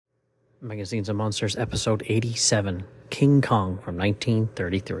Magazines and Monsters, episode 87, King Kong from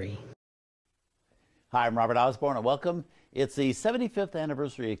 1933. Hi, I'm Robert Osborne, and welcome. It's the 75th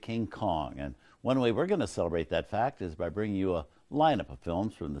anniversary of King Kong, and one way we're going to celebrate that fact is by bringing you a lineup of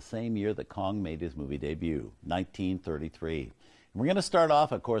films from the same year that Kong made his movie debut, 1933. And we're going to start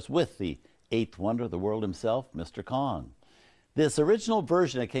off, of course, with the eighth wonder of the world himself, Mr. Kong. This original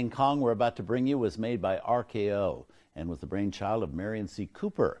version of King Kong we're about to bring you was made by RKO and was the brainchild of Marion C.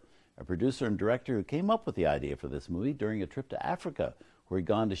 Cooper, a producer and director who came up with the idea for this movie during a trip to Africa, where he'd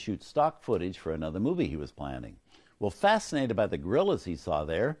gone to shoot stock footage for another movie he was planning. Well, fascinated by the gorillas he saw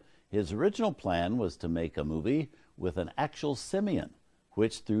there, his original plan was to make a movie with an actual simian,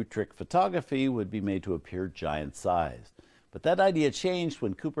 which through trick photography would be made to appear giant-sized. But that idea changed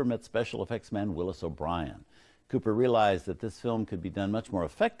when Cooper met special effects man Willis O'Brien. Cooper realized that this film could be done much more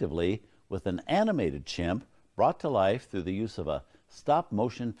effectively with an animated chimp brought to life through the use of a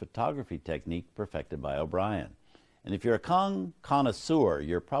stop-motion photography technique perfected by O'Brien. And if you're a Kong connoisseur,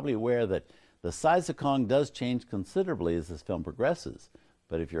 you're probably aware that the size of Kong does change considerably as this film progresses.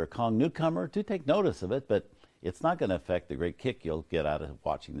 But if you're a Kong newcomer, do take notice of it, but it's not going to affect the great kick you'll get out of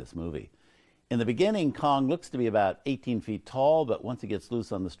watching this movie. In the beginning, Kong looks to be about 18 feet tall, but once he gets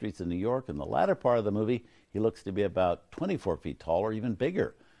loose on the streets of New York, in the latter part of the movie, he looks to be about 24 feet tall or even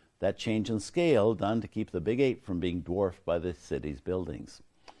bigger. That change in scale done to keep the big ape from being dwarfed by the city's buildings.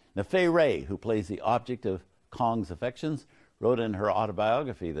 Now, Fay Wray, who plays the object of Kong's affections, wrote in her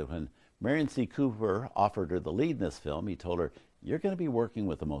autobiography that when Marion C. Cooper offered her the lead in this film, he told her, "You're going to be working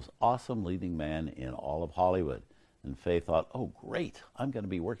with the most awesome leading man in all of Hollywood." And Fay thought, "Oh, great, I'm going to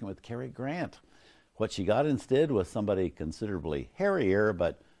be working with Cary Grant." What she got instead was somebody considerably hairier,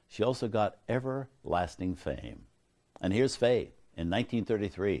 but she also got everlasting fame. And here's Fay in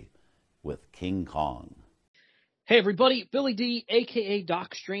 1933 with King Kong. Hey everybody, Billy D, aka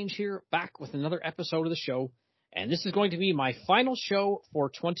Doc Strange here, back with another episode of the show. And this is going to be my final show for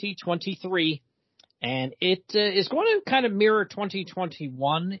 2023. And it is going to kind of mirror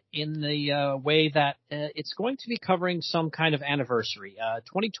 2021 in the way that it's going to be covering some kind of anniversary.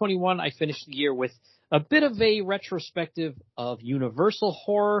 2021, I finished the year with a bit of a retrospective of Universal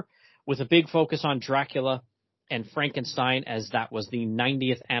horror with a big focus on Dracula and Frankenstein, as that was the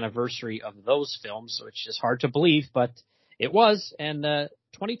 90th anniversary of those films. So it's just hard to believe, but it was. And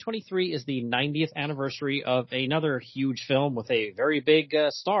 2023 is the 90th anniversary of another huge film with a very big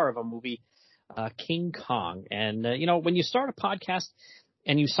star of a movie, King Kong. And, you know, when you start a podcast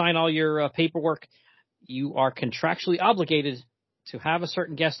and you sign all your paperwork, you are contractually obligated to have a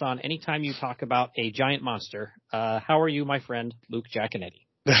certain guest on anytime you talk about a giant monster. How are you, my friend, Luke Jaconetti?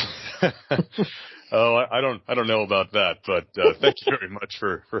 Oh, I don't know about that, but thank you very much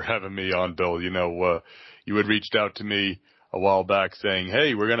for having me on, Bill. You know, you had reached out to me a while back saying,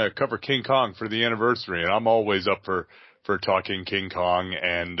 "Hey, we're going to cover King Kong for the anniversary," and I'm always up for talking King Kong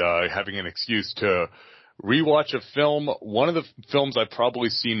and having an excuse to rewatch a film. One of the films I've probably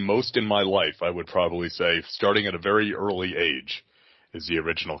seen most in my life, I would probably say, starting at a very early age, is the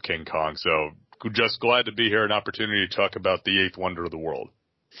original King Kong. So just glad to be here, an opportunity to talk about the eighth wonder of the world.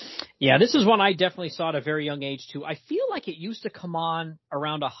 Yeah, this is one I definitely saw at a very young age, too. I feel like it used to come on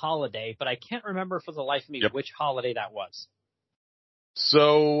around a holiday, but I can't remember for the life of me which holiday that was.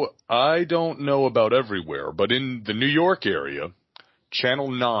 So I don't know about everywhere, but in the New York area,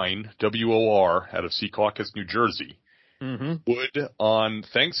 Channel 9, WOR, out of Secaucus, New Jersey, would, on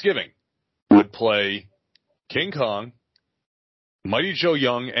Thanksgiving, would play King Kong, Mighty Joe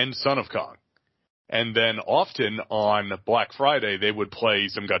Young, and Son of Kong. And then often on Black Friday, they would play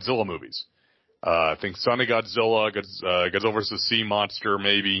some Godzilla movies. I think Son of Godzilla, Godzilla vs. Sea Monster,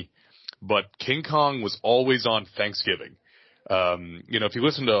 maybe. But King Kong was always on Thanksgiving. You know, if you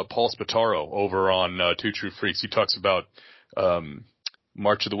listen to Paul Spataro over on Two True Freaks, he talks about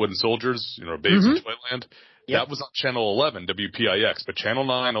March of the Wooden Soldiers, you know, Babes in Toyland. Yep. That was on Channel 11, WPIX, but Channel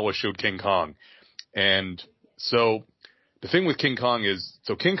 9 always showed King Kong. And so the thing with King Kong is,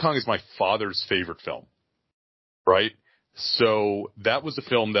 so King Kong is my father's favorite film, right? So that was the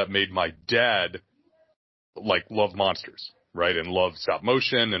film that made my dad, like, love monsters, right? And love stop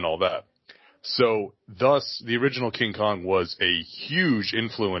motion and all that. So thus, the original King Kong was a huge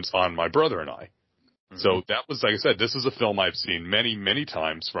influence on my brother and I. So that was, like I said, this is a film I've seen many, many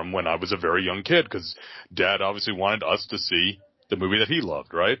times from when I was a very young kid, because Dad obviously wanted us to see the movie that he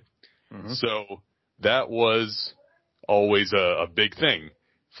loved, right? So that was always a big thing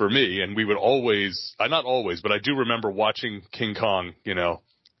for me, and we would always, not always, but I do remember watching King Kong, you know,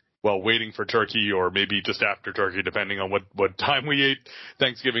 while waiting for turkey, or maybe just after turkey, depending on what time we ate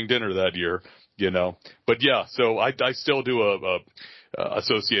Thanksgiving dinner that year, you know. But yeah, so I still do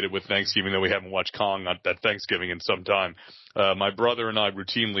associated with Thanksgiving, though we haven't watched Kong at Thanksgiving in some time. My brother and I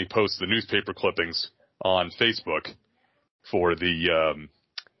routinely post the newspaper clippings on Facebook for the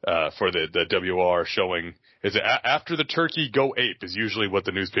WR showing. Is it after the turkey, go ape is usually what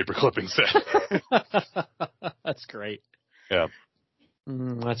the newspaper clipping said. That's great. Yeah.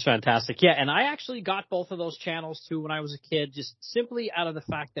 That's fantastic. Yeah, and I actually got both of those channels too when I was a kid, just simply out of the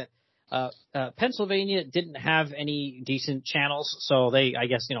fact that Pennsylvania didn't have any decent channels, so they, I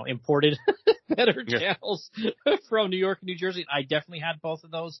guess, imported better channels from New York and New Jersey. I definitely had both of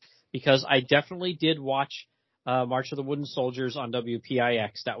those because I definitely did watch March of the Wooden Soldiers on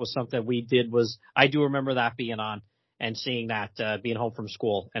WPIX. That was something we did. I do remember that being on and seeing that, being home from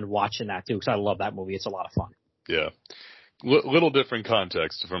school and watching that too, because I love that movie. It's a lot of fun. Yeah. Little different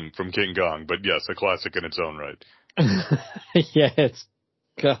context from King Kong, but yes, a classic in its own right. Yeah, it's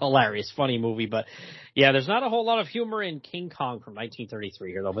hilarious, funny movie, but yeah, there's not a whole lot of humor in King Kong from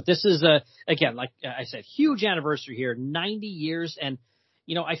 1933 here though, but this is again, like I said, huge anniversary here, 90 years, and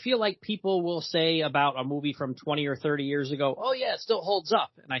I feel like people will say about a movie from 20 or 30 years ago, oh yeah, it still holds up,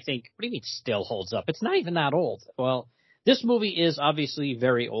 and I think, what do you mean still holds up? It's not even that old. Well, this movie is obviously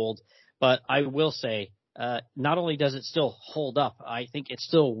very old, but I will say, not only does it still hold up, I think it's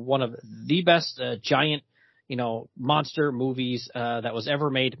still one of the best giant, monster movies that was ever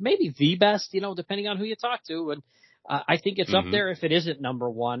made. Maybe the best, depending on who you talk to. And I think it's up there if it isn't number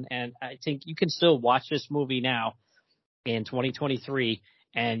one. And I think you can still watch this movie now in 2023,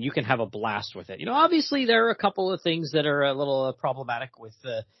 and you can have a blast with it. Obviously there are a couple of things that are a little problematic with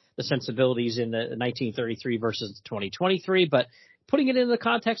the sensibilities in the 1933 versus 2023, but putting it in the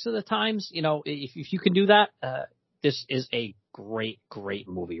context of the times, if you can do that, this is a great, great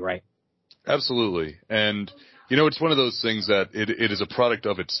movie, right? Absolutely. And, it's one of those things that it is a product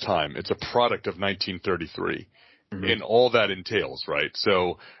of its time. It's a product of 1933 in all that entails, right?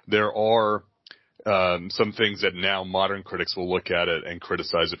 So there are some things that now modern critics will look at it and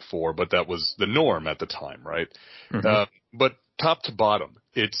criticize it for, but that was the norm at the time, right? But top to bottom,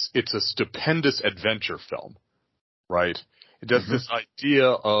 it's a stupendous adventure film, right? It does this idea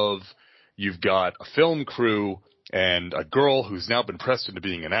of you've got a film crew and a girl who's now been pressed into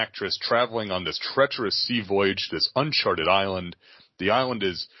being an actress traveling on this treacherous sea voyage to this uncharted island. The island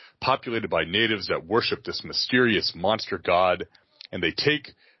is populated by natives that worship this mysterious monster god, and they take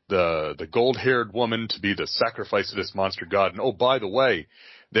the gold-haired woman to be the sacrifice of this monster god. And oh, by the way,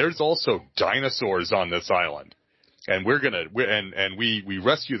 there's also dinosaurs on this island. And we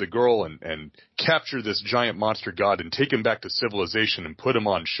rescue the girl and capture this giant monster god and take him back to civilization and put him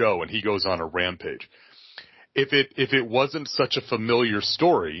on show, and he goes on a rampage. If it wasn't such a familiar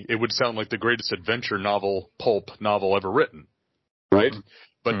story, it would sound like the greatest adventure pulp novel ever written, right?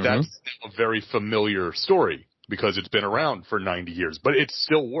 But that's a very familiar story because it's been around for 90 years. But it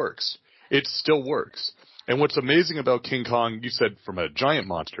still works. It still works. And what's amazing about King Kong, you said from a giant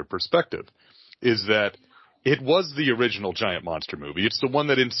monster perspective, is that it was the original giant monster movie. It's the one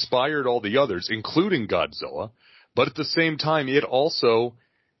that inspired all the others, including Godzilla. But at the same time, it also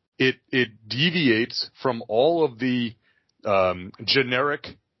it deviates from all of the generic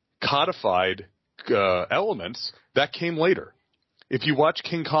codified elements that came later. If you watch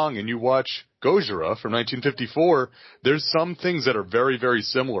King Kong and you watch Gojira from 1954, there's some things that are very, very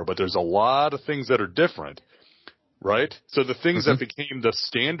similar, but there's a lot of things that are different. Right? So the things that became the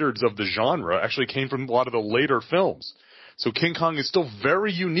standards of the genre actually came from a lot of the later films. So King Kong is still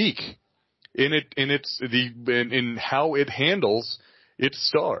very unique in how it handles its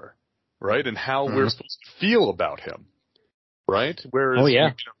star, right? And how we're supposed to feel about him, right?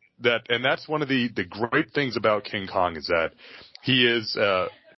 Whereas that's one of the great things about King Kong is that he is so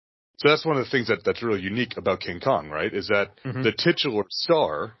that's one of the things that's really unique about King Kong, right? Is that the titular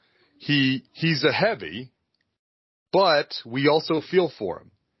star, he's a heavy, but we also feel for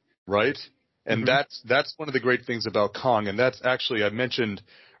him, right? And that's one of the great things about Kong. And that's actually, I mentioned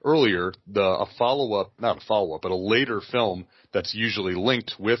earlier, a later film that's usually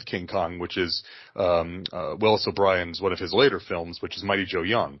linked with King Kong, which is Willis O'Brien's, one of his later films, which is Mighty Joe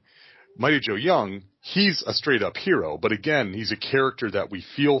Young. Mighty Joe Young, he's a straight up hero, but again, he's a character that we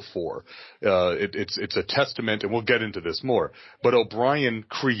feel for. It's a testament, and we'll get into this more, but O'Brien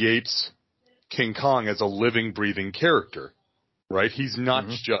creates King Kong as a living, breathing character, right? He's not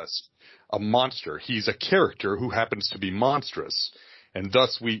just a monster. He's a character who happens to be monstrous. And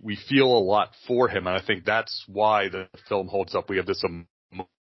thus we feel a lot for him. And I think that's why the film holds up. We have this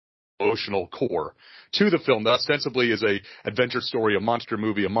emotional core to the film that ostensibly is a adventure story, a monster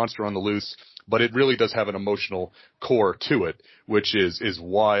movie, a monster on the loose, but it really does have an emotional core to it, which is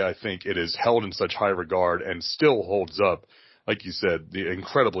why I think it is held in such high regard and still holds up like you said, the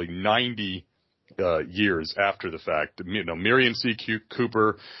incredibly 90 years after the fact, Miriam C.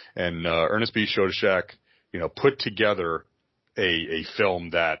 Cooper and Ernest B. Schoedsack, put together a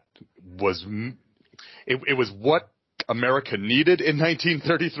film that was it was what America needed in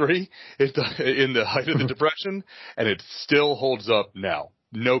 1933 in the height of the Depression, and it still holds up now.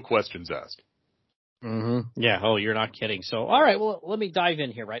 No questions asked. Mm-hmm. Yeah. Oh, you're not kidding. So, all right. Well, let me dive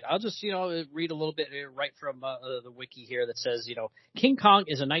in here, right? I'll just, read a little bit right from the wiki here that says, King Kong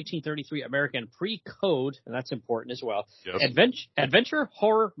is a 1933 American pre-code, and that's important as well. Yes. Adventure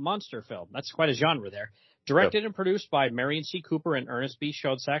horror monster film. That's quite a genre there. Directed and produced by Marion C. Cooper and Ernest B.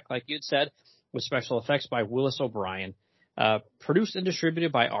 Schoedsack, like you had said, with special effects by Willis O'Brien. Produced and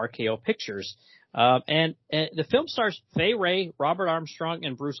distributed by RKO Pictures. And the film stars Fay Wray, Robert Armstrong,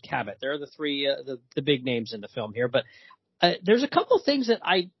 and Bruce Cabot. They're the three, the big names in the film here. But there's a couple of things that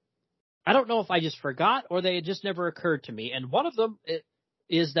I don't know if I just forgot or they just never occurred to me. And one of them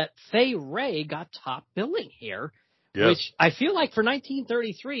is that Fay Wray got top billing here, yes. Which I feel like for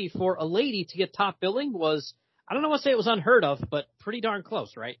 1933, for a lady to get top billing was, I don't know what to say it was unheard of, but pretty darn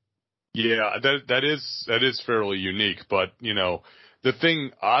close, right? Yeah, that is fairly unique. But, the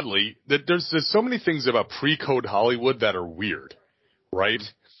thing, oddly, that there's so many things about pre-code Hollywood that are weird, right?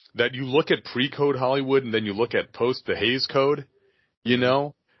 That you look at pre-code Hollywood and then you look at post the Hays Code,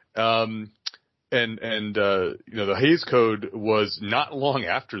 the Hays Code was not long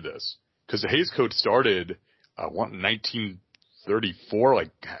after this, because the Hays Code started, in 1934, like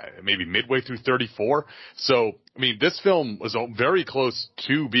maybe midway through 34. So, I mean, this film was very close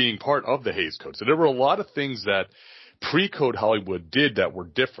to being part of the Hays Code. So there were a lot of things that pre-code Hollywood did that were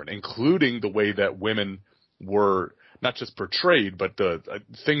different, including the way that women were not just portrayed, but the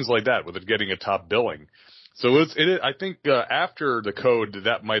things like that, with it getting a top billing. So I think after the code,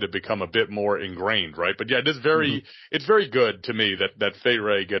 that might have become a bit more ingrained, right? But yeah, it's very good to me that Fay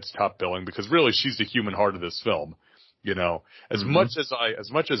Wray gets top billing, because really she's the human heart of this film. As much as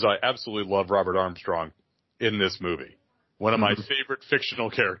I absolutely love Robert Armstrong in this movie, one of my favorite fictional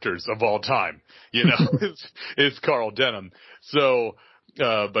characters of all time, is Carl Denham. So,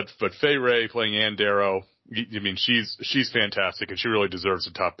 but Fay Wray playing Ann Darrow, I mean, she's fantastic, and she really deserves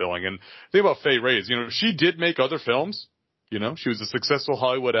the top billing. And the thing about Fay Wray is, she did make other films. She was a successful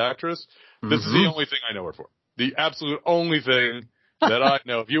Hollywood actress. This is the only thing I know her for. The absolute only thing that I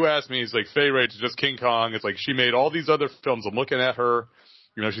know. If you ask me, it's like Fay Wray to just King Kong. It's like she made all these other films. I'm looking at her.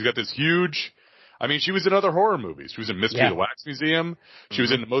 She's got this huge. I mean, she was in other horror movies. She was in Mystery of the Wax Museum. She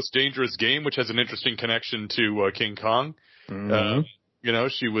was in The Most Dangerous Game, which has an interesting connection to King Kong.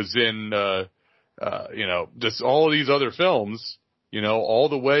 She was in, just all of these other films, all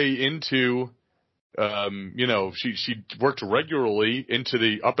the way into, she worked regularly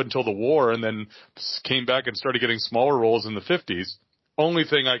up until the war, and then came back and started getting smaller roles in the 50s. Only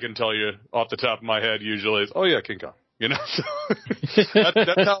thing I can tell you off the top of my head usually is, oh yeah, King Kong. So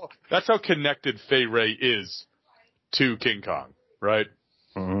that's how connected Fay Wray is to King Kong, right?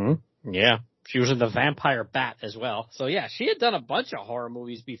 Mm-hmm. Yeah. She was in The Vampire Bat as well. So yeah, she had done a bunch of horror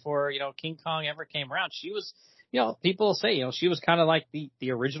movies before, King Kong ever came around. She was, people say, she was kind of like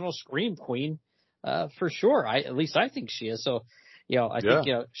the original Scream Queen, for sure. At least I think she is. So, I think,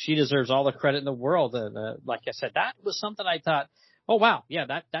 she deserves all the credit in the world. And, like I said, that was something I thought, oh wow, yeah,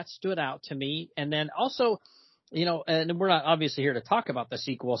 that stood out to me. And then also, and we're not obviously here to talk about the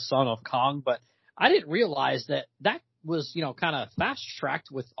sequel, Son of Kong, but I didn't realize that was, kind of fast tracked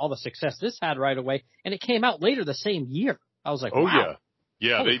with all the success this had right away. And it came out later the same year. I was like, oh, wow.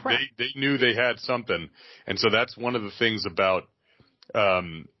 Yeah. They knew they had something. And so that's one of the things about,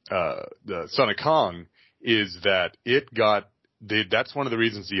 the Son of Kong is that that's one of the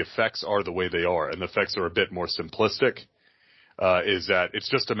reasons the effects are the way they are. And the effects are a bit more simplistic. Is that it's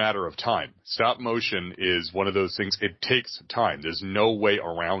just a matter of time. Stop motion is one of those things. It takes time. There's no way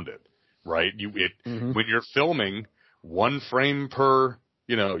around it, right? When you're filming one frame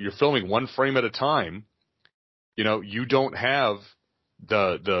you're filming one frame at a time, you don't have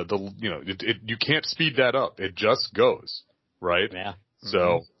you can't speed that up. It just goes, right? Yeah.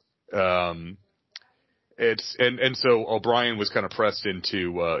 So, so O'Brien was kind of pressed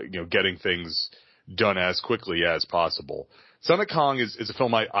into, getting things done as quickly as possible. Son of Kong is a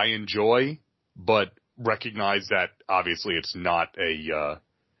film I enjoy, but recognize that obviously it's not it's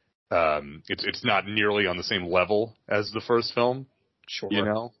not nearly on the same level as the first film.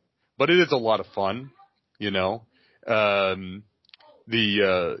 Sure. But it is a lot of fun, and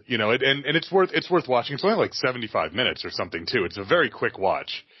it's worth watching. It's only like 75 minutes or something too. It's a very quick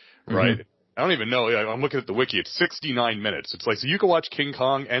watch, right? Mm-hmm. I don't even know. I'm looking at the wiki. It's 69 minutes. It's like, so you could watch King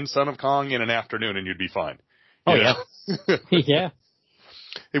Kong and Son of Kong in an afternoon and you'd be fine. Oh, yeah. Yeah.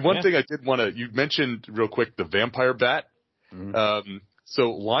 Hey, one thing I did want to, you mentioned real quick the vampire bat. Mm-hmm.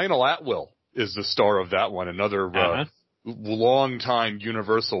 So Lionel Atwill is the star of that one, another long-time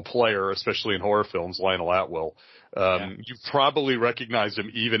Universal player, especially in horror films, Lionel Atwill. You probably recognize him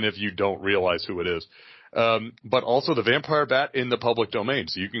even if you don't realize who it is. But also the vampire bat in the public domain.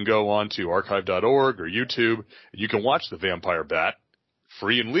 So you can go on to archive.org or YouTube, and you can watch the vampire bat,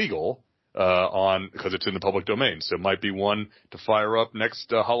 free and legal, because it's in the public domain. So it might be one to fire up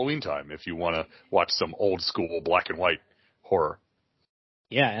next Halloween time if you want to watch some old school black and white horror.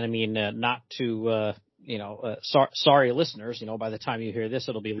 Yeah, and I mean, not to, sorry listeners, by the time you hear this,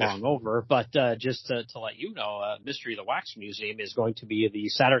 it'll be long over. But just to let you know, Mystery of the Wax Museum is going to be the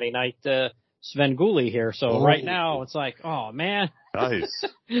Saturday night Svengoolie here. So right now it's like, oh, man. Nice.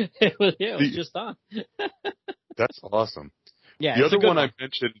 it was just on. That's awesome. Yeah, the other one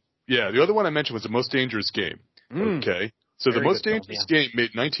I mentioned was The Most Dangerous Game. Okay. So The Most Dangerous Game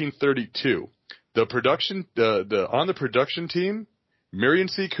made 1932. The production, on the production team, Marion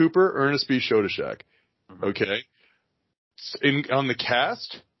C. Cooper, Ernest B. Shodashak. Okay. On the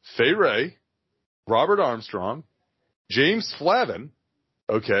cast, Fay Wray, Robert Armstrong, James Flavin,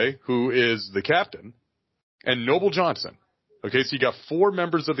 okay, who is the captain, and Noble Johnson. Okay, so you got 4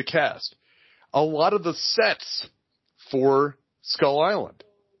 members of the cast. A lot of the sets for Skull Island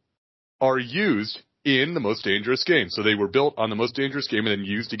are used in The Most Dangerous Game. So they were built on The Most Dangerous Game and then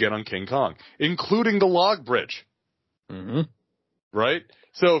used again on King Kong, including the log bridge. Mm-hmm. Right?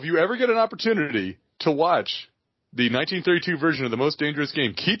 So if you ever get an opportunity to watch the 1932 version of The Most Dangerous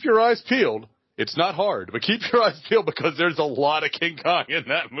Game, keep your eyes peeled. It's not hard, but keep your eyes peeled because there's a lot of King Kong in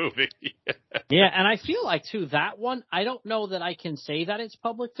that movie. Yeah, and I feel like, too, that one, I don't know that I can say that it's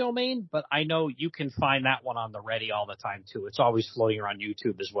public domain, but I know you can find that one on the ready all the time, too. It's always floating around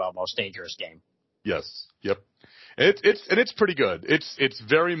YouTube as well, Most Dangerous Game. Yes. Yep. It's pretty good. It's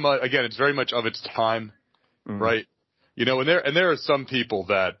very much of its time, right? And there are some people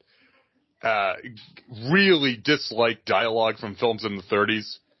that really dislike dialogue from films in the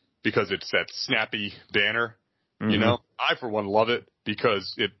 30s because it's that snappy banner. I for one love it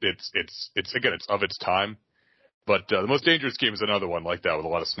because it's of its time. But The Most Dangerous Game is another one like that with a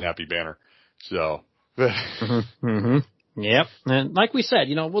lot of snappy banner. So. Yep. And like we said,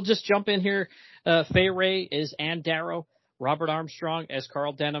 we'll just jump in here. Fay Wray is Ann Darrow. Robert Armstrong as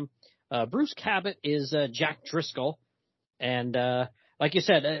Carl Denham. Bruce Cabot is Jack Driscoll. And like you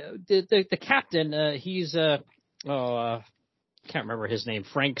said, the captain, he's can't remember his name.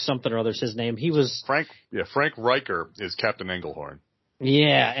 Frank something or other's his name. He was Frank Riker is Captain Englehorn.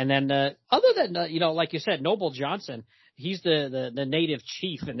 Yeah, and then other than like you said, Noble Johnson, he's the native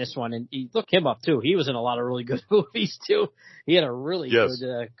chief in this one, and look him up too. He was in a lot of really good movies too. He had a really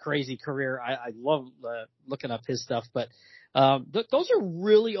good crazy career. I love looking up his stuff, but those are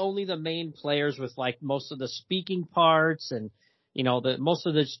really only the main players with like most of the speaking parts and most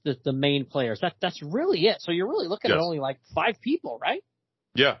of the main players. That's really it. So you're really looking at only like 5 people, right?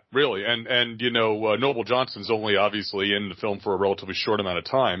 Yeah, really. And Noble Johnson's only obviously in the film for a relatively short amount of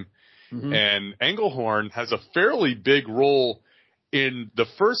time. Mm-hmm. And Englehorn has a fairly big role in the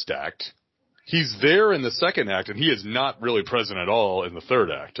first act. He's there in the second act, and he is not really present at all in the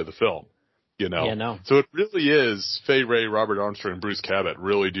third act of the film. Yeah, no. So it really is Fay Wray, Robert Armstrong, and Bruce Cabot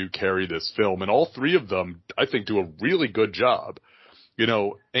really do carry this film. And all 3 of them, I think, do a really good job.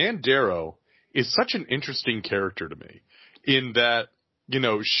 Ann Darrow is such an interesting character to me in that,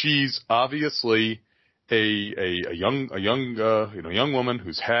 she's obviously a young woman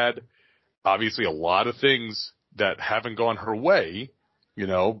who's had obviously a lot of things that haven't gone her way,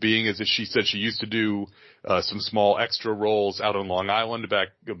 being as she said she used to do some small extra roles out on Long Island back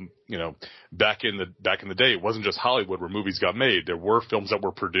in the day. It wasn't just Hollywood where movies got made. There were films that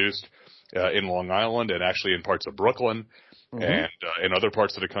were produced in Long Island and actually in parts of Brooklyn and in other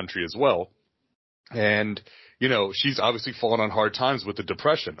parts of the country as well. And she's obviously fallen on hard times with the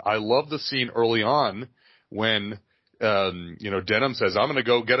Depression. I love the scene early on when, Denham says, I'm going to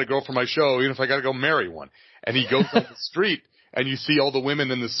go get a girl for my show, even if I got to go marry one. And he goes on the street and you see all the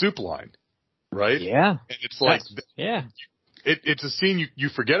women in the soup line, right? Yeah. And it's like, it's a scene you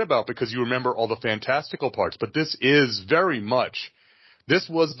forget about because you remember all the fantastical parts. But this is this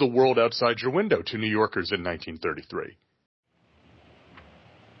was the world outside your window to New Yorkers in 1933.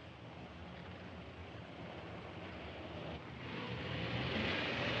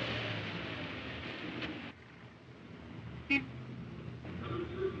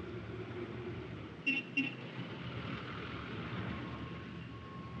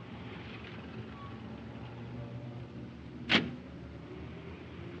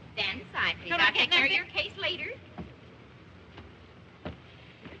 Stand aside, please. I'll take care of your case later.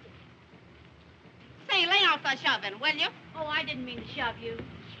 a shoving, will you? Oh, I didn't mean to shove you.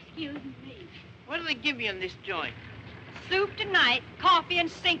 Excuse me. What do they give you in this joint? Soup tonight, coffee and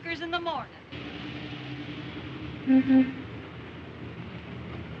sinkers in the morning.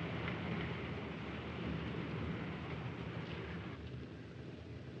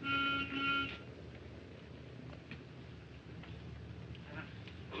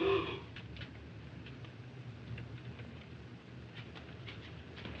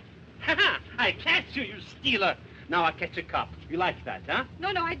 I catch you, you stealer. Now I'll catch a cop. You like that, huh? No,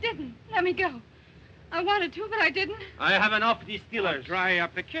 I didn't. Let me go. I wanted to, but I didn't. I have enough of these stealers. Dry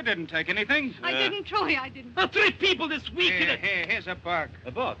up. The kid didn't take anything. I didn't, Troy, I didn't. 3 people this week. Here's a buck.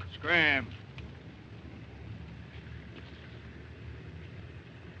 A buck? Scram.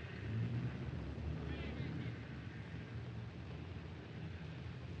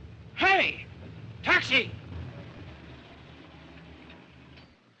 Hey! Taxi!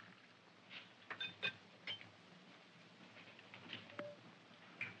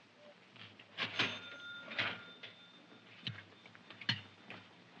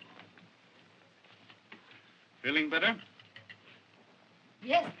 Feeling better?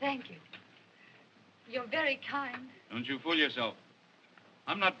 Yes, thank you. You're very kind. Don't you fool yourself.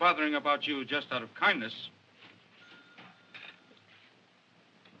 I'm not bothering about you just out of kindness.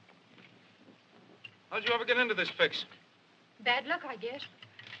 How'd you ever get into this fix? Bad luck, I guess.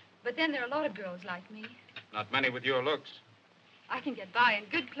 But then there are a lot of girls like me. Not many with your looks. I can get by in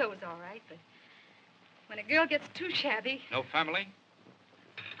good clothes, all right, but when a girl gets too shabby, No family?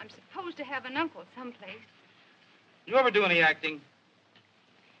 I'm supposed to have an uncle someplace. You ever do any acting?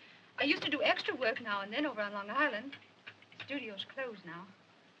 I used to do extra work now and then over on Long Island. Studio's closed now.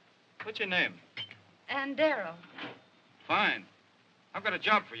 What's your name? And Darrow. Fine. I've got a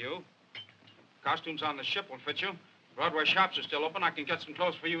job for you. Costumes on the ship will fit you. Broadway shops are still open. I can get some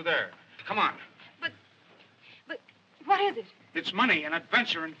clothes for you there. Come on. But what is it? It's money and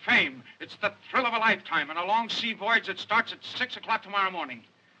adventure and fame. It's the thrill of a lifetime and a long sea voyage that starts at 6 o'clock tomorrow morning.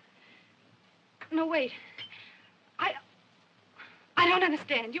 No, wait. I don't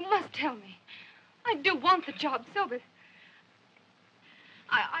understand. You must tell me. I do want the job so, but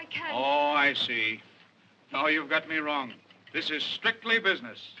I can't. Oh, I see. No, you've got me wrong. This is strictly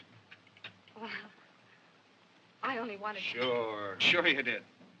business. Well, I only wanted Sure you did.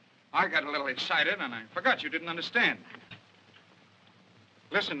 I got a little excited, and I forgot you didn't understand.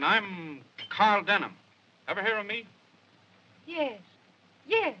 Listen, I'm Carl Denham. Ever hear of me? Yes.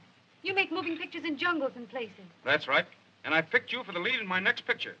 You make moving pictures in jungles and places. That's right. And I picked you for the lead in my next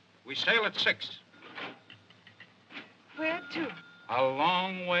picture. We sail at 6. Where to? A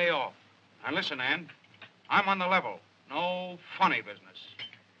long way off. Now listen, Ann. I'm on the level. No funny business.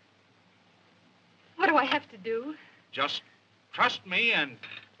 What do I have to do? Just trust me and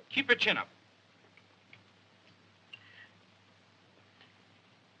keep your chin up.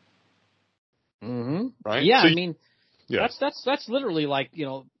 Mm-hmm. Right? Yeah, So I mean, Yeah. that's literally like,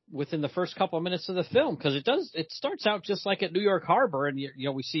 within the first couple of minutes of the film, because it starts out just like at New York Harbor, and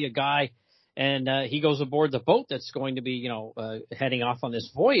we see a guy, and he goes aboard the boat that's going to be heading off on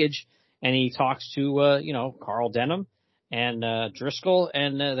this voyage, and he talks to Carl Denham and Driscoll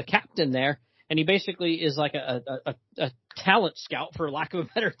and the captain there, and he basically is like a talent scout, for lack of a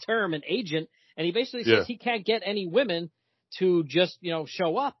better term, an agent, and he basically says he can't get any women to just,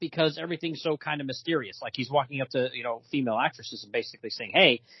 show up because everything's so kind of mysterious. Like he's walking up to, female actresses and basically saying,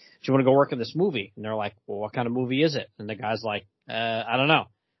 hey, do you want to go work in this movie? And they're like, well, what kind of movie is it? And the guy's like, I don't know.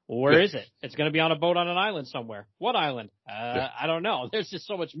 Well, where is it? It's going to be on a boat on an island somewhere. What island? I don't know. There's just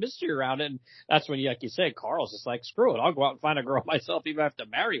so much mystery around it. And that's when, like you said, Carl's just like, screw it. I'll go out and find a girl myself, even if I have to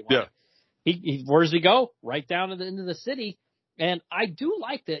marry one. Yeah. Where does he go? Right down into the city. And I do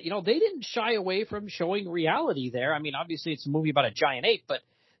like that, they didn't shy away from showing reality there. I mean, obviously it's a movie about a giant ape, but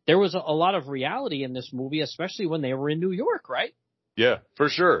there was a lot of reality in this movie, especially when they were in New York, right? Yeah, for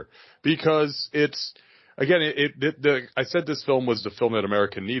sure. Because it's, again, I said this film was the film that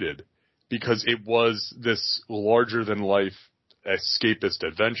America needed because it was this larger than life escapist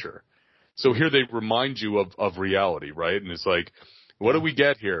adventure. So here they remind you of reality, right? And it's like, what do we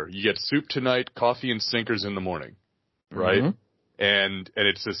get here? You get soup tonight, coffee and sinkers in the morning, right? Mm-hmm. And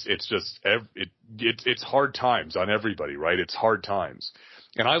it's hard times on everybody, right? It's hard times.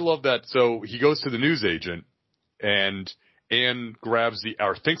 And I love that. So he goes to the news agent and Anne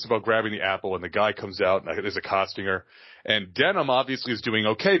thinks about grabbing the apple, and the guy comes out and is accosting her. And Denham obviously is doing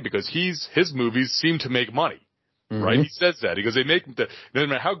okay because his movies seem to make money, Right? He says that. He goes, they make the, no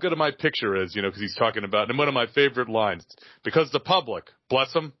matter how good my picture is, you know, because he's talking about, and one of my favorite lines, because the public,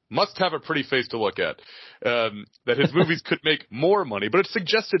 bless them, must have a pretty face to look at, that his movies could make more money, but it's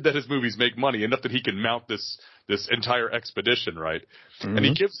suggested that his movies make money enough that he can mount this entire expedition, right? And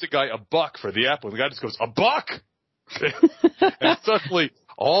he gives the guy $1 for the apple, and the guy just goes, $1? And suddenly,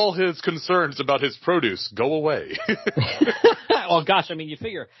 all his concerns about his produce go away. Well, gosh, I mean, you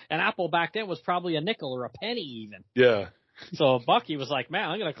figure an apple back then was probably a nickel or a penny even. Yeah. So $1, he was like, man,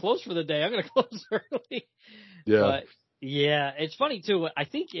 I'm going to close for the day. I'm going to close early. Yeah. But, yeah, it's funny, too. I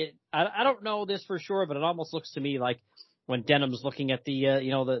think I don't know this for sure, but it almost looks to me like when Denham's looking at the,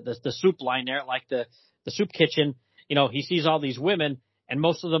 the soup line there, like the soup kitchen, you know, he sees all these women, and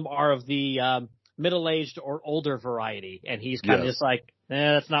most of them are of the middle-aged or older variety. And he's kind of just like,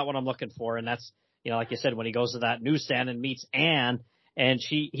 that's not what I'm looking for. And that's, you know, like you said, when he goes to that newsstand and meets Anne, and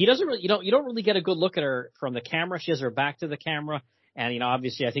he doesn't really, you don't really get a good look at her from the camera. She has her back to the camera. And, you know,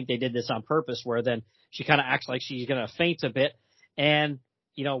 obviously I think they did this on purpose, where then she kind of acts like she's going to faint a bit. And,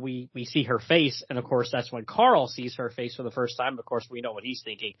 you know, we see her face. And of course, that's when Carl sees her face for the first time. Of course, we know what he's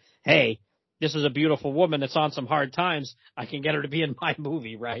thinking. Hey, this is a beautiful woman that's on some hard times. I can get her to be in my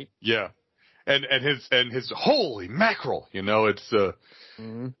movie, right? Yeah. And his holy mackerel, you know, it's,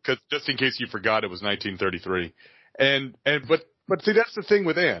 cause just in case you forgot, it was 1933. But see, that's the thing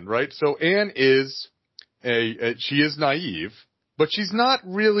with Anne, right? So Anne is she is naive, but she's not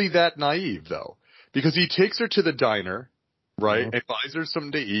really that naive though, because he takes her to the diner, right? And buys her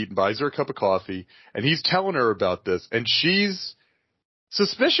something to eat and buys her a cup of coffee, and he's telling her about this, and she's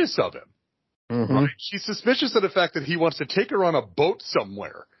suspicious of him, right? She's suspicious of the fact that he wants to take her on a boat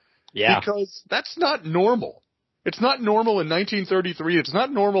somewhere. Yeah. Because that's not normal. It's not normal in 1933. It's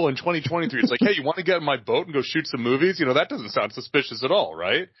not normal in 2023. It's like, hey, you want to get in my boat and go shoot some movies? You know, that doesn't sound suspicious at all,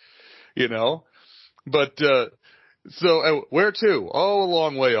 right? You know? But, so where to? Oh, a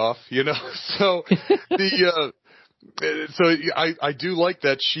long way off, you know? So I do like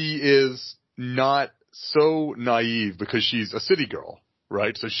that she is not so naive because she's a city girl,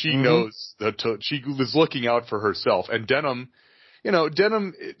 right? So she knows that she was looking out for herself. And Denham,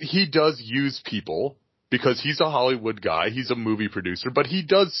 he does use people because he's a Hollywood guy. He's a movie producer, but he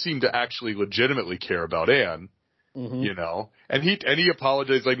does seem to actually legitimately care about Anne, you know, and he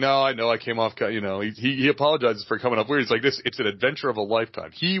apologized like, no, I know I came off, you know, he apologizes for coming up weird. He's like, it's an adventure of a lifetime.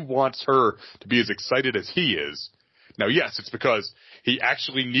 He wants her to be as excited as he is. Now, yes, it's because he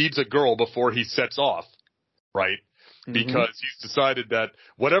actually needs a girl before he sets off, right? Because he's decided that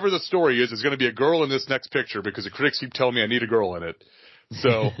whatever the story is going to be a girl in this next picture because the critics keep telling me I need a girl in it.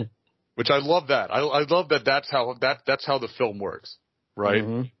 So, which I love that. I love that that's how the film works, right?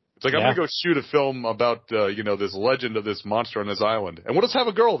 It's like, I'm going to go shoot a film about, this legend of this monster on this island. And we'll just have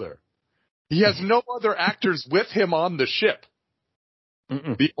a girl there. He has no other actors with him on the ship.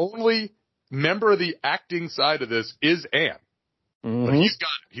 The only member of the acting side of this is Anne. But he's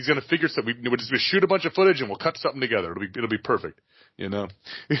got it. He's going to figure something. We'll just shoot a bunch of footage and we'll cut something together. It'll be perfect, you know.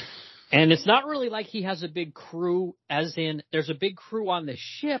 And it's not really like he has a big crew, as in there's a big crew on the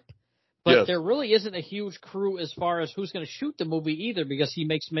ship, but there really isn't a huge crew as far as who's going to shoot the movie either, because he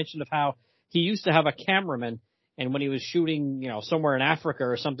makes mention of how he used to have a cameraman, and when he was shooting, you know, somewhere in Africa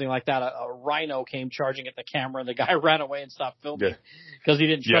or something like that, a rhino came charging at the camera, and the guy ran away and stopped filming because he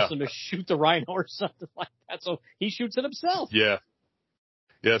didn't trust him to shoot the rhino or something like that. So he shoots it himself. Yeah.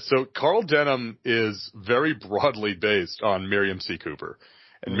 Yeah, so Carl Denham is very broadly based on Miriam C. Cooper.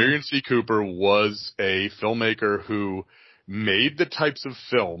 And Miriam C. Cooper was a filmmaker who made the types of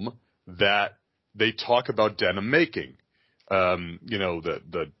film that they talk about Denham making.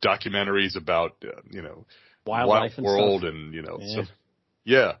 The documentaries about, wildlife Wild World and stuff.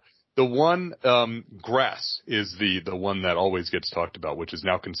 Yeah. The one, Grass is the one that always gets talked about, which is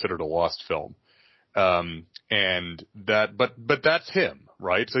now considered a lost film. But that's him,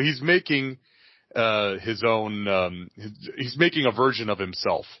 right? So he's making, his own, he's making a version of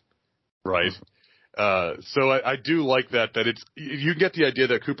himself, right? So I do like that it's, you get the idea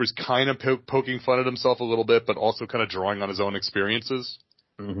that Cooper's kind of poking fun at himself a little bit, but also kind of drawing on his own experiences.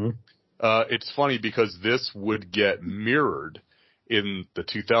 It's funny because this would get mirrored in the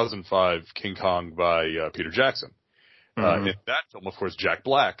 2005 King Kong by Peter Jackson. In that film, of course, Jack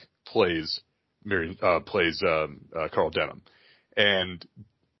Black plays Carl Denham, and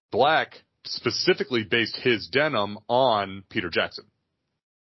Black specifically based his Denham on Peter Jackson,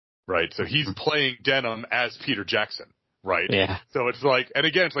 right? So he's playing Denham as Peter Jackson, right? Yeah. So it's like, and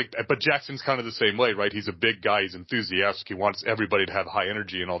again, it's like, but Jackson's kind of the same way, right? He's a big guy. He's enthusiastic. He wants everybody to have high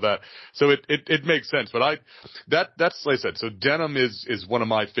energy and all that. So it makes sense. But that's like I said. So Denham is one of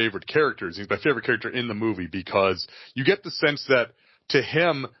my favorite characters. He's my favorite character in the movie because you get the sense that to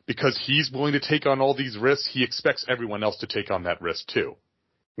him, because he's willing to take on all these risks, he expects everyone else to take on that risk too.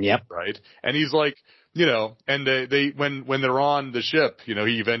 Yep. Right. And he's like, you know, and they when they're on the ship, you know,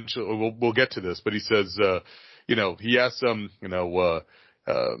 he eventually, we'll get to this, but he says, you know, he asks them, you know,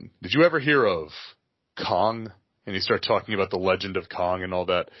 did you ever hear of Kong? And he started talking about the legend of Kong and all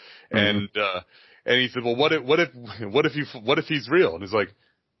that. And he said, well, what if he's real? And he's like,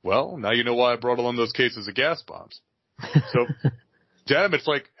 well, now you know why I brought along those cases of gas bombs. So, damn, it's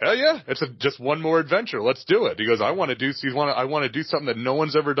like, hell yeah, it's just one more adventure. Let's do it. He goes, I want to do something that no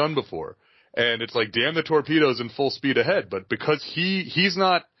one's ever done before. And it's like, damn the torpedoes in full speed ahead. But because he's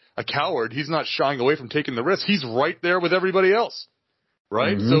not a coward, he's not shying away from taking the risk. He's right there with everybody else.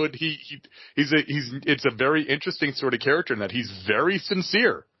 Right? So it's a very interesting sort of character in that he's very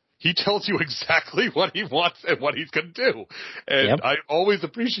sincere. He tells you exactly what he wants and what he's going to do. And I always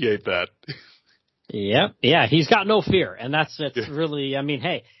appreciate that. Yep. Yeah, he's got no fear. And that's really, I mean,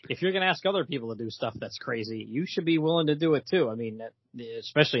 hey, if you're going to ask other people to do stuff that's crazy, you should be willing to do it too. I mean,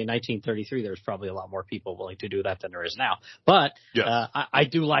 especially in 1933, there's probably a lot more people willing to do that than there is now. But I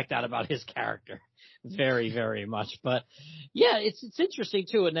do like that about his character very, very much. But yeah, it's interesting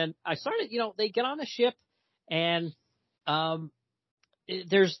too. And then I started, you know, they get on the ship and,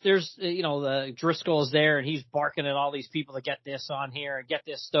 there's you know, the Driscoll is there and he's barking at all these people to get this on here and get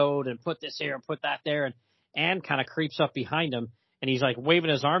this stowed and put this here and put that there, and Anne kind of creeps up behind him and he's like waving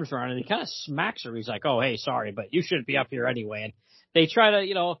his arms around and he kind of smacks her. He's like, oh, hey, sorry, but you shouldn't be up here anyway. And they try to,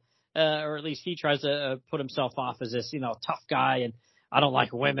 you know, or at least he tries to put himself off as this, you know, tough guy and I don't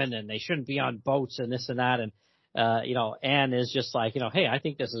like women and they shouldn't be on boats and this and that. And, you know, Anne is just like, you know, hey, I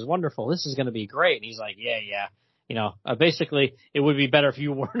think this is wonderful. This is going to be great. And he's like, yeah. You know, basically, it would be better if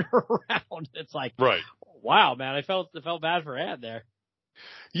you weren't around. It's like, right. Wow, man, I felt bad for Anne there.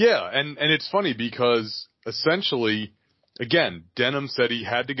 Yeah, and it's funny because essentially, again, Denham said he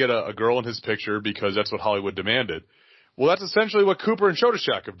had to get a girl in his picture because that's what Hollywood demanded. Well, that's essentially what Cooper and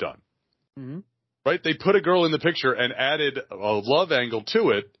Chodeshak have done. Mm-hmm. Right? They put a girl in the picture and added a love angle to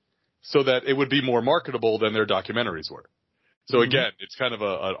it so that it would be more marketable than their documentaries were. So again, it's kind of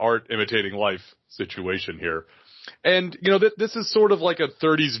an art imitating life situation here. And, you know, this is sort of like a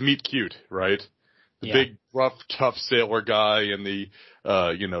 30s meet cute, right? The big, rough, tough sailor guy and the,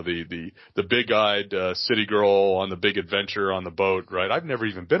 you know, the big-eyed city girl on the big adventure on the boat, right? I've never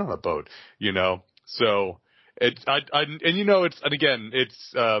even been on a boat, you know? So, and you know, it's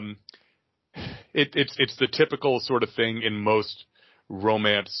the typical sort of thing in most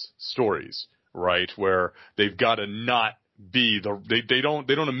romance stories, right? Where they've got to not be they don't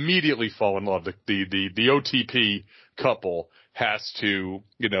immediately fall in love. The OTP couple has to,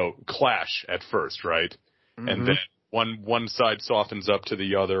 you know, clash at first, right? Mm-hmm. And then one side softens up to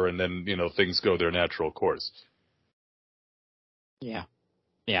the other and then, you know, things go their natural course. Yeah.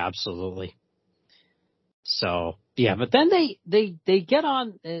 Yeah, absolutely. So, yeah, but then they get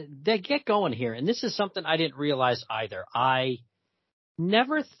on, they get going here. And this is something I didn't realize either. I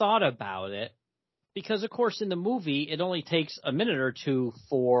never thought about it. Because, of course, in the movie, it only takes a minute or two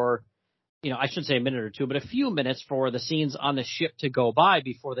for, you know, I shouldn't say a minute or two, but a few minutes for the scenes on the ship to go by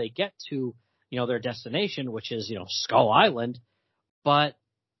before they get to, you know, their destination, which is, you know, Skull Island. But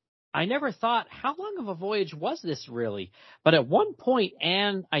I never thought, how long of a voyage was this really? But at one point,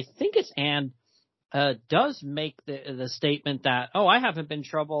 Anne, I think it's Anne, does make the statement that, oh, I haven't been in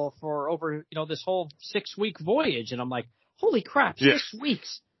trouble for over, you know, this whole 6-week voyage. And I'm like, holy crap, 6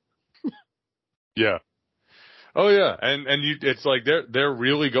 weeks. Yeah. Oh yeah, and it's like they're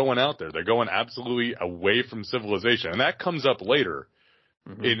really going out there. They're going absolutely away from civilization, and that comes up later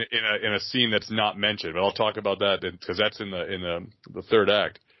in a scene that's not mentioned. But I'll talk about that because that's in the third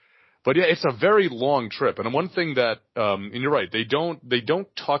act. But yeah, it's a very long trip, and one thing that and you're right, they don't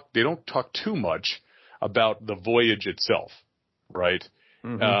talk too much about the voyage itself, right?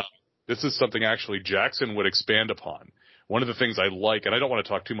 This is something actually Jackson would expand upon. One of the things I like, and I don't want to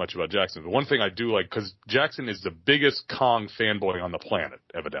talk too much about Jackson, but one thing I do like, because Jackson is the biggest Kong fanboy on the planet,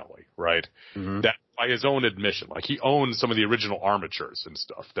 evidently, right? Mm-hmm. That by his own admission, like he owns some of the original armatures and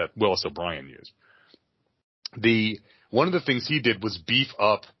stuff that Willis O'Brien used. One of the things he did was beef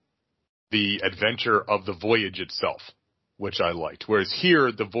up the adventure of the voyage itself, which I liked. Whereas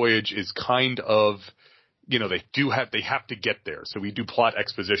here, the voyage is kind of, you know, they have to get there. So we do plot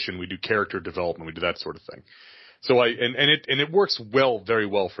exposition, we do character development, we do that sort of thing. So it works very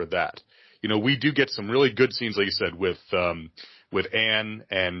well for that. we do get some really good scenes, like you said, with Anne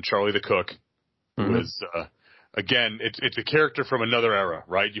and Charlie the cook, who is, again, it's a character from another era,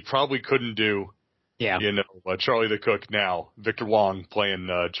 right? You probably couldn't do, Charlie the cook now, Victor Wong playing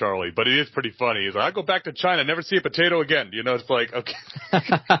Charlie, but it is pretty funny. He's like, I go back to China, never see a potato again. It's like, okay.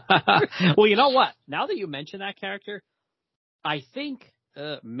 Well, you know what? Now that you mention that character, I think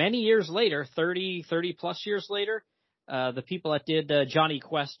many years later, 30 plus years later, the people that did Johnny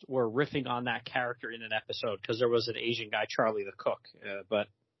Quest were riffing on that character in an episode because there was an Asian guy, Charlie the cook. But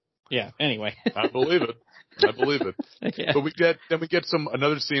yeah, anyway. I believe it. Yeah. But we get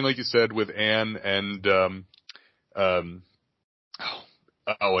another scene, like you said, with Anne and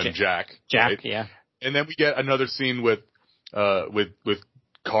Jack. Jack, right? yeah. And then we get another scene with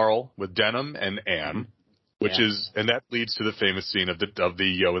Carl, with Denham and Anne, which and that leads to the famous scene of the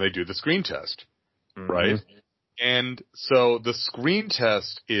when they do the screen test, right? And so the screen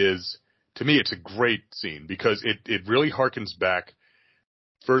test is, to me, it's a great scene because it really harkens back,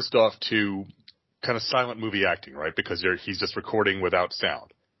 first off, to kind of silent movie acting, right? Because he's just recording without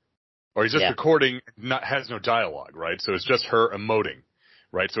sound. Or he's just recording, has no dialogue, right? So it's just her emoting,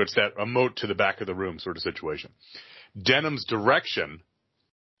 right? So it's that emote to the back of the room sort of situation. Denham's direction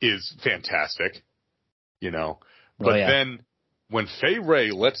is fantastic, But then when Fay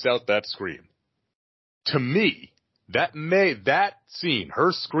Wray lets out that scream, to me, that scene,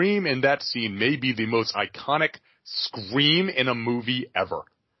 her scream in that scene may be the most iconic scream in a movie ever.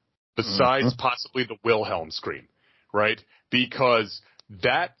 Besides possibly the Wilhelm scream, right? Because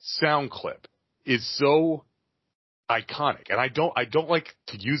that sound clip is so iconic. And I don't like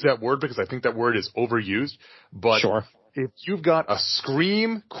to use that word because I think that word is overused. But if you've got a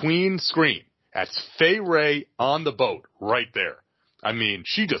scream, queen scream, that's Fay Wray on the boat right there. I mean,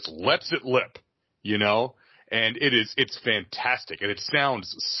 she just lets it lip, and it's fantastic. And it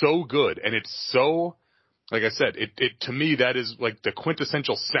sounds so good. And it's so, like I said, it to me, that is like the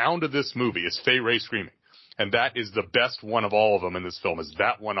quintessential sound of this movie is Fay Wray screaming. And that is the best one of all of them in this film, is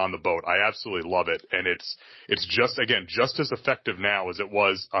that one on the boat. I absolutely love it. And it's just as effective now as it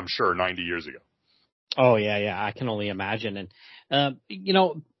was, I'm sure, 90 years ago. Oh, yeah. I can only imagine. And,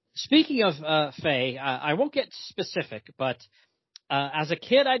 speaking of Fay, I won't get specific, but as a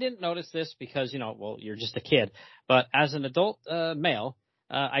kid, I didn't notice this because, you're just a kid. But as an adult male,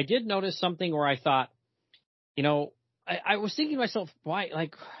 I did notice something where I thought, I was thinking to myself, why,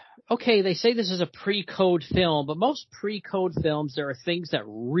 okay, they say this is a pre-code film, but most pre-code films, there are things that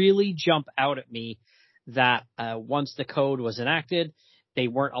really jump out at me that once the code was enacted, they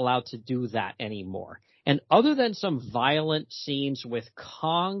weren't allowed to do that anymore. And other than some violent scenes with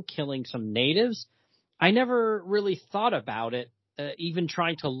Kong killing some natives, I never really thought about it, even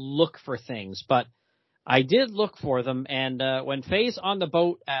trying to look for things. But I did look for them, and when Faye's on the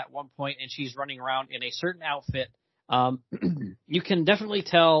boat at one point and she's running around in a certain outfit, you can definitely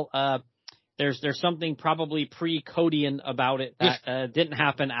tell there's something probably pre-Codian about it that didn't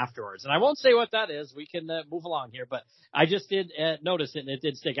happen afterwards. And I won't say what that is. We can move along here, but I just did notice it, and it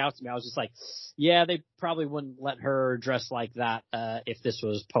did stick out to me. I was just like, yeah, they probably wouldn't let her dress like that if this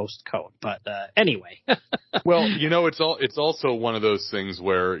was post-code. But anyway. Well, it's also one of those things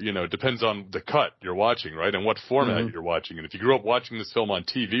where, it depends on the cut you're watching, right, and what format you're watching. And if you grew up watching this film on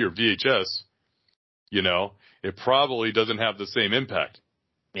TV or VHS, it probably doesn't have the same impact.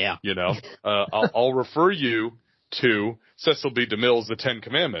 Yeah. I'll refer you to Cecil B. DeMille's The Ten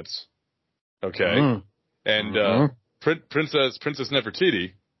Commandments. Okay. And Princess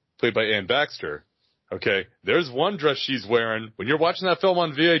Nefertiti, played by Anne Baxter. Okay. There's one dress she's wearing. When you're watching that film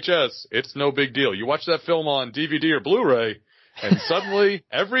on VHS, it's no big deal. You watch that film on DVD or Blu-ray, and suddenly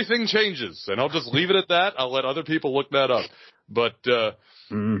everything changes. And I'll just leave it at that. I'll let other people look that up. But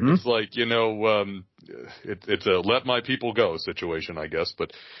it's like, it's a let my people go situation, I guess.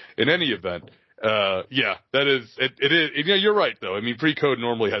 But in any event, that is, it is, you're right, though. I mean, pre-code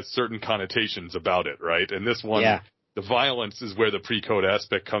normally has certain connotations about it, right? And this one, the violence is where the pre-code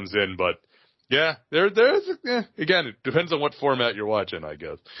aspect comes in. But yeah, again, it depends on what format you're watching, I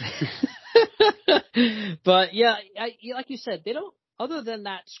guess. But yeah, like you said, they don't, other than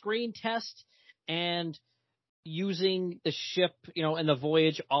that screen test and using the ship, and the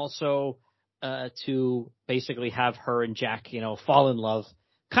voyage also to basically have her and Jack, fall in love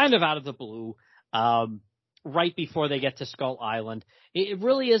kind of out of the blue right before they get to Skull Island. It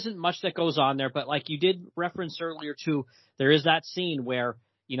really isn't much that goes on there, but like you did reference earlier too, there is that scene where,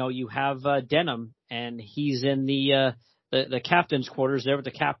 you have Denham and he's in the captain's quarters there with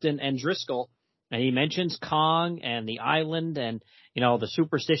the captain and Driscoll, and he mentions Kong and the island and, the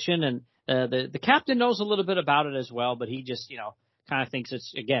superstition, and the captain knows a little bit about it as well, but he just, kind of thinks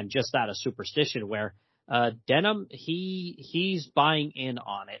it's, again, just out of superstition where Denham, he's buying in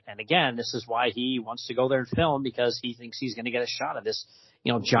on it. And again, this is why he wants to go there and film, because he thinks he's going to get a shot of this,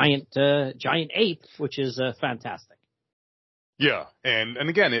 giant ape, which is fantastic. Yeah. And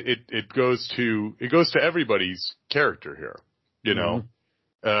again, it goes to everybody's character here,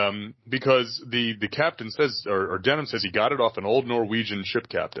 because the captain says, or Denham says, he got it off an old Norwegian ship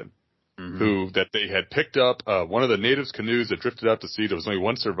captain that they had picked up one of the natives' canoes that drifted out to sea. There was only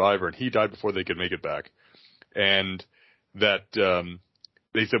one survivor, and he died before they could make it back. And that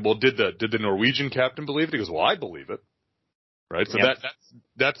they said, well, did the Norwegian captain believe it? He goes, well, I believe it. Right. So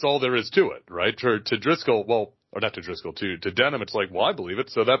that's all there is to it. Right. To Driscoll, well, or not to Driscoll, to Denham, it's like, well, I believe it,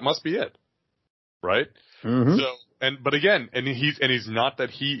 so that must be it. Right. So, but again, he's not that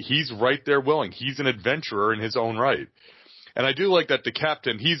he's right there willing. He's an adventurer in his own right. And I do like that the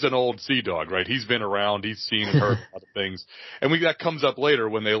captain, he's an old sea dog, right? He's been around, he's seen and heard a lot of things. And that comes up later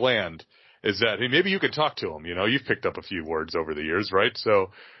when they land, is that, hey, maybe you can talk to him, you've picked up a few words over the years, right?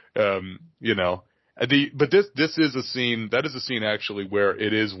 So, but this is a scene, that is a scene actually where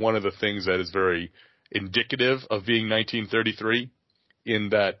it is one of the things that is very indicative of being 1933, in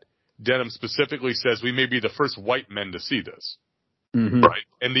that Denham specifically says we may be the first white men to see this. Right.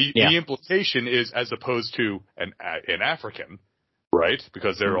 And the implication is, as opposed to an African, right?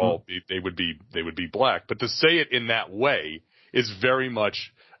 Because they're all, they would be black. But to say it in that way is very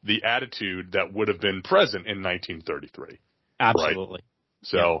much the attitude that would have been present in 1933. Absolutely. Right?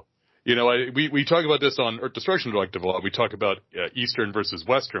 So, we talk about this on Earth Destruction Directive a lot. We talk about Eastern versus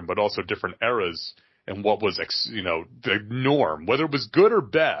Western, but also different eras and what was, the norm, whether it was good or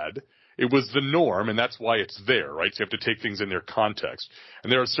bad. It was the norm, and that's why it's there, right? So you have to take things in their context.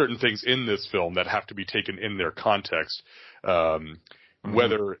 And there are certain things in this film that have to be taken in their context.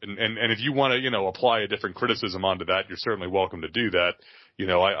 Whether, and if you want to, apply a different criticism onto that, you're certainly welcome to do that. You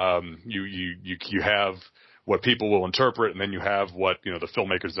have what people will interpret, and then you have what, the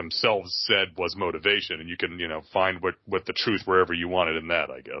filmmakers themselves said was motivation, and you can, find what the truth wherever you want it in that,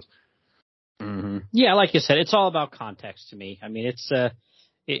 I guess. Yeah, like you said, it's all about context to me. I mean,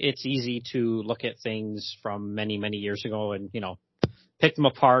 it's easy to look at things from many, many years ago and, pick them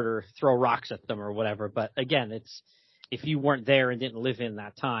apart or throw rocks at them or whatever. But again, if you weren't there and didn't live in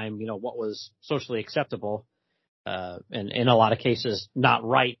that time, what was socially acceptable, and in a lot of cases, not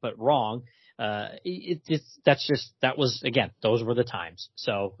right, but wrong. That was, again, those were the times.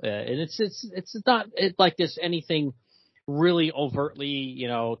 So, and it's not like there's anything really overtly,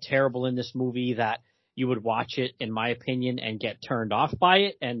 terrible in this movie that you would watch it, in my opinion, and get turned off by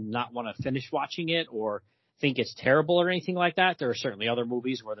it and not want to finish watching it or think it's terrible or anything like that. There are certainly other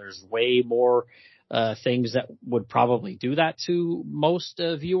movies where there's way more things that would probably do that to most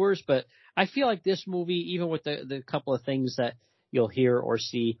viewers. But I feel like this movie, even with the couple of things that you'll hear or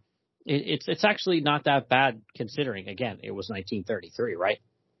see, it's actually not that bad considering, again, it was 1933, right?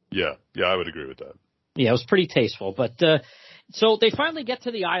 Yeah, I would agree with that. Yeah, it was pretty tasteful. But so they finally get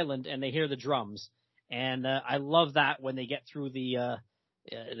to the island and they hear the drums. And I love that when they get through the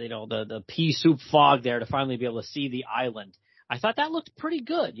pea soup fog there to finally be able to see the island. I thought that looked pretty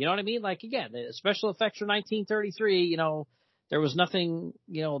good. You know what I mean? Like, again, the special effects for 1933, there was nothing,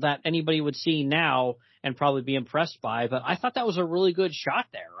 that anybody would see now and probably be impressed by. But I thought that was a really good shot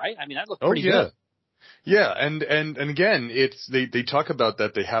there, right? I mean, that looked pretty good. Yeah, and again, they talk about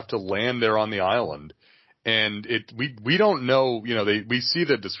that they have to land there on the island. And we don't know, we see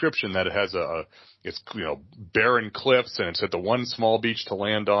the description that it has it's barren cliffs and it's at the one small beach to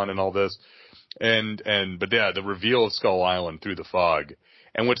land on and all this. But yeah, the reveal of Skull Island through the fog.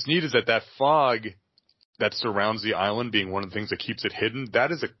 And what's neat is that fog that surrounds the island being one of the things that keeps it hidden,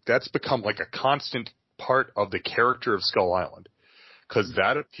 that's become like a constant part of the character of Skull Island. 'Cause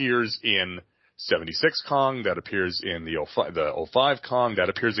that appears in 76 Kong, that appears in the 05 Kong, that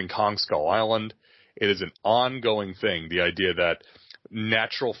appears in Kong Skull Island. It is an ongoing thing, the idea that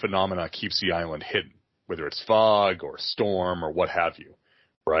natural phenomena keeps the island hidden, whether it's fog or storm or what have you,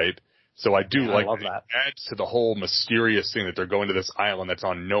 right? So I do like that. It adds to the whole mysterious thing that they're going to this island that's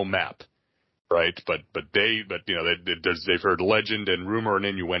on no map, right? But they've heard legend and rumor and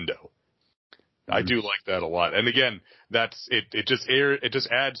innuendo. I do like that a lot. And again, it just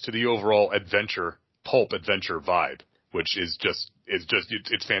adds to the overall pulp adventure vibe, which is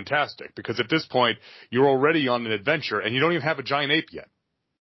it's fantastic, because at this point you're already on an adventure and you don't even have a giant ape yet.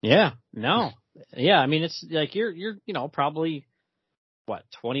 Yeah, no. Yeah, I mean, it's like you're probably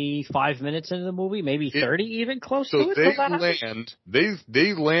 25 minutes into the movie, maybe 30 even close to it.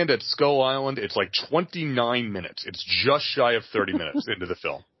 They land at Skull Island. It's like 29 minutes. It's just shy of 30 minutes into the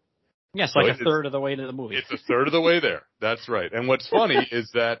film. Yes, So like a third of the way to the movie. It's a third of the way there. That's right. And what's funny is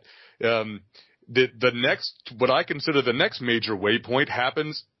that the next, what I consider the next major waypoint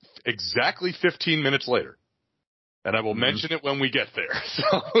happens exactly 15 minutes later. And I will mention it when we get there.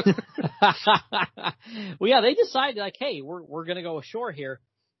 So. Well, yeah, they decided, like, hey, we're going to go ashore here.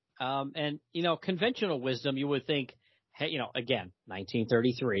 And, conventional wisdom, you would think, hey, again,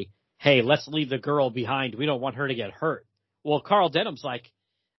 1933, hey, let's leave the girl behind. We don't want her to get hurt. Well, Carl Denham's like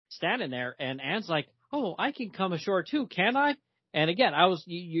standing there, and Anne's like, oh, I can come ashore too, can I? And again,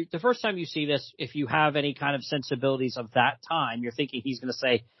 the first time you see this, if you have any kind of sensibilities of that time, you're thinking he's going to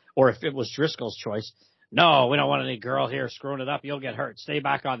say, or if it was Driscoll's choice, no, we don't want any girl here screwing it up. You'll get hurt. Stay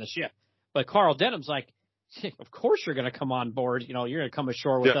back on the ship. But Carl Denham's like, of course you're going to come on board. You're going to come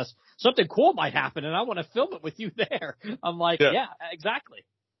ashore with us. Something cool might happen, and I want to film it with you there. I'm like, yeah exactly.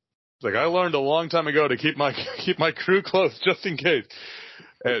 It's like, I learned a long time ago to keep my crew close just in case.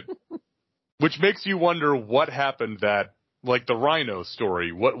 Which makes you wonder what happened that, like the Rhino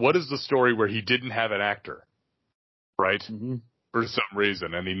story, what is the story where he didn't have an actor, right? Mm-hmm. For some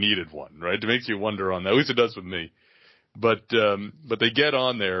reason, and he needed one, right? It makes you wonder on that. At least it does with me. But they get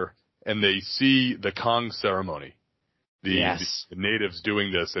on there and they see the Kong ceremony. The natives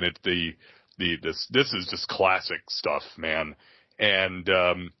doing this, and this is just classic stuff, man. And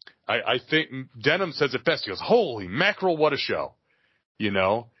I think Denham says it best. He goes, "Holy mackerel, what a show!"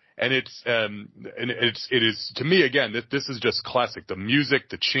 And it is to me again. This is just classic. The music,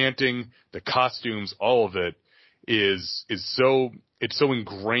 the chanting, the costumes, all of it is so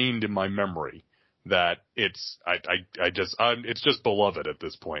ingrained in my memory that it's just beloved at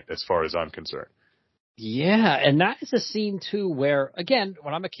this point as far as I'm concerned. Yeah, and that is a scene too where, again,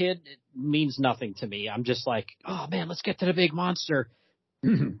 when I'm a kid, it means nothing to me. I'm just like, oh man, let's get to the big monster.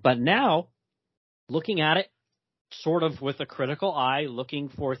 But now, looking at it sort of with a critical eye, looking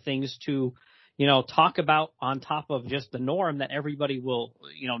for things to, talk about on top of just the norm that everybody will,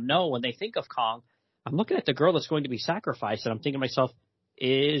 know when they think of Kong, I'm looking at the girl that's going to be sacrificed, and I'm thinking to myself,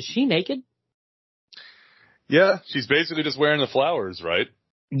 is she naked? Yeah, she's basically just wearing the flowers, right?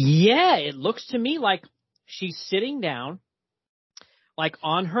 Yeah, it looks to me like she's sitting down, like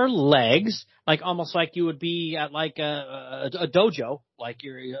on her legs, like almost like you would be at like a dojo, like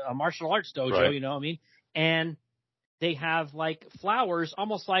you're a martial arts dojo, right. You know what I mean? And they have like flowers,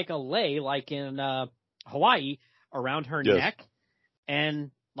 almost like a lei, like in Hawaii, around her neck,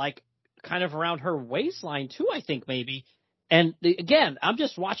 and like kind of around her waistline too, I think maybe. And again, I'm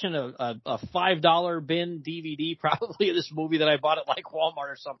just watching a $5 bin DVD probably of this movie that I bought at like Walmart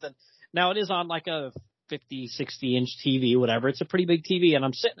or something. Now it is on like a 50, 60 inch TV, whatever. It's a pretty big TV. And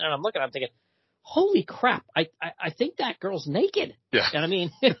I'm sitting there and I'm looking, I'm thinking, holy crap. I think that girl's naked. Yeah. And I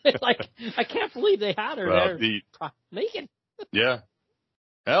mean, like, I can't believe they had her there naked. Yeah.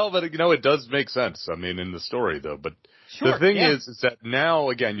 Well, but it does make sense. I mean, in the story though, but the thing is that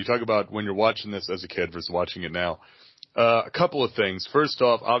now, again, you talk about when you're watching this as a kid versus watching it now. A couple of things. First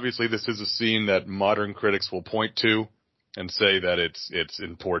off, obviously this is a scene that modern critics will point to and say that it's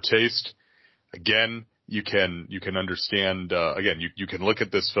in poor taste. Again, you can understand, you can look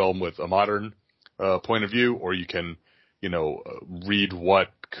at this film with a modern point of view, or you can, read what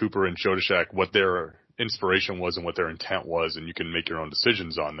Cooper and Chodeshak, what their inspiration was and what their intent was, and you can make your own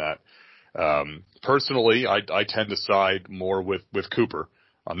decisions on that. Personally, I tend to side more with Cooper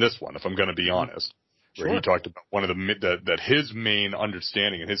on this one, if I'm going to be honest. Where he talked about one of that his main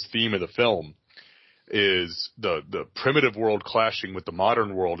understanding and his theme of the film is the primitive world clashing with the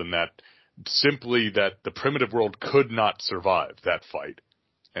modern world, and that simply that the primitive world could not survive that fight.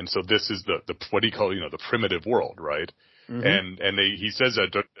 And so this is the what he called, the primitive world, right? Mm-hmm. And he says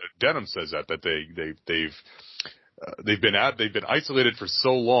that Denham says that they've been isolated for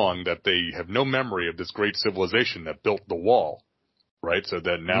so long that they have no memory of this great civilization that built the wall. Right, so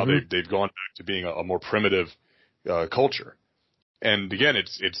that now they've gone back to being a more primitive culture, and again,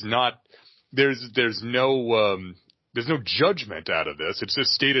 it's not there's no judgment out of this. It's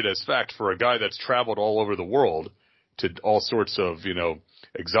just stated as fact for a guy that's traveled all over the world to all sorts of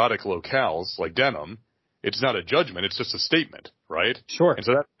exotic locales like Denham. It's not a judgment; it's just a statement, right? Sure. And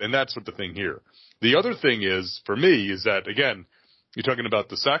so that's what the thing here. The other thing is for me is that again, you're talking about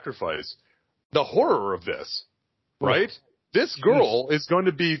the sacrifice, the horror of this, right? This girl is going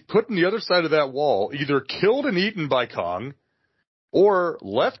to be put on the other side of that wall, either killed and eaten by Kong, or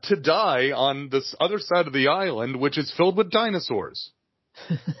left to die on this other side of the island, which is filled with dinosaurs.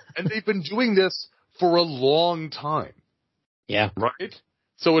 And they've been doing this for a long time. Yeah. Right?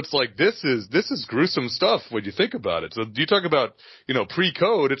 So it's like, this is gruesome stuff when you think about it. So you talk about,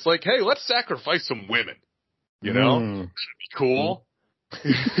 pre-code, it's like, hey, let's sacrifice some women. Should be cool.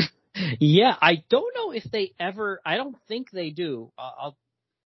 Yeah, I don't know if they ever. I don't think they do.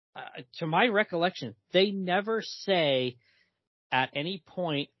 To my recollection, they never say at any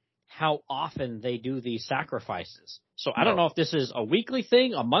point how often they do these sacrifices. So I don't know if this is a weekly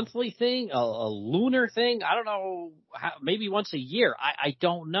thing, a monthly thing, a lunar thing. I don't know. Maybe once a year. I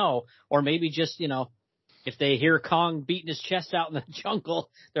don't know. Or maybe just, if they hear Kong beating his chest out in the jungle,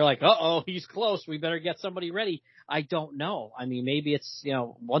 they're like, uh-oh, he's close. We better get somebody ready. I don't know. I mean, maybe it's,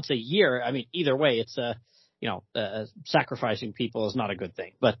 once a year. I mean, either way, it's sacrificing people is not a good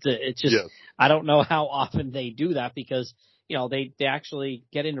thing. But it's just, I don't know how often they do that because, they actually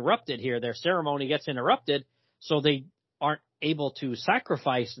get interrupted here. Their ceremony gets interrupted, so they aren't able to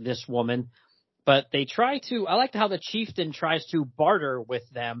sacrifice this woman. But they try to, I like how the chieftain tries to barter with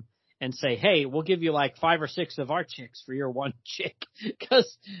them and say, hey, we'll give you like 5 or 6 of our chicks for your one chick.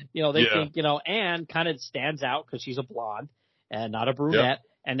 Because, they think, Anne kind of stands out because she's a blonde and not a brunette. Yep.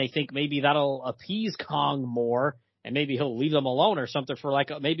 And they think maybe that'll appease Kong more and maybe he'll leave them alone or something for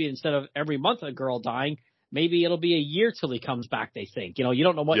maybe instead of every month a girl dying, maybe it'll be a year till he comes back, they think. You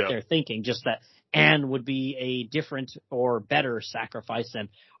don't know what they're thinking, just that Anne would be a different or better sacrifice than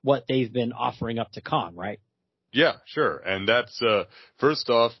what they've been offering up to Kong, right? Yeah, sure. And that's, first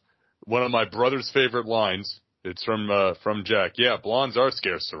off, one of my brother's favorite lines. It's from Jack. Yeah, blondes are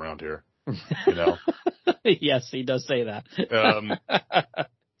scarce around here. Yes, he does say that.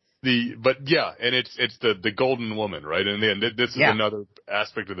 And it's the golden woman, right? And this is another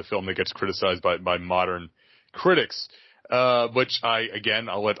aspect of the film that gets criticized by modern critics, which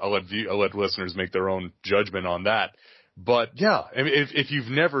I'll let listeners make their own judgment on that. But yeah, I mean, if you've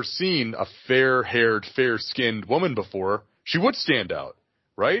never seen a fair-haired, fair-skinned woman before, she would stand out,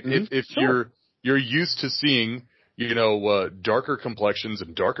 right? Mm-hmm. If you're used to seeing, darker complexions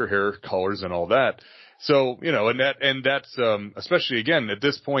and darker hair colors and all that. So, and that's, especially again, at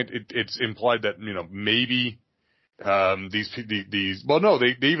this point, it's implied that, maybe,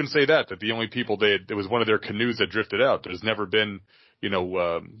 they even say that the only people it was one of their canoes that drifted out. There's never been,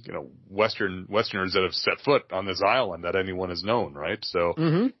 Westerners that have set foot on this island that anyone has known, right?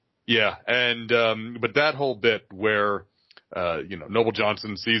 So, yeah. And, but that whole bit where, Noble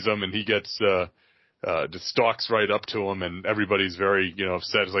Johnson sees him and he gets, just stalks right up to him and everybody's very,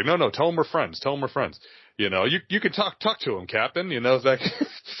 upset. It's like, no, tell him we're friends. Tell him we're friends. You can talk to him, Captain. Smooth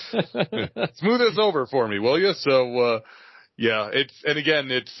this over for me, will you? So,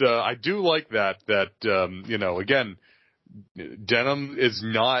 I do like that, again, Denham is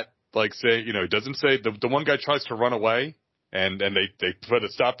not like it doesn't say the one guy tries to run away and they put a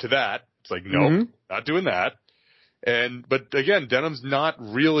stop to that. It's like, no, not doing that. But again, Denham's not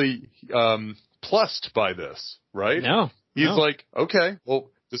really, plussed by this, right? No. He's like, okay,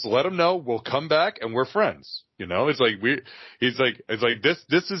 well, just let him know we'll come back and we're friends. It's like this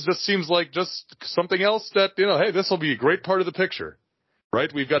just seems like just something else that, hey, this will be a great part of the picture,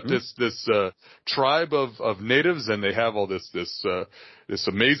 right? We've got this tribe of natives and they have all this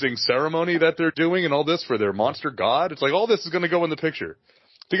amazing ceremony that they're doing and all this for their monster god. It's like all this is going to go in the picture.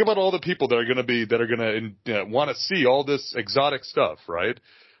 Think about all the people that are going to want to see all this exotic stuff, right?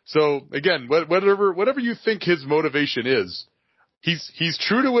 So again, whatever you think his motivation is, he's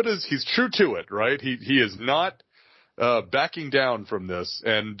true to it. He's true to it, right? He is not backing down from this,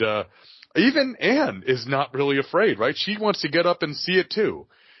 and even Anne is not really afraid, right? She wants to get up and see it too,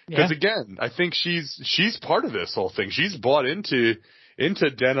 because again, I think she's part of this whole thing. She's bought into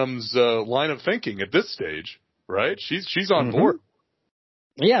Denham's line of thinking at this stage, right? She's on board.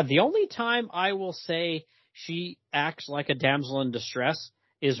 Yeah, the only time I will say she acts like a damsel in distress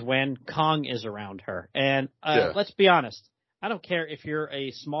is when Kong is around her. And let's be honest, I don't care if you're a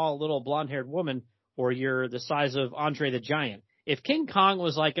small little blonde-haired woman or you're the size of Andre the Giant. If King Kong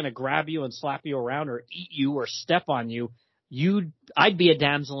was like going to grab you and slap you around or eat you or step on you, I'd be a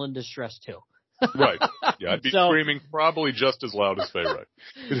damsel in distress too. Right. Yeah, I'd be screaming probably just as loud as Faye, right?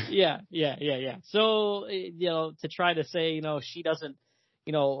 Yeah. So, to try to say, she doesn't,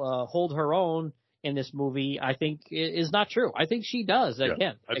 hold her own in this movie, I think is not true. I think she does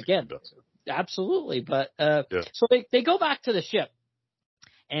again. She does. Absolutely. But, so they go back to the ship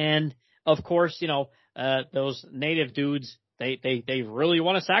and of course, those native dudes, they really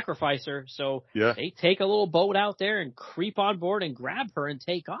want to sacrifice her. So they take a little boat out there and creep on board and grab her and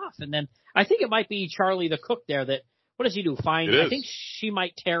take off. And then I think it might be Charlie the cook there that, what does he do? I think she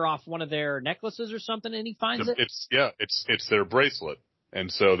might tear off one of their necklaces or something and he finds it. It's their bracelet. And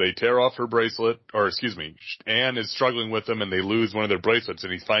so they tear off her bracelet, Anne is struggling with them and they lose one of their bracelets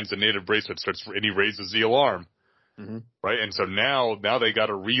and he finds the native bracelet and he raises the alarm. Mm-hmm. Right. And so now they got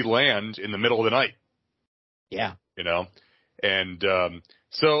to re-land in the middle of the night. Yeah. And,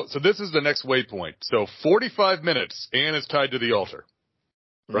 So this is the next waypoint. So 45 minutes, Anne is tied to the altar.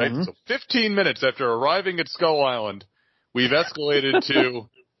 Right? Mm-hmm. So 15 minutes after arriving at Skull Island, we've escalated to,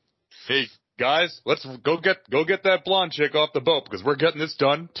 hey, guys, let's go get that blonde chick off the boat because we're getting this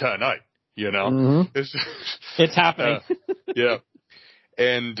done tonight. You know? Mm-hmm. It's happening. Yeah.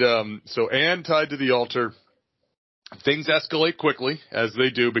 And so Anne tied to the altar. Things escalate quickly, as they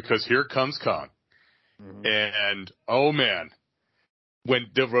do, because here comes Kong. Mm-hmm. And, oh, man, when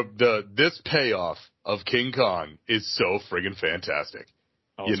this payoff of King Kong is so friggin' fantastic.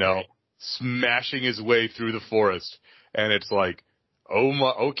 You know, great. Smashing his way through the forest. And it's like, oh,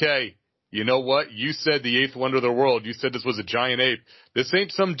 my, okay, you know what? You said the eighth wonder of the world. You said this was a giant ape. This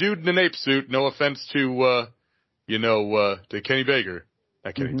ain't some dude in an ape suit. No offense to, to Kenny Baker.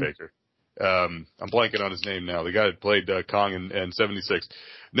 Not Kenny Baker. I'm blanking on his name now. The guy that played Kong in 76.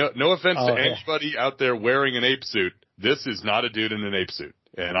 No offense to anybody out there wearing an ape suit. This is not a dude in an ape suit.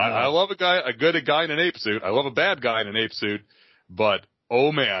 And I love a guy in an ape suit. I love a bad guy in an ape suit. But,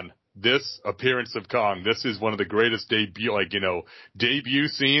 oh man, this appearance of Kong, this is one of the greatest debut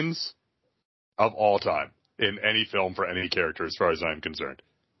scenes of all time in any film for any character as far as I'm concerned.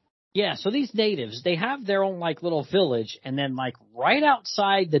 Yeah, so these natives, they have their own, like, little village, and then, like, right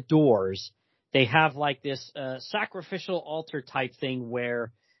outside the doors, they have, like, this sacrificial altar type thing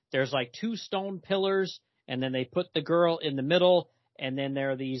where there's, like, 2 stone pillars, and then they put the girl in the middle, and then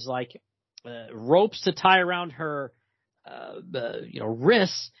there are these, like, ropes to tie around her,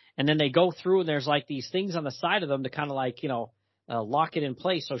 wrists, and then they go through, and there's, like, these things on the side of them to kind of, like, lock it in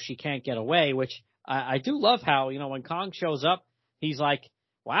place so she can't get away, which I do love how, when Kong shows up, he's like,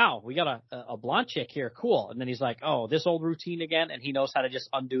 wow, we got a blonde chick here. Cool. And then he's like, oh, this old routine again. And he knows how to just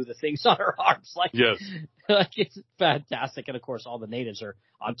undo the things on her arms. Like, yes. Like, it's fantastic. And of course, all the natives are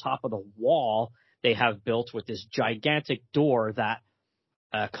on top of the wall they have built with this gigantic door that,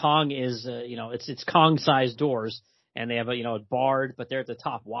 Kong is, it's Kong-sized doors. And they have a barred, but they're at the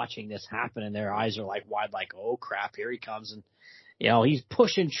top watching this happen. And their eyes are like wide, like, oh crap, here he comes. And, he's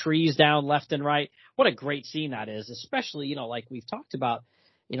pushing trees down left and right. What a great scene that is, especially, like we've talked about.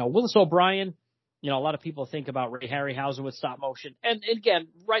 Willis O'Brien, a lot of people think about Ray Harryhausen with stop motion. And again,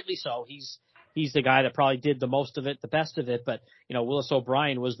 rightly so. He's the guy that probably did the most of it, the best of it. But, Willis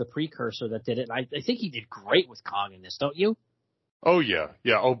O'Brien was the precursor that did it. And I think he did great with Kong in this, don't you? Oh, yeah.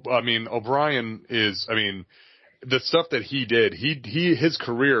 Yeah. O'Brien is, the stuff that he did, his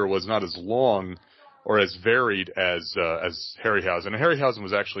career was not as long or as varied as Harryhausen. And Harryhausen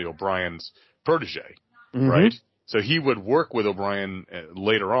was actually O'Brien's protege, right? So he would work with O'Brien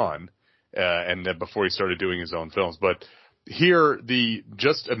later on, and then before he started doing his own films. But here,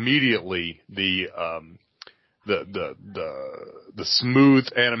 just immediately the smooth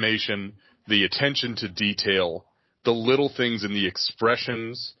animation, the attention to detail, the little things in the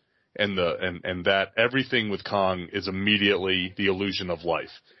expressions, and that everything with Kong is immediately the illusion of life,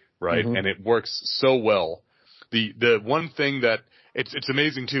 right? And it works so well. The one thing that it's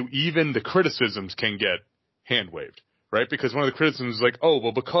amazing too, even the criticisms can get hand-waved, right? Because one of the criticisms is like, oh,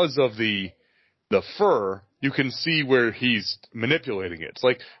 well, because of the fur, you can see where he's manipulating it. It's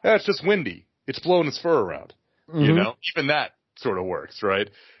like, it's just windy. It's blowing his fur around. Even that sort of works, right?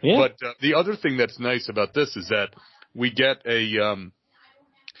 Yeah. But the other thing that's nice about this is that we get a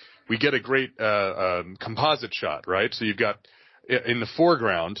great composite shot, right? So you've got in the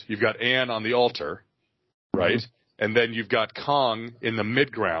foreground, you've got Anne on the altar, right? And then you've got Kong in the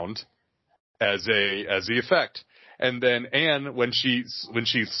midground as the effect. And then Anne, when she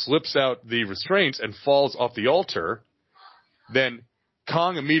slips out the restraints and falls off the altar, then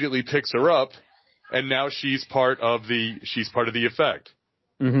Kong immediately picks her up, and now she's part of the effect.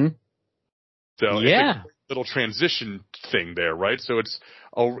 So it's a little transition thing there, right? So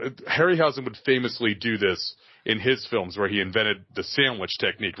Harryhausen would famously do this in his films where he invented the sandwich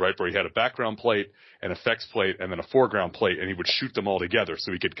technique, right? Where he had a background plate, an effects plate, and then a foreground plate, and he would shoot them all together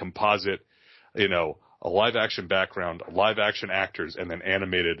so he could composite, a live action background, live action actors, and then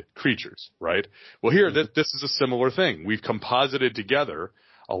animated creatures, right? Well, here, this is a similar thing. We've composited together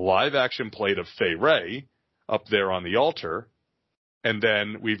a live action plate of Fay Wray up there on the altar, and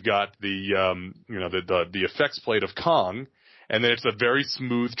then we've got the effects plate of Kong, and then it's a very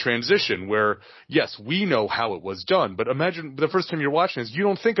smooth transition where, yes, we know how it was done, but imagine the first time you're watching this, you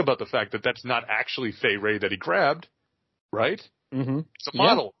don't think about the fact that that's not actually Fay Wray that he grabbed, right? It's a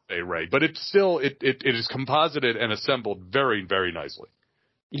model of Fay Wray, but it's still, it is composited and assembled very, very nicely.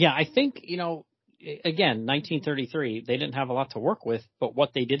 Yeah, I think, again, 1933, they didn't have a lot to work with, but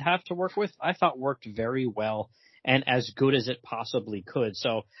what they did have to work with, I thought worked very well. and as good as it possibly could.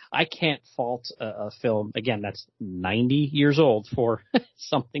 So I can't fault a film, again, that's 90 years old for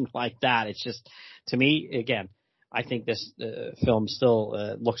something like that. It's just, to me, again, I think this film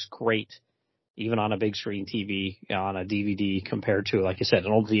still looks great, even on a big screen TV, on a DVD, compared to, like I said,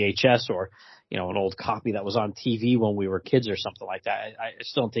 an old VHS or, an old copy that was on TV when we were kids or something like that. I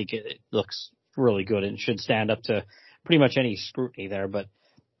still think it looks really good and should stand up to pretty much any scrutiny there. But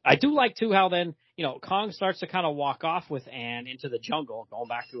I do like, too, how then, Kong starts to kind of walk off with Ann into the jungle, going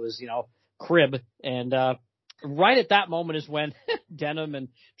back to his, crib. And right at that moment is when Denham and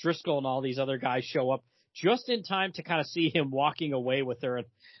Driscoll and all these other guys show up just in time to kind of see him walking away with her.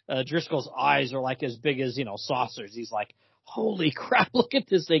 And Driscoll's eyes are like as big as, saucers. He's like, holy crap, look at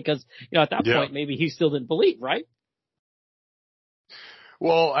this thing. Because, at that point, maybe he still didn't believe, right?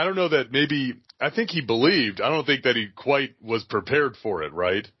 Well, I don't know that maybe – I think he believed. I don't think that he quite was prepared for it,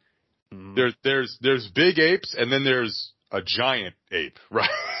 right? Mm. There's big apes, and then there's a giant ape, right?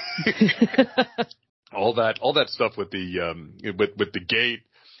 all that stuff with the with the gate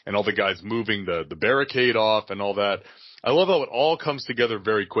and all the guys moving the barricade off and all that. I love how it all comes together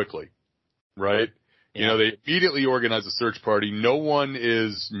very quickly, right? Yeah. They immediately organize a search party. No one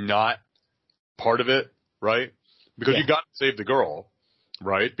is not part of it, right? Because you got to save the girl.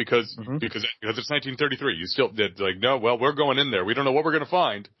 Right, because it's 1933. You still did no. Well, we're going in there. We don't know what we're going to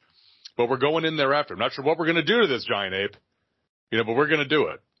find, but we're going in there after. I'm not sure what we're going to do to this giant ape, but we're going to do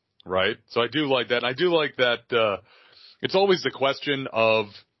it, right? So I do like that. And I do like that. It's always the question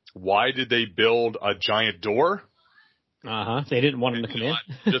of why did they build a giant door? They didn't want him to come in.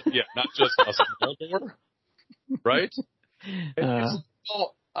 Not just a small door, right? Well,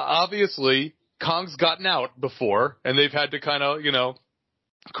 obviously, Kong's gotten out before, and they've had to kind of,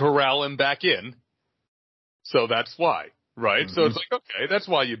 corral him back in. So that's why, right? Mm-hmm. So it's like, okay, that's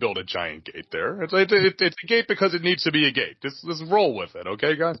why you build a giant gate there. It's a gate because it needs to be a gate. Just roll with it,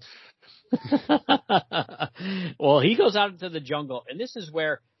 okay, guys? Well, he goes out into the jungle, and this is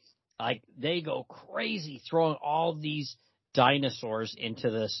where, they go crazy throwing all these dinosaurs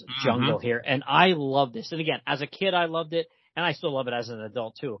into this jungle here. And I love this. And again, as a kid, I loved it, and I still love it as an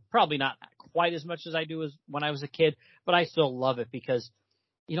adult, too. Probably not quite as much as I do as when I was a kid, but I still love it because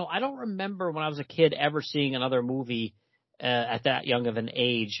I don't remember when I was a kid ever seeing another movie at that young of an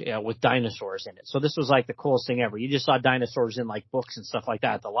age with dinosaurs in it. So this was like the coolest thing ever. You just saw dinosaurs in like books and stuff like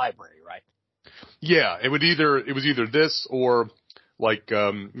that at the library, right? Yeah, it was either this or like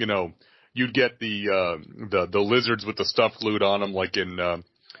you'd get the lizards with the stuff glued on them, like in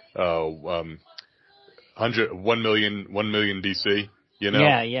 1 million BC.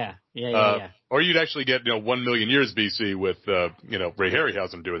 Yeah. Or you'd actually get 1 million years BC with Ray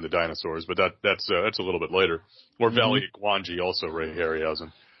Harryhausen doing the dinosaurs, but that's a little bit later. Or Valley of Gwangi, also Ray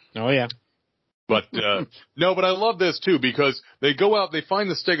Harryhausen. Oh yeah. But no, but I love this too because they go out, they find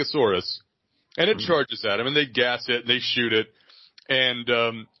the Stegosaurus, and it charges at him, and they gas it, and they shoot it, and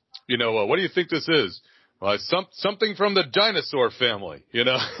what do you think this is? Well, it's something from the dinosaur family,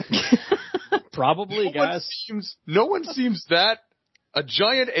 Probably, guys. No one seems that. A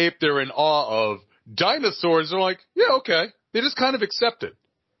giant ape they're in awe of. Dinosaurs are like, yeah, okay. They just kind of accept it,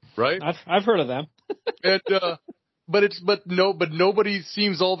 right? I've heard of them. And but nobody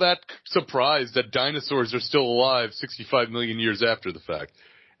seems all that surprised that dinosaurs are still alive 65 million years after the fact.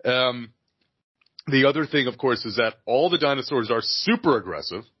 The other thing, of course, is that all the dinosaurs are super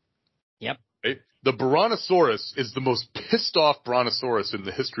aggressive. Yep. Right? The Brontosaurus is the most pissed off Brontosaurus in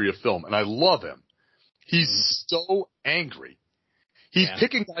the history of film, and I love him. He's so angry. He's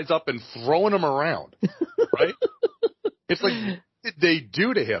picking guys up and throwing them around, right? It's like, what did they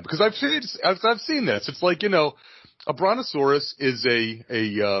do to him? Because I've seen this. It's like, a Brontosaurus is an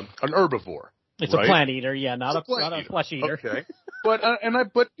herbivore. It's right? A plant eater, not a flesh eater. Okay, but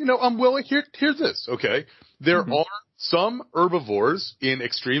I'm willing. Here's this. Okay, there are some herbivores in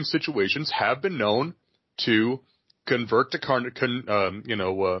extreme situations have been known to convert to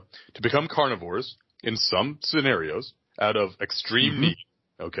to become carnivores in some scenarios. Out of extreme need,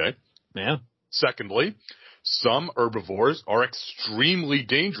 okay? Yeah. Secondly, some herbivores are extremely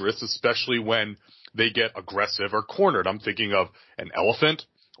dangerous, especially when they get aggressive or cornered. I'm thinking of an elephant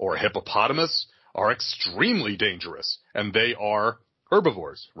or a hippopotamus are extremely dangerous, and they are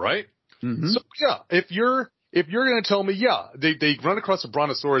herbivores, right? Mm-hmm. So, if you're going to tell me, they run across a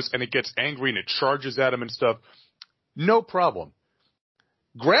brontosaurus and it gets angry and it charges at them and stuff, no problem.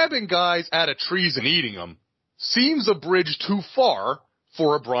 Grabbing guys out of trees and eating them seems a bridge too far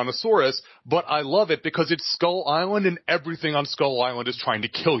for a brontosaurus, but I love it because it's Skull Island and everything on Skull Island is trying to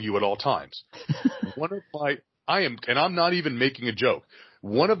kill you at all times. One and I'm not even making a joke.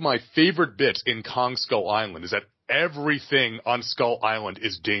 One of my favorite bits in Kong Skull Island is that everything on Skull Island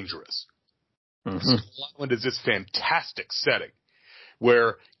is dangerous. Mm-hmm. Skull Island is this fantastic setting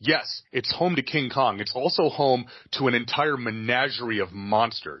where, yes, it's home to King Kong. It's also home to an entire menagerie of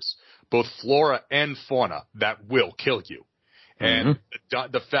monsters, both flora and fauna, that will kill you. And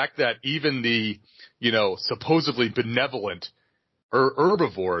the fact that even the, supposedly benevolent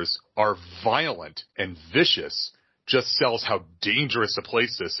herbivores are violent and vicious just sells how dangerous a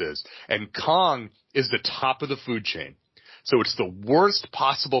place this is. And Kong is the top of the food chain. So it's the worst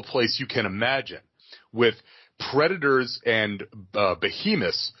possible place you can imagine, with predators and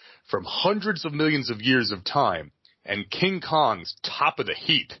behemoths from hundreds of millions of years of time, and King Kong's top of the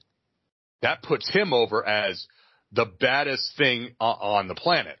heap. That puts him over as the baddest thing on the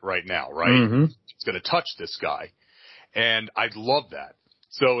planet right now, right? Mm-hmm. It's going to touch this guy. And I love that.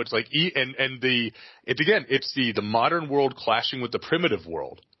 So it's like, it's the modern world clashing with the primitive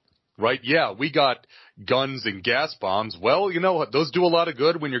world, right? Yeah, we got guns and gas bombs. Well, those do a lot of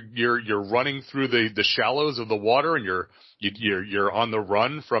good when you're running through the shallows of the water and you're on the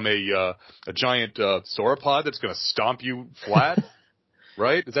run from a giant sauropod that's going to stomp you flat,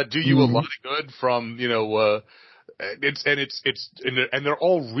 right? Does that do you a lot of good from, and they're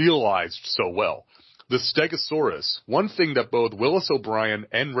all realized so well. The Stegosaurus, one thing that both Willis O'Brien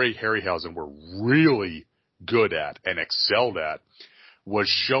and Ray Harryhausen were really good at and excelled at was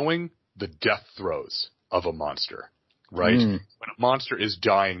showing the death throes of a monster, right? When a monster is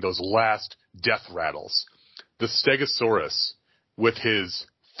dying, those last death rattles. The Stegosaurus with his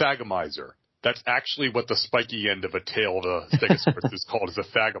thagomizer. That's actually what the spiky end of a tail of a Stegosaurus is called, is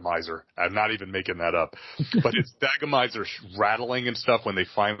a thagomizer. I'm not even making that up. But his thagomizer rattling and stuff when he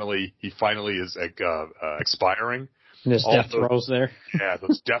finally is expiring. And his death throes there. Yeah,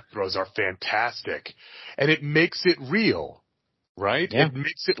 those death throes are fantastic. And it makes it real, right? Yeah. It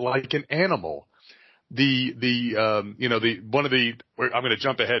makes it like an animal. I'm going to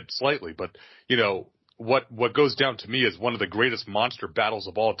jump ahead slightly, but, what goes down to me is one of the greatest monster battles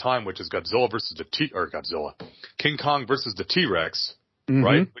of all time, which is King Kong versus the T-Rex,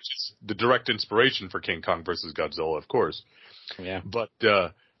 right? Which is the direct inspiration for King Kong versus Godzilla, of course. Yeah. But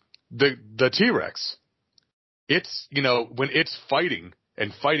the T-Rex, it's, when it's fighting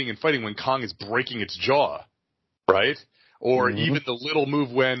when Kong is breaking its jaw, right? Or even the little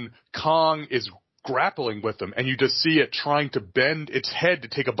move when Kong is grappling with them and you just see it trying to bend its head to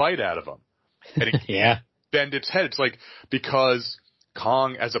take a bite out of him. And it can't bend its head. It's like, because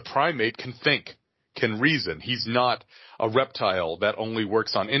Kong as a primate can think, can reason. He's not a reptile that only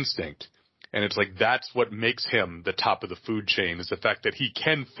works on instinct. And it's like, that's what makes him the top of the food chain, is the fact that he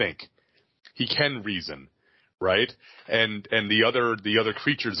can think. He can reason, right? And the other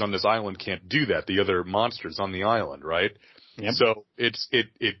creatures on this island can't do that. The other monsters on the island, right? Yep. So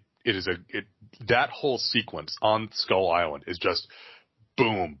that whole sequence on Skull Island is just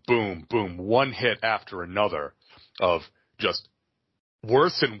boom, boom, boom, one hit after another of just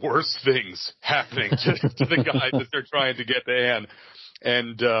worse and worse things happening to the guys that they're trying to get to Anne.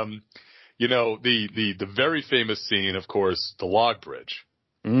 And, the very famous scene, of course, the log bridge.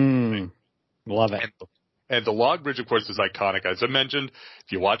 Love it. And the log bridge, of course, is iconic. As I mentioned,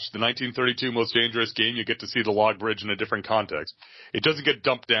 if you watch the 1932 Most Dangerous Game, you get to see the log bridge in a different context. It doesn't get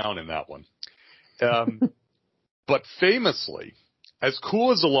dumped down in that one. But famously, as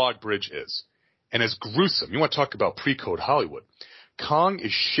cool as the log bridge is, and as gruesome, you want to talk about pre-code Hollywood, Kong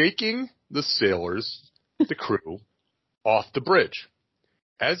is shaking the sailors, the crew, off the bridge.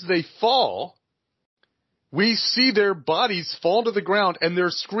 As they fall, we see their bodies fall to the ground and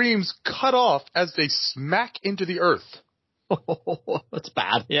their screams cut off as they smack into the earth. Oh, that's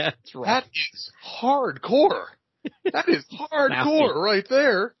bad. Yeah, that's right. That is hardcore. That is hardcore right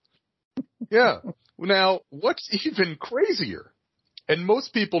there. Yeah. Now, what's even crazier? And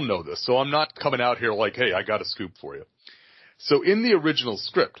most people know this, so I'm not coming out here like, hey, I got a scoop for you. So in the original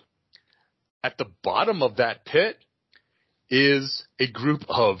script, at the bottom of that pit is a group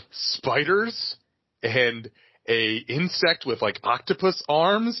of spiders and a insect with like octopus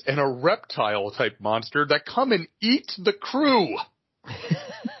arms and a reptile type monster that come and eat the crew.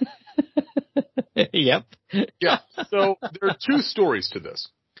 Yep. Yeah. So there are two stories to this.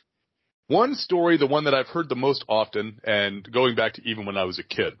 One story, the one that I've heard the most often, and going back to even when I was a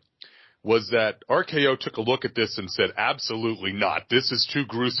kid, was that RKO took a look at this and said, absolutely not. This is too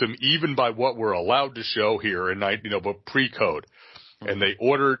gruesome, even by what we're allowed to show here in, but pre-code. And they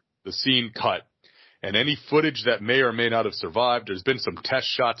ordered the scene cut. And any footage that may or may not have survived, there's been some test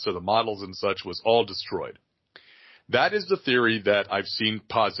shots of the models and such, was all destroyed. That is the theory that I've seen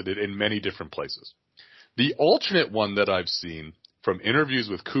posited in many different places. The alternate one that I've seen from interviews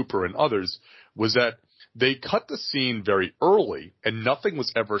with Cooper and others was that they cut the scene very early and nothing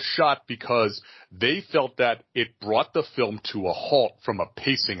was ever shot because they felt that it brought the film to a halt from a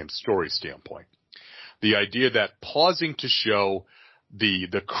pacing and story standpoint. The idea that pausing to show the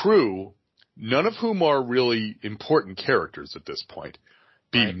crew, none of whom are really important characters at this point,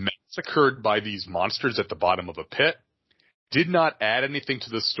 being massacred by these monsters at the bottom of a pit, did not add anything to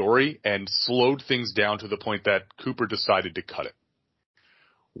the story and slowed things down to the point that Cooper decided to cut it.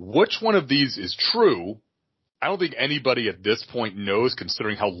 Which one of these is true, I don't think anybody at this point knows,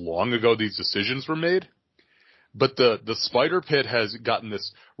 considering how long ago these decisions were made. But the spider pit has gotten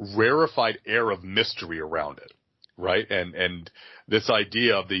this rarefied air of mystery around it, right? And this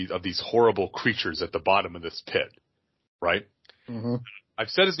idea of these horrible creatures at the bottom of this pit, right? Mm-hmm. I've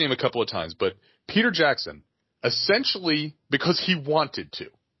said his name a couple of times, but Peter Jackson, essentially because he wanted to,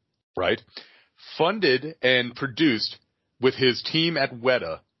 right, funded and produced with his team at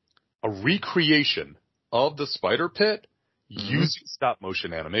Weta a recreation of the spider pit using stop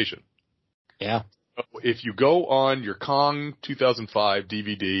motion animation. Yeah. If you go on your Kong 2005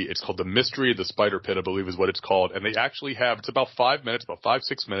 DVD, it's called The Mystery of the Spider Pit, I believe is what it's called. And they actually have, it's about 5 minutes, about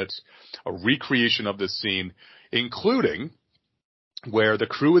 5-6 minutes, a recreation of this scene, including where the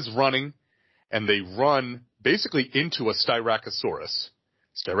crew is running and they run basically into a Styracosaurus.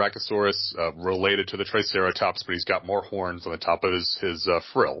 Styracosaurus, related to the Triceratops, but he's got more horns on the top of his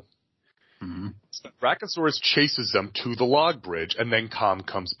frill. Mm-hmm. Styracosaurus chases them to the log bridge and then Kong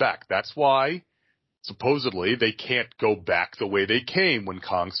comes back. That's why supposedly they can't go back the way they came when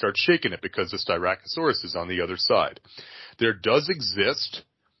Kong starts shaking it, because the Styracosaurus is on the other side. There does exist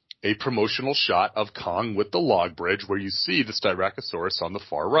a promotional shot of Kong with the log bridge where you see the Styracosaurus on the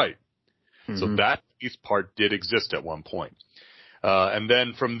far right. Mm-hmm. So that piece part did exist at one point. And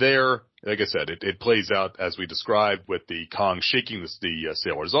then from there, like I said, it plays out as we described, with the Kong shaking the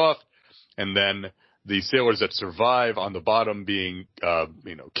sailors off, and then the sailors that survive on the bottom being,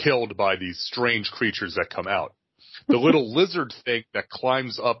 killed by these strange creatures that come out. The little lizard thing that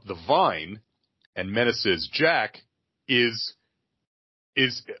climbs up the vine and menaces Jack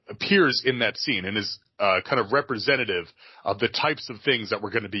appears in that scene and is kind of representative of the types of things that were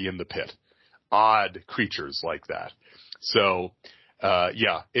going to be in the pit. Odd creatures like that. So,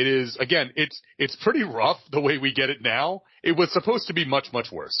 it is, again, it's pretty rough the way we get it now. It was supposed to be much, much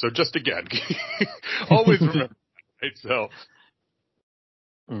worse. So just again, always remember, right? So.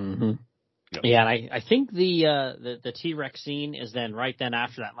 Mm-hmm. Yeah, and I think the T-Rex scene is then right then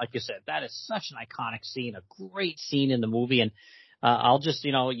after that. Like you said, that is such an iconic scene, a great scene in the movie. And I'll just,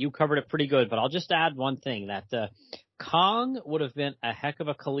 you covered it pretty good, but I'll just add one thing, that Kong would have been a heck of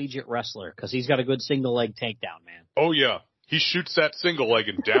a collegiate wrestler because he's got a good single leg takedown, man. Oh, yeah. He shoots that single leg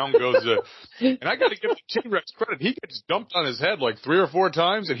and down goes and I got to give the T-Rex credit. He gets dumped on his head like 3 or 4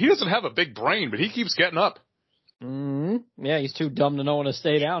 times, and he doesn't have a big brain, but he keeps getting up. Mm-hmm. Yeah, he's too dumb to know when to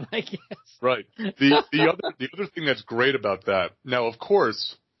stay down, I guess. Right. The other thing that's great about that, now, of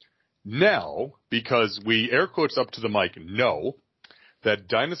course, now, because we air quotes up to the mic, know that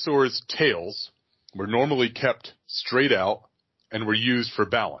dinosaurs' tails were normally kept straight out and were used for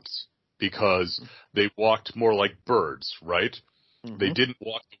balance, because they walked more like birds, right? Mm-hmm. They didn't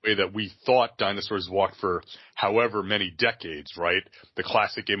walk the way that we thought dinosaurs walked for however many decades, right? The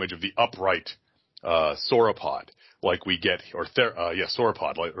classic image of the upright sauropod, like we get, or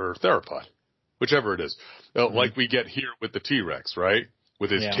sauropod, or theropod, whichever it is, like we get here with the T-Rex, right?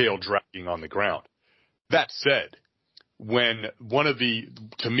 With his tail dragging on the ground. That said, when one of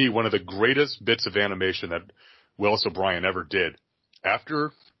the greatest bits of animation that Willis O'Brien ever did,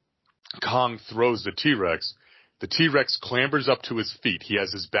 after Kong throws the T-Rex clambers up to his feet. He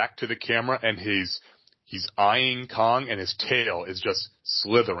has his back to the camera and he's eyeing Kong, and his tail is just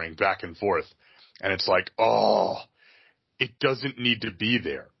slithering back and forth. And it's like, oh, it doesn't need to be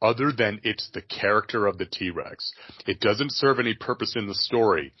there other than it's the character of the T-Rex. It doesn't serve any purpose in the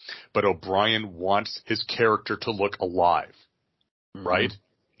story, but O'Brien wants his character to look alive, right?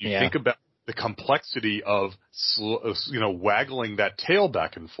 You think about the complexity of, waggling that tail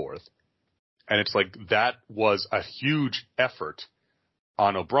back and forth. And it's like that was a huge effort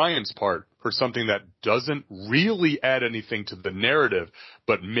on O'Brien's part for something that doesn't really add anything to the narrative,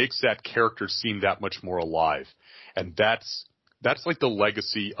 but makes that character seem that much more alive. And that's like the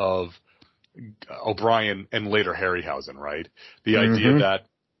legacy of O'Brien and later Harryhausen, right? The idea that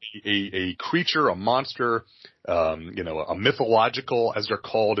a creature, a monster, a mythological, as they're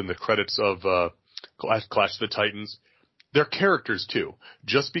called in the credits of Clash of the Titans, they're characters too.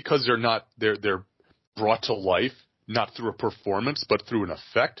 Just because they're brought to life not through a performance, but through an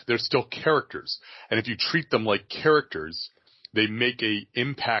effect, they're still characters. And if you treat them like characters, they make a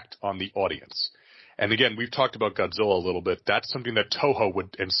impact on the audience. And again, we've talked about Godzilla a little bit. That's something that Toho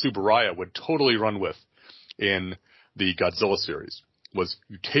and Tsuburaya would totally run with in the Godzilla series, was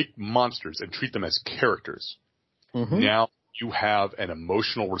you take monsters and treat them as characters. Mm-hmm. Now you have an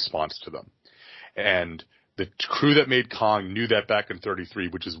emotional response to them. And the crew that made Kong knew that back in 1933,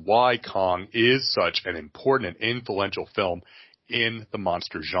 which is why Kong is such an important and influential film in the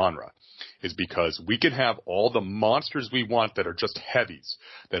monster genre, is because we can have all the monsters we want that are just heavies,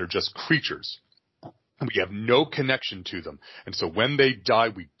 that are just creatures. We have no connection to them. And so when they die,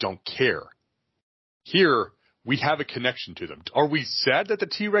 we don't care. Here, we have a connection to them. Are we sad that the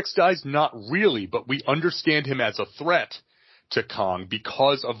T-Rex dies? Not really, but we understand him as a threat to Kong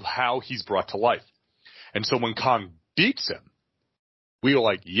because of how he's brought to life. And so when Kong beats him, we are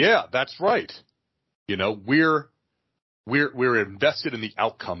like, yeah, that's right. You know, we're invested in the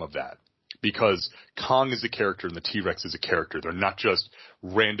outcome of that because Kong is a character and the T-Rex is a character. They're not just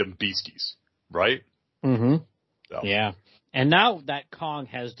random beasties, right? Mm-hmm. So. Yeah. And now that Kong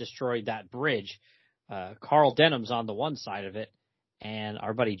has destroyed that bridge, Carl Denham's on the one side of it, and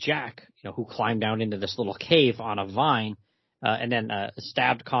our buddy Jack, who climbed down into this little cave on a vine, and then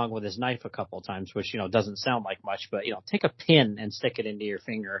stabbed Kong with his knife a couple of times, which, doesn't sound like much, but, take a pin and stick it into your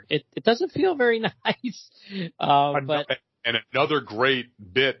finger. It doesn't feel very nice. And another great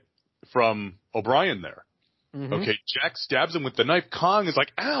bit from O'Brien there. Mm-hmm. Okay, Jack stabs him with the knife. Kong is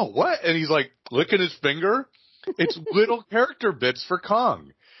like, ow, what? And he's like licking his finger. It's little character bits for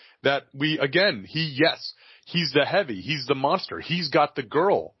Kong that he's the heavy. He's the monster. He's got the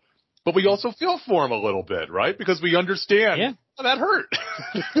girl. But we also feel for him a little bit, right? Because we understand that hurt.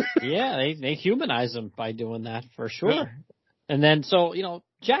 Yeah, they humanize him by doing that for sure. Yeah. And then, so,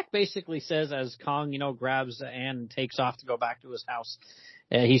 Jack basically says as Kong, grabs Ann and takes off to go back to his house,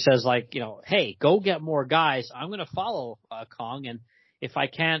 he says, like, hey, go get more guys. I'm going to follow Kong, and if I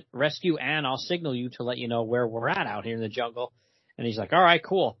can't rescue Ann, I'll signal you to let you know where we're at out here in the jungle. And he's like, all right,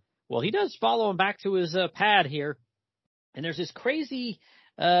 cool. Well, he does follow him back to his pad here, and there's this crazy,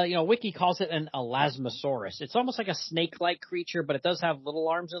 Wiki calls it an elasmosaurus. It's almost like a snake-like creature, but it does have little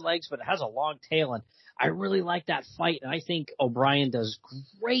arms and legs, but it has a long tail, and I really like that fight, and I think O'Brien does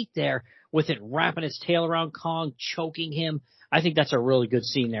great there with it wrapping its tail around Kong, choking him. I think that's a really good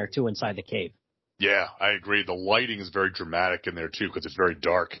scene there, too, inside the cave. Yeah, I agree. The lighting is very dramatic in there, too, because it's very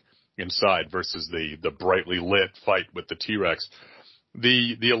dark inside versus the brightly lit fight with the T-Rex.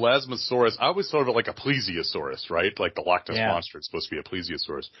 The Elasmosaurus, I always thought of it like a plesiosaurus, right? Like the Loch Ness Monster. It's supposed to be a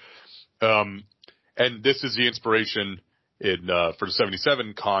plesiosaurus. And this is the inspiration for the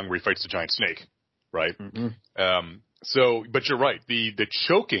 77 Kong where he fights the giant snake, right? Mm-hmm. But you're right. The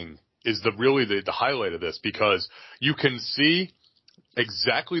choking is the highlight of this because you can see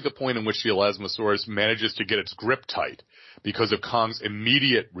exactly the point in which the Elasmosaurus manages to get its grip tight because of Kong's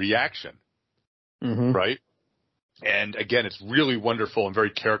immediate reaction, right? And again, it's really wonderful and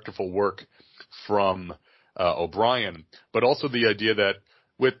very characterful work from O'Brien, but also the idea that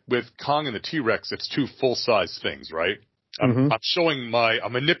with Kong and the T-Rex, it's two full-size things, right? I'm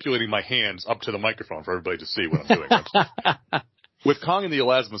manipulating my hands up to the microphone for everybody to see what I'm doing. With Kong and the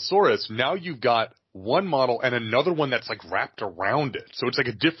Elasmosaurus, now you've got one model and another one that's like wrapped around it. So it's like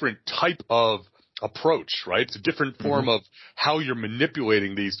a different type of approach, right? It's a different form of how you're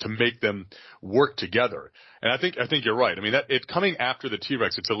manipulating these to make them work together. And I think you're right. I mean, it coming after the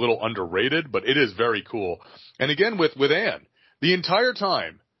T-Rex, it's a little underrated, but it is very cool. And again, with Ann, the entire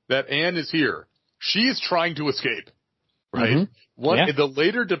time that Ann is here, she is trying to escape, right? The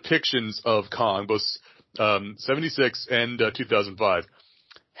later depictions of Kong, both 76 and 2005,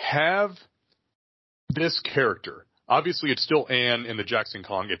 have this character. Obviously, it's still Ann in the Jackson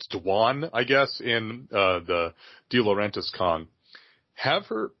Kong. It's Dwan, I guess, in the De Laurentiis Kong. Have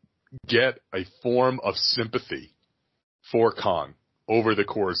her get a form of sympathy for Kong over the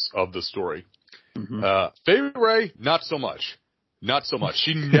course of the story. Fay Wray, not so much. Not so much.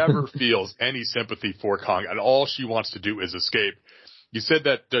 She never feels any sympathy for Kong, and all she wants to do is escape. You said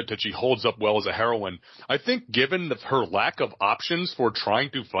that she holds up well as a heroine. I think given her lack of options for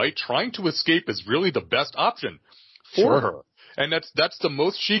trying to fight, trying to escape is really the best option for her. And that's the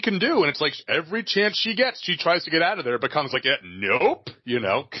most she can do. And it's like every chance she gets, she tries to get out of there. But Kong's like, nope,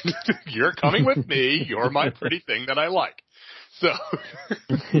 you're coming with me. You're my pretty thing that I like. So.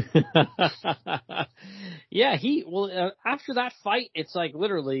 After that fight, it's like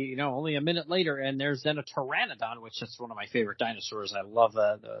literally, only a minute later, and there's then a pteranodon, which is one of my favorite dinosaurs. I love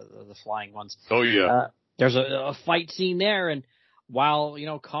the flying ones. Oh, yeah. There's a fight scene there, and while,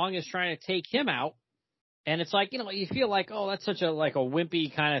 Kong is trying to take him out, And it's like, you feel like, oh, that's such a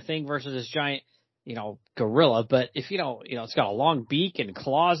wimpy kind of thing versus this giant, gorilla. But if, it's got a long beak and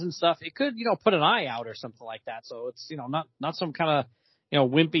claws and stuff, it could, put an eye out or something like that. So it's, not some kind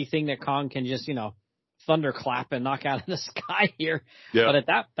of, wimpy thing that Kong can just, thunderclap and knock out of the sky here. Yeah. But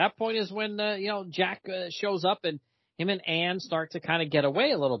at that point is when, Jack shows up and him and Anne start to kind of get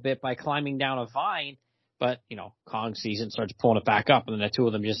away a little bit by climbing down a vine. But, Kong sees it and starts pulling it back up, and then the two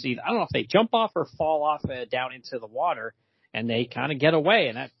of them just I don't know if they jump off or fall off down into the water, and they kind of get away,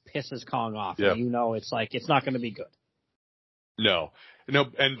 and that pisses Kong off. Yeah. And it's like, it's not going to be good. No,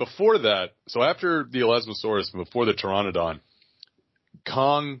 and before that, so after the Elasmosaurus and before the Pteranodon,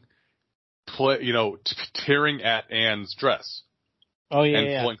 Kong tearing at Anne's dress. Oh, yeah,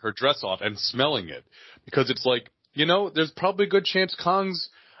 and pulling her dress off and smelling it. Because it's like, there's probably a good chance Kong's,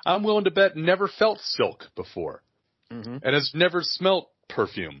 I'm willing to bet, never felt silk before. Mm-hmm. And has never smelt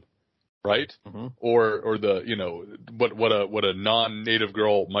perfume, right? Mm-hmm. Or the, what a non-native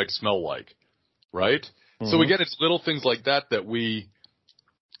girl might smell like, right? Mm-hmm. So again, it's little things like that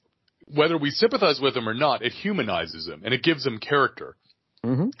whether we sympathize with him or not, it humanizes him and it gives him character.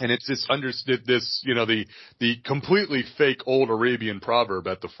 Mm-hmm. And it's the completely fake old Arabian proverb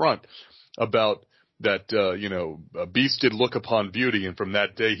at the front about that, a beast did look upon beauty, and from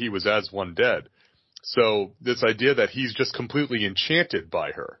that day he was as one dead. So this idea that he's just completely enchanted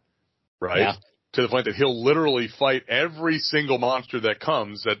by her, right? Yeah. To the point that he'll literally fight every single monster that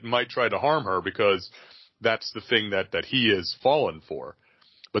comes that might try to harm her because that's the thing that he is fallen for.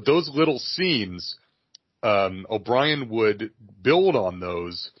 But those little scenes, O'Brien would build on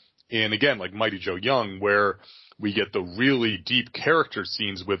those in, again, like Mighty Joe Young, where we get the really deep character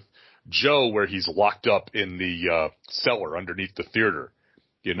scenes with Joe, where he's locked up in the cellar underneath the theater,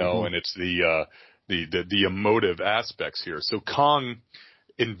 mm-hmm. and it's the emotive aspects here. So Kong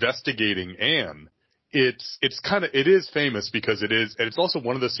investigating Anne, it is famous because it is, and it's also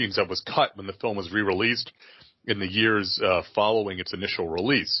one of the scenes that was cut when the film was re-released in the years following its initial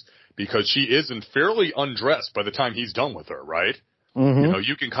release, because she isn't fairly undressed by the time he's done with her, right? Mm-hmm.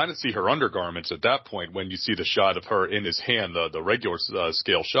 You can kind of see her undergarments at that point when you see the shot of her in his hand, the regular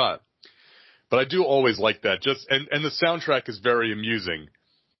scale shot. But I do always like that. And the soundtrack is very amusing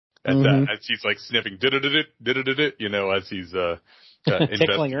at mm-hmm. that, as he's like sniffing, as he's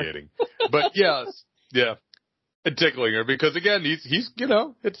investigating. But yeah, and tickling her because again, he's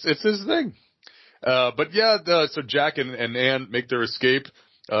it's his thing. But yeah, so Jack and Anne make their escape.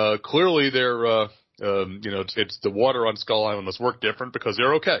 Clearly they're, it's the water on Skull Island must work different because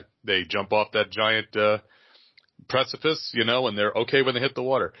they're okay. They jump off that giant, precipice, and they're okay when they hit the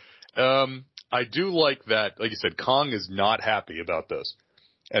water. I do like that, like you said, Kong is not happy about this.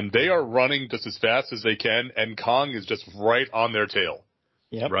 And they are running just as fast as they can, and Kong is just right on their tail.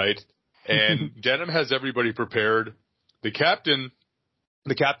 Yep. Right? And Denham has everybody prepared. The captain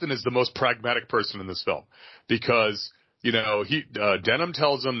is the most pragmatic person in this film because, Denham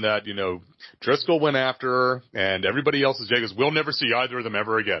tells him that, Driscoll went after her and everybody else is Jacobs. We'll never see either of them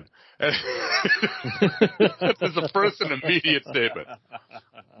ever again. That's the first and immediate statement.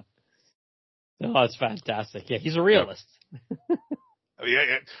 Oh, that's fantastic. Yeah, he's a realist.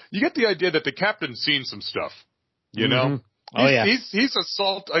 Yeah. You get the idea that the captain's seen some stuff, Mm-hmm. Oh, yeah. He's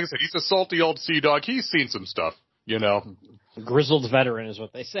like I said, he's a salty old sea dog. He's seen some stuff, Grizzled veteran is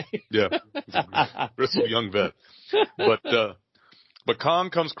what they say. Yeah. Grizzled young vet. But Kong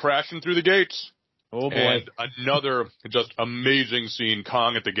comes crashing through the gates. Oh, boy. And another just amazing scene,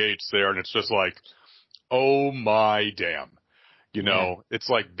 Kong at the gates there, and it's just like, oh my damn. It's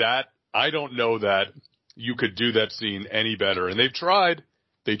like that. I don't know that you could do that scene any better. And they've tried.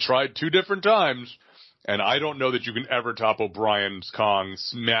 They tried 2 different times. And I don't know that you can ever top O'Brien's Kong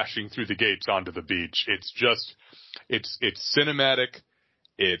smashing through the gates onto the beach. It's just, it's cinematic.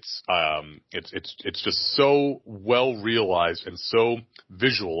 It's just so well realized and so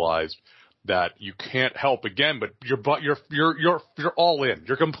visualized that you can't help again, but you're all in.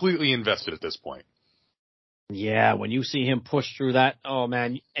 You're completely invested at this point. Yeah, when you see him push through that, oh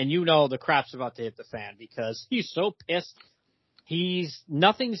man, and the crap's about to hit the fan because he's so pissed.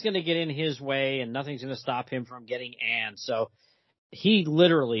 Nothing's going to get in his way and nothing's going to stop him from getting Anne. So he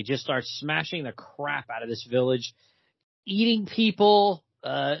literally just starts smashing the crap out of this village, eating people,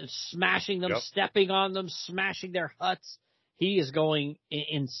 smashing them, Yep. stepping on them, smashing their huts. He is going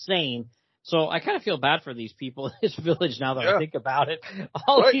insane. So I kind of feel bad for these people in this village now that I think about it.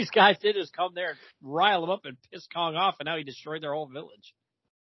 All Right. these guys did is come there and rile them up and piss Kong off, and now he destroyed their whole village.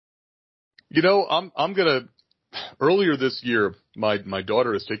 I'm gonna. Earlier this year, my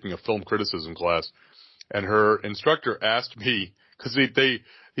daughter is taking a film criticism class, and her instructor asked me because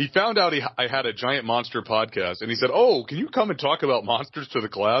he found out I had a giant monster podcast, and he said, "Oh, can you come and talk about monsters to the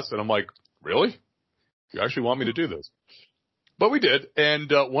class?" And I'm like, "Really? You actually want me to do this?" But we did,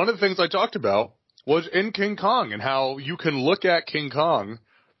 and one of the things I talked about was in King Kong and how you can look at King Kong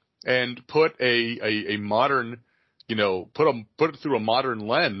and put a modern, put it through a modern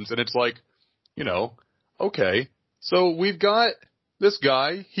lens, and it's like, okay, so we've got this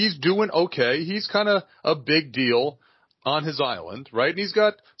guy, he's doing okay, he's kind of a big deal on his island, right? And he's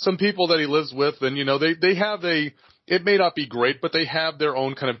got some people that he lives with, and they have it may not be great, but they have their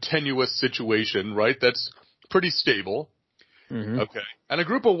own kind of tenuous situation, right? That's pretty stable. Mm-hmm. Okay. And a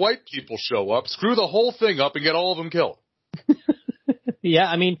group of white people show up, screw the whole thing up, and get all of them killed. Yeah,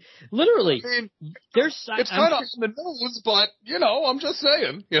 I mean, literally. It's kind of on the nose, but, I'm just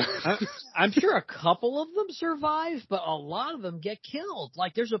saying. I'm sure a couple of them survive, but a lot of them get killed.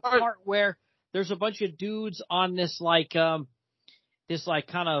 Like, there's a part where there's a bunch of dudes on this kind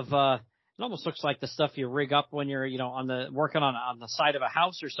of, it almost looks like the stuff you rig up when you're, working on the side of a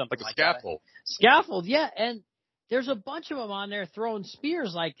house or something like that. Like a scaffold. Scaffold, yeah, and there's a bunch of them on there throwing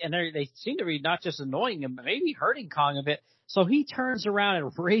spears, and they seem to be not just annoying him, but maybe hurting Kong a bit. So he turns around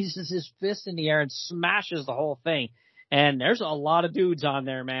and raises his fist in the air and smashes the whole thing. And there's a lot of dudes on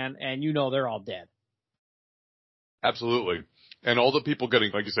there, man, and they're all dead. Absolutely. And all the people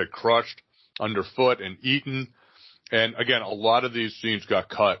getting, like you said, crushed underfoot and eaten. And again, a lot of these scenes got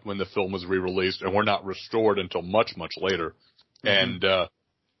cut when the film was re-released and were not restored until much, much later. Mm-hmm. And,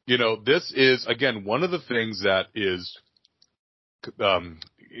 this is, again, one of the things that is,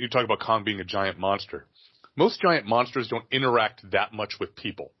 you talk about Kong being a giant monster. Most giant monsters don't interact that much with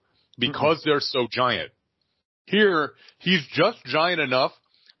people because they're so giant. Here, he's just giant enough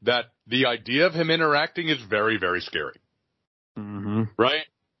that the idea of him interacting is very, very scary. Mm-hmm. Right?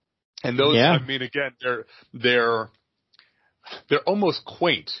 And those, I mean, again, they're almost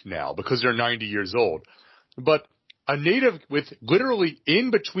quaint now because they're 90 years old. But a native with literally in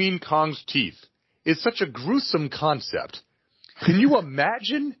between Kong's teeth is such a gruesome concept. Can you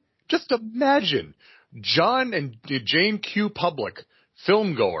imagine? Just imagine John and Jane Q. Public,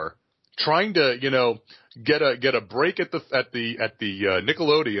 film goer, trying to, get a break at the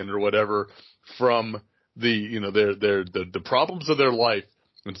Nickelodeon or whatever from the problems of their life,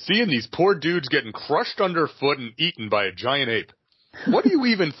 and seeing these poor dudes getting crushed underfoot and eaten by a giant ape. What are you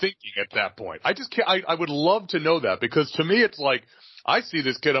even thinking at that point? I just can't. I would love to know that, because to me it's like, I see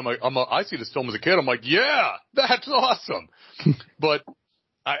this kid. I see this film as a kid. I'm like, yeah, that's awesome. But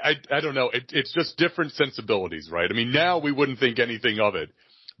I don't know. It's just different sensibilities, right? I mean, now we wouldn't think anything of it,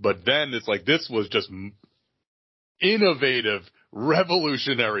 but then it's like, this was just innovative,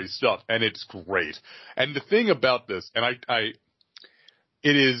 revolutionary stuff, and it's great. And the thing about this, and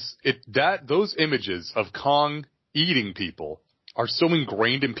those images of Kong eating people are so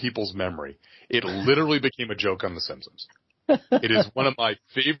ingrained in people's memory. It literally became a joke on The Simpsons. It is one of my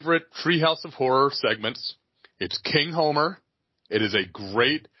favorite Treehouse of Horror segments. It's King Homer. It is a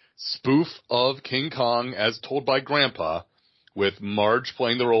great spoof of King Kong as told by Grandpa, with Marge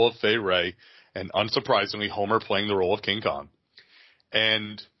playing the role of Fay Wray, and unsurprisingly, Homer playing the role of King Kong.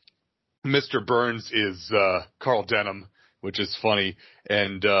 And Mr. Burns is Carl Denham, which is funny,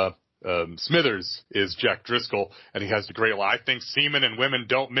 and Smithers is Jack Driscoll, and he has the great line, "I think semen and women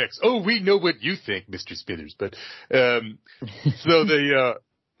don't mix." Oh, we know what you think, Mr. Smithers. But so the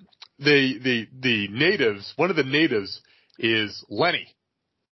natives, one of the natives is Lenny,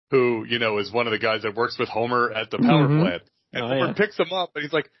 who, is one of the guys that works with Homer at the power plant. And Homer picks him up, and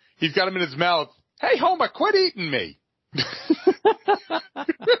he's got him in his mouth. "Hey, Homer, quit eating me."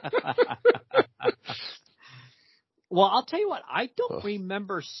 Well, I'll tell you what, I don't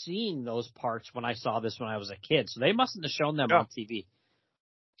remember seeing those parts when I saw this when I was a kid, so they mustn't have shown them on TV.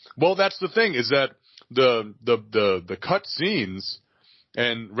 Well, that's the thing, is that the cut scenes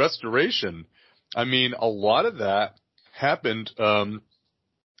and restoration, I mean, a lot of that happened,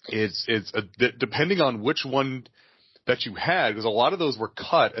 depending on which one that you had, because a lot of those were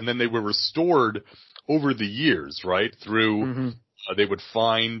cut and then they were restored over the years, right? Through, they would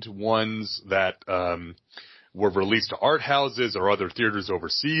find ones that, were released to art houses or other theaters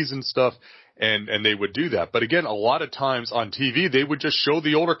overseas and stuff, and they would do that. But again, a lot of times on TV, they would just show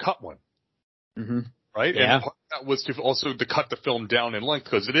the older cut one. Right? Yeah. And part of that was to cut the film down in length,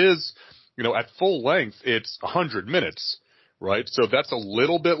 because it is, at full length, it's 100 minutes, right? So that's a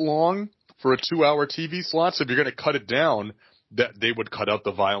little bit long for a 2-hour TV slot. So if you're going to cut it down, that they would cut out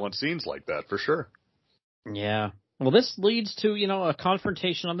the violent scenes like that for sure. Yeah. Well, this leads to, a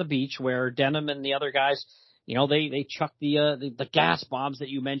confrontation on the beach where Denham and the other guys, they chuck the gas bombs that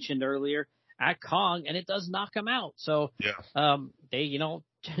you mentioned earlier at Kong, and it does knock him out. So, they,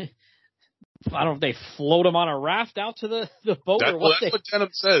 I don't know if they float him on a raft out to the boat or what. That's what Denham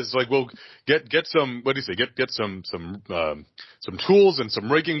says. Like, we'll get some. What do you say? Get some tools and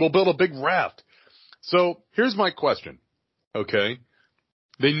some rigging. We'll build a big raft. So here's my question. Okay,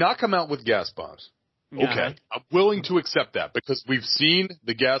 they knock him out with gas bombs. Yeah. Okay, I'm willing to accept that because we've seen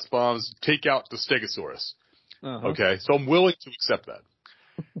the gas bombs take out the Stegosaurus. Uh-huh. Okay, so I'm willing to accept that.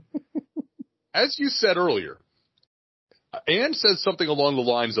 As you said earlier, Anne says something along the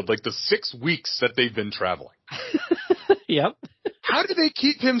lines of like the 6 weeks that they've been traveling. Yep. How do they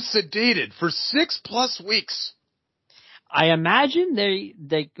keep him sedated for 6+ weeks? I imagine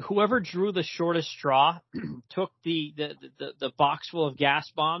they whoever drew the shortest straw took the box full of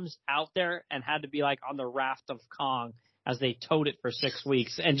gas bombs out there and had to be like on the raft of Kong as they towed it for 6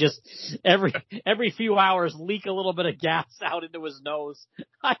 weeks and just every few hours leak a little bit of gas out into his nose.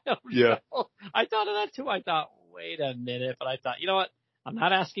 I don't know. I thought of that too. I thought, wait a minute, but I thought, you know what? I'm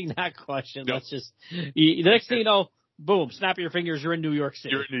not asking that question. No. Let's just the next thing you know, boom, snap your fingers, you're in New York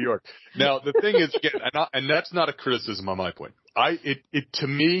City. You're in New York. Now, the thing is, again, and that's not a criticism on my point. To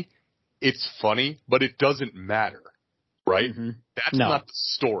me, it's funny, but it doesn't matter, right? Mm-hmm. That's not the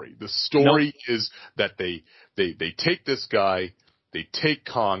story. The story is that they take this guy, they take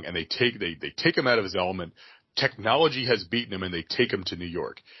Kong, and they take him out of his element. Technology has beaten him, and they take him to New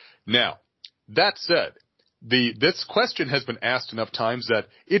York. Now, that said, this question has been asked enough times that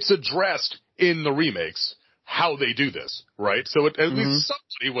it's addressed in the remakes. How they do this, right? So at least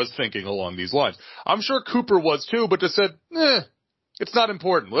somebody was thinking along these lines. I'm sure Cooper was too, but just said, it's not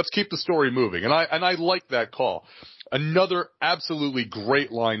important. Let's keep the story moving. And I like that call. Another absolutely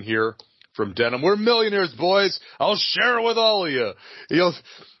great line here from Denham. We're millionaires, boys. I'll share it with all of you.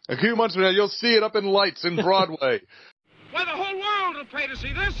 A few months from now, you'll see it up in lights in Broadway. Why, the whole world will pay to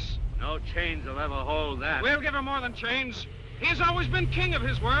see this. No chains will ever hold that. We'll give him more than chains. He's always been king of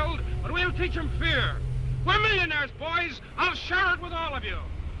his world, but we'll teach him fear. We're millionaires, boys. I'll share it with all of you.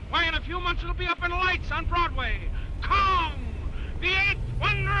 Why, in a few months it'll be up in lights on Broadway. Kong, the 8th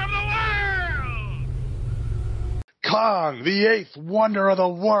wonder of the world. Kong, the 8th wonder of the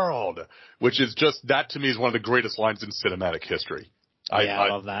world. Which is just, that to me is one of the greatest lines in cinematic history. I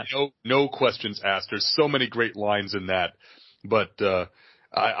love that. No questions asked. There's so many great lines in that. But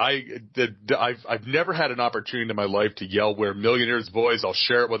I've never had an opportunity in my life to yell, "We're millionaires, boys. I'll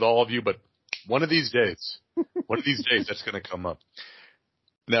share it with all of you." But one of these days, that's going to come up.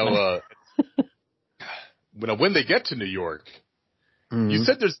 Now, when they get to New York, you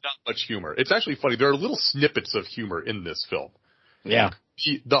said there's not much humor. It's actually funny. There are little snippets of humor in this film. Yeah.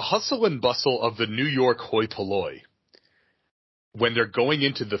 The hustle and bustle of the New York hoi polloi when they're going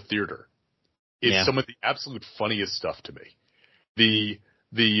into the theater is some of the absolute funniest stuff to me.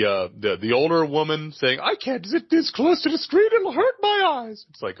 The older woman saying, "I can't sit this close to the screen, it'll hurt my eyes."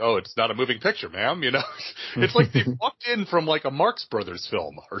 It's like, oh, it's not a moving picture, ma'am, you know. It's like they walked in from like a Marx Brothers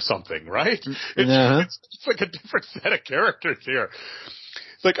film or something, right? It's like a different set of characters here.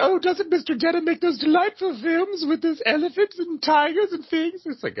 It's like, oh, doesn't Mr. Denham make those delightful films with those elephants and tigers and things?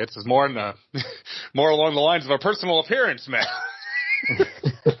 It's like, it's more along the lines of a personal appearance, man.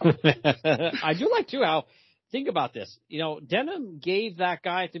 I do like too how, think about this. You know, Denham gave that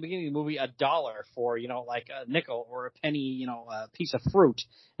guy at the beginning of the movie $1 for, like a nickel or a penny, a piece of fruit.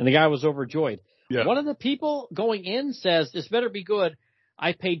 And the guy was overjoyed. Yeah. One of the people going in says, "This better be good.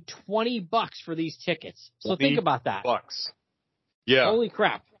 I paid $20 for these tickets." So think about that. Bucks. Yeah. Holy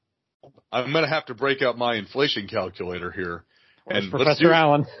crap. I'm going to have to break out my inflation calculator here. And Professor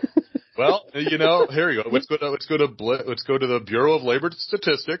Allen. Well, here you go. Let's go to the Bureau of Labor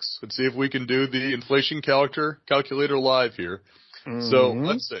Statistics. Let's see if we can do the inflation calculator live here. Mm-hmm. So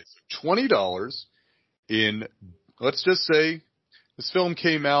let's say $20 in, let's just say this film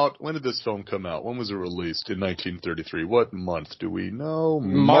came out. When did this film come out? When was it released? In 1933. What month do we know?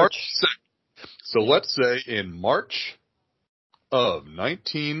 March 2nd. So let's say in March of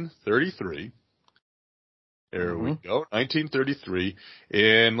 1933. There we go, 1933,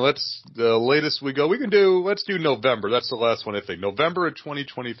 and let's do November. That's the last one, I think. November of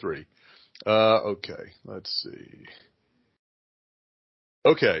 2023. Okay, let's see.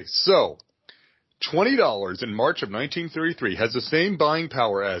 Okay, so $20 in March of 1933 has the same buying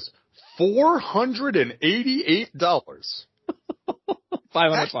power as $488.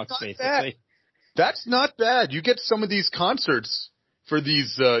 $500 basically. That's not bad. You get some of these concerts for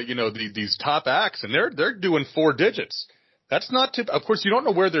these, these top acts, and they're doing 4 digits. That's not of course, you don't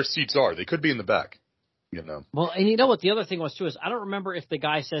know where their seats are. They could be in the back, Well, and you know what the other thing was too is I don't remember if the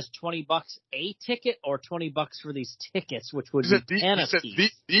guy says $20 a ticket or $20 for these tickets, which would be penalty.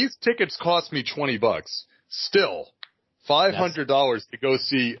 These tickets cost me $20. Still, $500 to go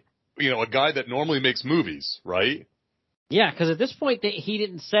see, a guy that normally makes movies, right? Yeah, because at this point, he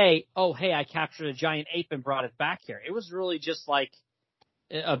didn't say, oh, hey, I captured a giant ape and brought it back here. It was really just like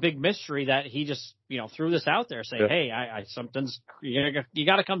a big mystery that he just, threw this out there saying, hey, you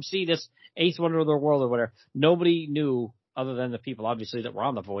got to come see this eighth wonder of the world or whatever. Nobody knew other than the people, obviously, that were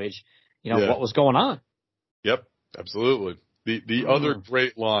on the voyage, what was going on. Yep, absolutely. The other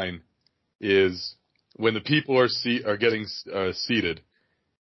great line is when the people are getting seated,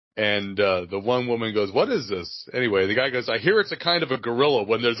 and the one woman goes, "What is this?" Anyway, the guy goes, "I hear it's a kind of a gorilla."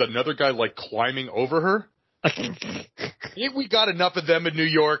 When there's another guy like climbing over her. We got enough of them in New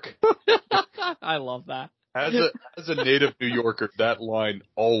York. I love that. As a native New Yorker, that line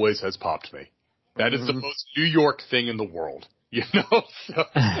always has popped me. That is the most New York thing in the world. So.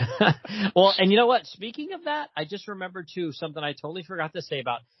 Well, and you know what? Speaking of that, I just remembered too something I totally forgot to say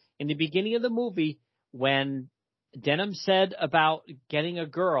about in the beginning of the movie when Denham said about getting a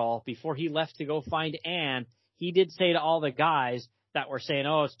girl before he left to go find Anne. He did say to all the guys that were saying,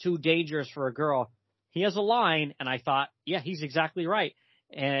 "Oh, it's too dangerous for a girl." He has a line, and I thought, yeah, he's exactly right.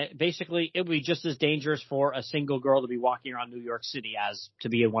 And basically, it would be just as dangerous for a single girl to be walking around New York City as to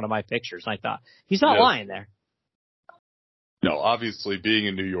be in one of my pictures. And I thought, he's not lying there. No, obviously, being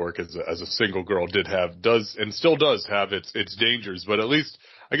in New York as a single girl does and still does have its dangers. But at least,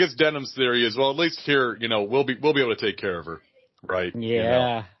 I guess Denham's theory is, well, at least here, we'll be able to take care of her, right?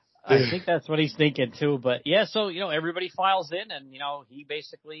 Yeah, I think that's what he's thinking too. But yeah, so everybody files in, and he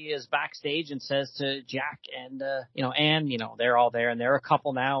basically is backstage and says to Jack and Anne, they're all there, and they're a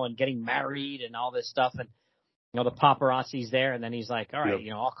couple now and getting married and all this stuff, and the paparazzi's there, and then he's like, all right,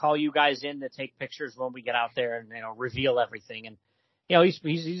 I'll call you guys in to take pictures when we get out there and, reveal everything. And,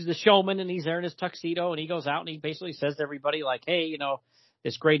 he's the showman, and he's there in his tuxedo, and he goes out and he basically says to everybody like, hey,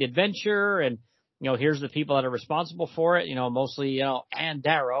 this great adventure, and, here's the people that are responsible for it, mostly, Anne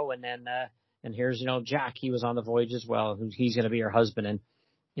Darrow, and then, and here's, Jack, he was on the voyage as well, he's going to be her husband. And,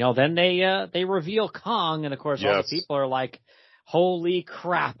 then they reveal Kong, and of course all the people are like, holy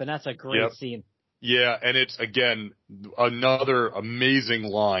crap, and that's a great scene. Yeah, and it's, again, another amazing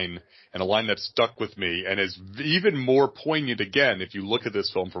line, and a line that stuck with me, and is even more poignant, again, if you look at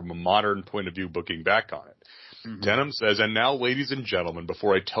this film from a modern point of view, looking back on it. Denham says, "And now, ladies and gentlemen,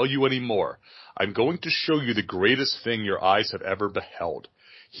 before I tell you any more, I'm going to show you the greatest thing your eyes have ever beheld.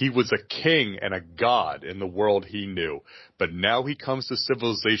 He was a king and a god in the world he knew, but now he comes to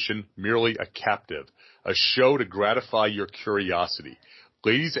civilization merely a captive, a show to gratify your curiosity.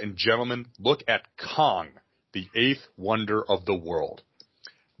 Ladies and gentlemen, look at Kong, the eighth wonder of the world."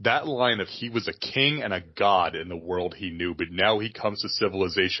 That line of he was a king and a god in the world he knew, but now he comes to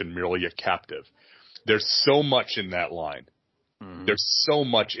civilization merely a captive. There's so much in that line. There's so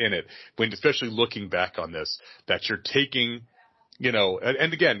much in it, especially looking back on this, that you're taking,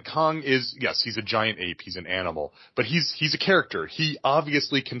 and again, Kong is, yes, he's a giant ape, he's an animal, but he's a character. He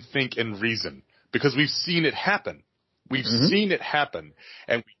obviously can think and reason because we've seen it happen. We've seen it happen,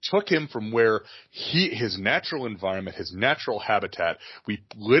 and we took him from where his natural environment, his natural habitat, we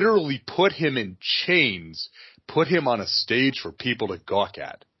literally put him in chains, put him on a stage for people to gawk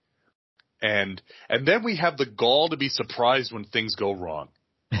at. And then we have the gall to be surprised when things go wrong.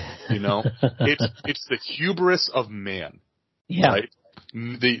 It's the hubris of man. Yeah. Right?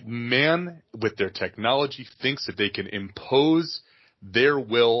 The man with their technology thinks that they can impose their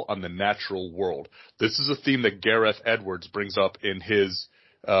will on the natural world. This is a theme that Gareth Edwards brings up in his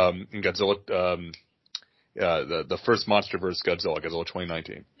in Godzilla, the first MonsterVerse Godzilla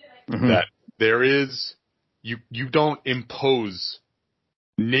 2019. That there is you don't impose.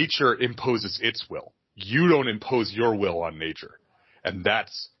 Nature imposes its will. You don't impose your will on nature, and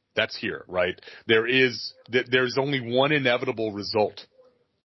that's here, right? There's only one inevitable result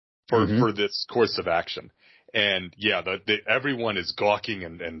for this course of action. And yeah, everyone is gawking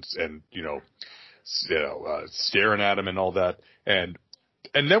and staring at him and all that. And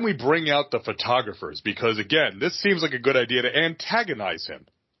then we bring out the photographers because again, this seems like a good idea to antagonize him.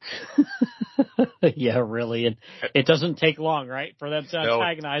 Yeah, really. And it doesn't take long, right, for them to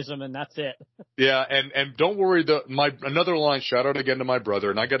antagonize him, and that's it. Yeah, and don't worry. Another line. Shout out again to my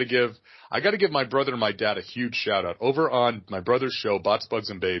brother, and I got to give my brother and my dad a huge shout out over on my brother's show, Bots, Bugs,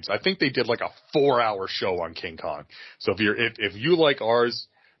 and Babes. I think they did like a 4-hour show on King Kong. So if you like ours,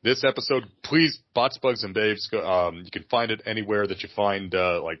 this episode, please, Bots, Bugs, and Babes. You can find it anywhere that you find,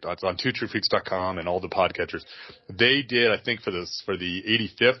 it's on twotruefreaks.com and all the podcatchers. They did, I think, for the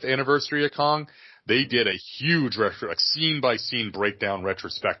 85th anniversary of Kong, they did a huge scene by scene breakdown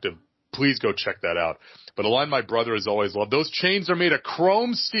retrospective. Please go check that out. But a line my brother has always loved: those chains are made of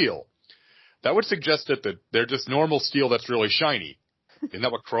chrome steel. that would suggest that they're just normal steel that's really shiny. Isn't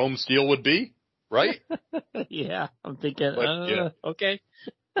that what chrome steel would be? Right? Yeah, I'm thinking, okay.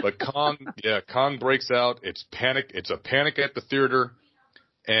 But Kong breaks out. It's panic. It's a panic at the theater.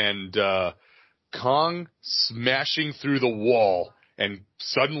 And Kong smashing through the wall, and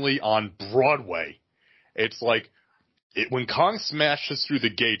suddenly on Broadway, it's like when Kong smashes through the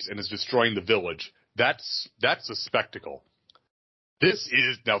gates and is destroying the village, that's a spectacle. This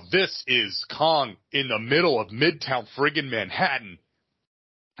is Kong in the middle of Midtown friggin' Manhattan,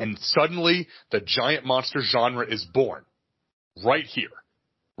 and suddenly the giant monster genre is born right here.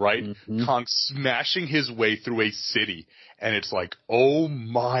 Right? Mm-hmm. Kong smashing his way through a city, and it's like, oh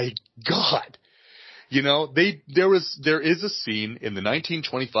my God. You know, there is a scene in the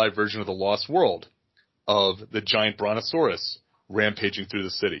 1925 version of The Lost World of the giant brontosaurus rampaging through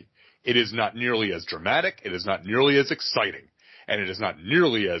the city. It is not nearly as dramatic, it is not nearly as exciting, and it is not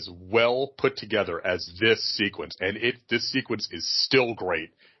nearly as well put together as this sequence. And this sequence is still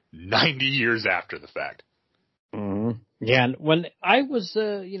great 90 years after the fact. Mm-hmm. Yeah, and when I was,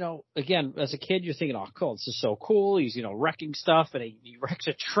 again, as a kid, you're thinking, oh, cool, this is so cool. He's, wrecking stuff, and he wrecks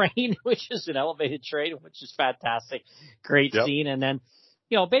a train, which is an elevated train, which is fantastic. Great scene. And then,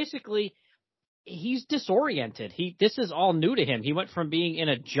 basically, he's disoriented. This is all new to him. He went from being in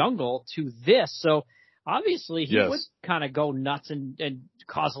a jungle to this. So, obviously, he would kind of go nuts and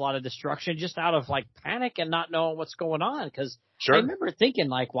cause a lot of destruction just out of, panic and not knowing what's going on. Because I remember thinking,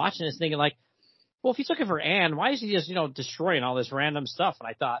 watching this, thinking, well, if he's looking for Anne, why is he just, destroying all this random stuff? And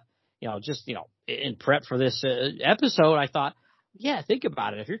I thought, in prep for this episode, I thought, yeah, think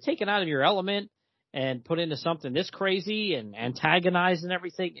about it. If you're taken out of your element and put into something this crazy and antagonized and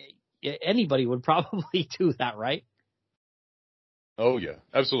everything, anybody would probably do that, right? Oh, yeah,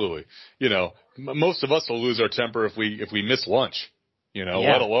 absolutely. Most of us will lose our temper if we miss lunch,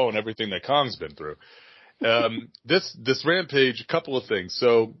 let alone everything that Kong's been through. This rampage, a couple of things.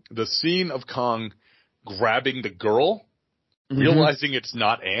 So the scene of Kong grabbing the girl, realizing it's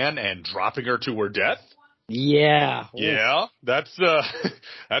not Anne, and dropping her to her death. Yeah. Yeah, that's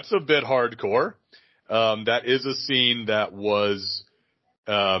a bit hardcore. That is a scene that was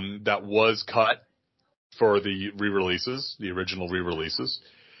cut for the re-releases, the original re-releases.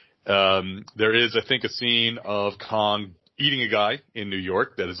 There is, I think, a scene of Kong eating a guy in New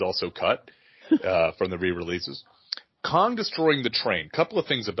York that is also cut. From the re-releases. Kong destroying the train. Couple of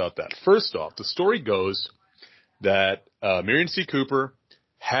things about that. First off, the story goes that Merian C. Cooper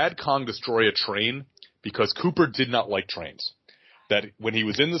had Kong destroy a train because Cooper did not like trains. That when he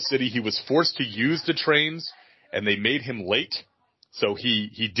was in the city, he was forced to use the trains, and they made him late. So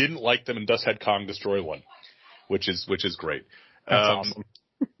he didn't like them, and thus had Kong destroy one, which is great. That's awesome.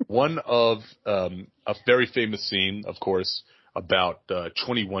 One of a very famous scene, of course, about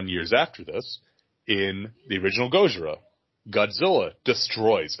 21 years after this, in the original Gojira, Godzilla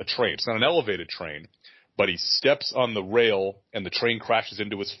destroys a train. It's not an elevated train, but he steps on the rail and the train crashes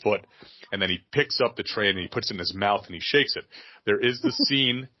into his foot, and then he picks up the train and he puts it in his mouth and he shakes it. There is the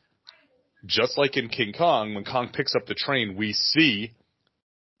scene, just like in King Kong, when Kong picks up the train, we see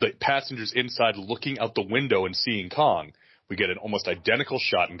the passengers inside looking out the window and seeing Kong. We get an almost identical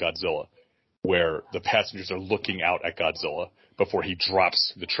shot in Godzilla, where the passengers are looking out at Godzilla before he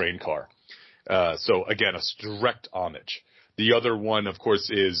drops the train car. So again, a direct homage. The other one, of course,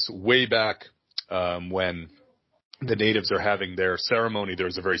 is way back when the natives are having their ceremony.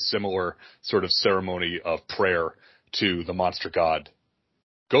 There's a very similar sort of ceremony of prayer to the monster god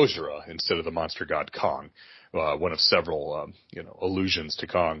Gojira instead of the monster god Kong. One of several, allusions to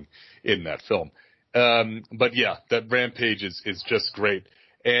Kong in that film. But yeah, that rampage is just great.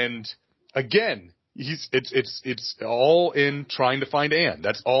 And again, it's all in trying to find Anne.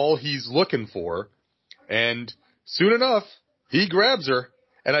 That's all he's looking for. And soon enough, he grabs her.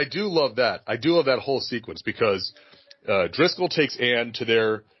 And I do love that. I do love that whole sequence because Driscoll takes Anne to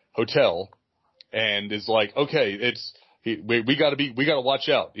their hotel and is like, okay, we gotta watch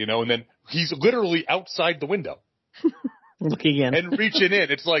out, and then he's literally outside the window. Looking in. And reaching in.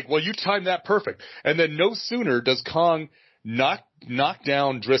 It's like, well, you timed that perfect. And then no sooner does Kong knock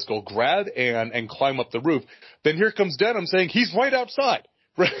down Driscoll, grab Anne, and climb up the roof, then here comes Denham saying he's right outside.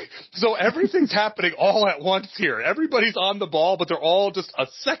 Right? So everything's happening all at once here. Everybody's on the ball, but they're all just a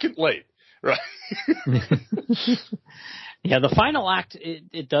second late. Right? Yeah, the final act,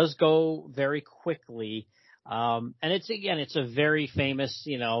 it does go very quickly. And it's a very famous,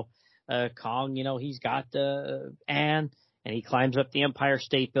 Kong, he's got Anne. and he climbs up the Empire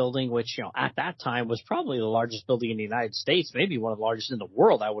State Building, which, at that time was probably the largest building in the United States, maybe one of the largest in the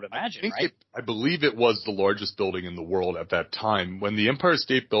world, I would imagine, right? I believe it was the largest building in the world at that time. When the Empire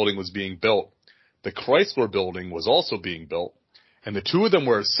State Building was being built, the Chrysler Building was also being built, and the two of them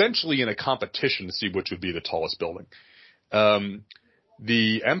were essentially in a competition to see which would be the tallest building.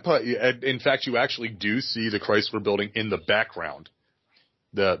 The Empire, in fact, you actually do see the Chrysler Building in the background.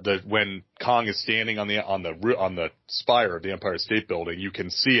 When Kong is standing on the spire of the Empire State Building, you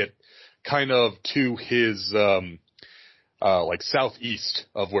can see it kind of to his like southeast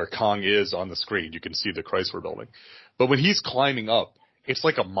of where Kong is on the screen. You can see the Chrysler Building, but when he's climbing up, it's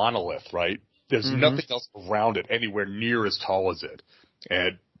like a monolith, right? There's nothing else around it anywhere near as tall as it,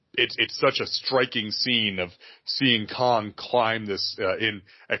 and it's such a striking scene of seeing Kong climb this in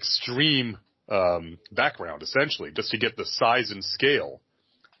extreme background, essentially, just to get the size and scale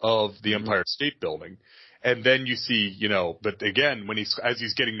of the Empire State Building. And then you see, but again, as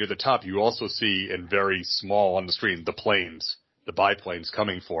he's getting near the top, you also see in very small on the screen, the biplanes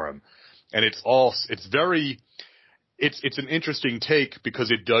coming for him. And it's an interesting take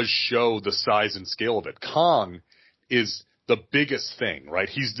because it does show the size and scale of it. Kong is the biggest thing, right?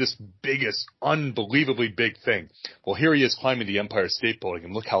 He's this biggest, unbelievably big thing. Well, here he is climbing the Empire State Building,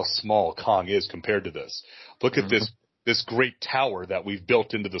 and look how small Kong is compared to this. Look at this great tower that we've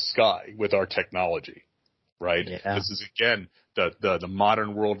built into the sky with our technology, right? Yeah. This is, again, the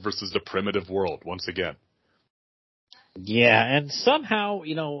modern world versus the primitive world, once again. Yeah, and somehow,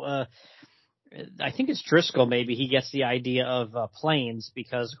 I think it's Driscoll, maybe, he gets the idea of planes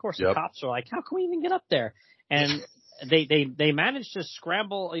because, of course, the cops are like, how can we even get up there? And they managed to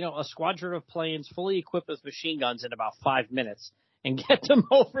scramble, a squadron of planes fully equipped with machine guns in about 5 minutes and get them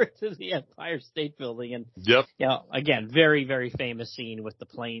over to the Empire State Building. And, again, very, very famous scene with the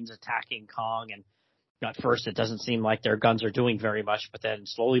planes attacking Kong. And at first it doesn't seem like their guns are doing very much, but then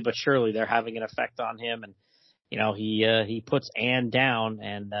slowly but surely they're having an effect on him. And, he puts Anne down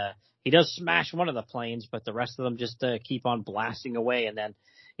and he does smash one of the planes, but the rest of them just keep on blasting away. And then,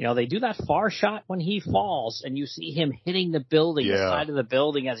 they do that far shot when he falls, and you see him hitting the building, the side of the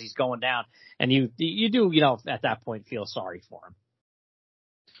building as he's going down. And you do, at that point feel sorry for him.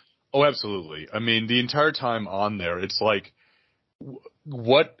 Oh, absolutely. I mean, the entire time on there, it's like,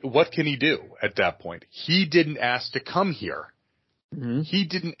 what can he do at that point? He didn't ask to come here. Mm-hmm. He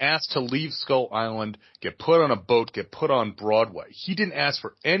didn't ask to leave Skull Island, get put on a boat, get put on Broadway. He didn't ask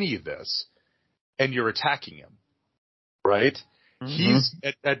for any of this, and you're attacking him, right? Mm-hmm. He's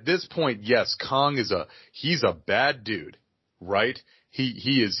at this point, yes, Kong he's a bad dude, right?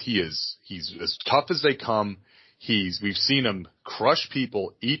 He's as tough as they come. We've seen him crush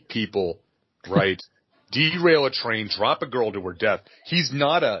people, eat people, right? Derail a train, drop a girl to her death. He's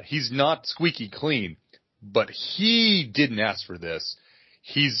not squeaky clean, but he didn't ask for this.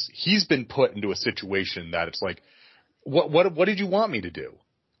 He's been put into a situation that it's like, what did you want me to do?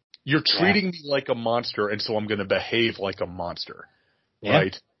 You're treating me like a monster, and so I'm going to behave like a monster,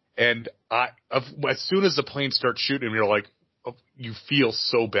 right? And as soon as the plane starts shooting, you're like, you feel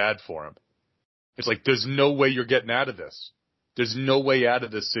so bad for him. It's like, there's no way you're getting out of this. There's no way out of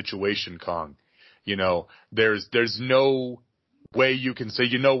this situation, Kong. There's no way you can say,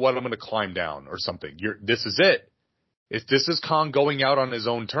 I'm going to climb down or something. This is it. This is Kong going out on his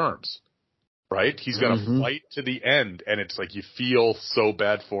own terms, right? He's going to fight to the end, and it's like you feel so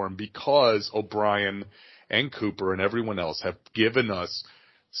bad for him because O'Brien and Cooper and everyone else have given us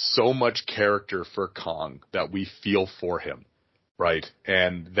so much character for Kong that we feel for him, right?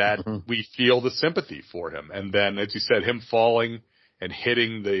 And that we feel the sympathy for him. And then, as you said, him falling and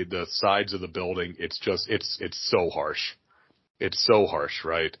hitting the sides of the building, it's so harsh. It's so harsh,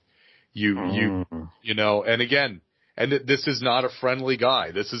 right? And again, this is not a friendly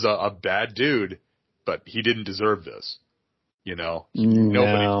guy. This is a bad dude, but he didn't deserve this.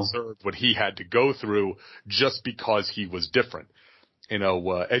 Nobody deserved what he had to go through just because he was different.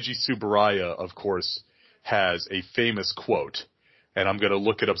 Eiji Tsuburaya, of course, has a famous quote, and I'm going to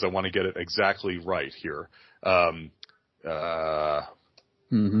look it up because I want to get it exactly right here.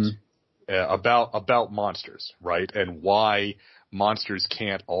 About monsters, right? And why monsters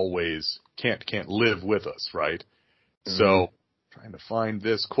can't live with us, right? So, trying to find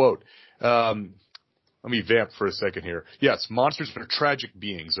this quote. Let me vamp for a second here. Yes, monsters are tragic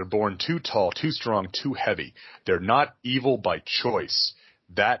beings. They're born too tall, too strong, too heavy. They're not evil by choice.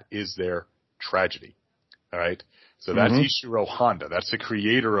 That is their tragedy. All right? So that's Ishiro Honda. That's the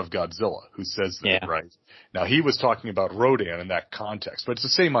creator of Godzilla who says that, right? Now, he was talking about Rodan in that context, but it's the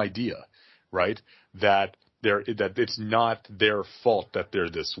same idea, right? That it's not their fault that they're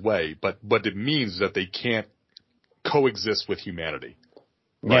this way, but it means that they can't coexist with humanity.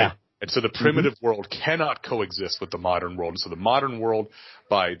 Right? Yeah. And so the primitive world cannot coexist with the modern world. And so the modern world,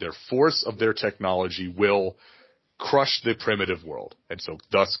 by their force of their technology, will crush the primitive world. And so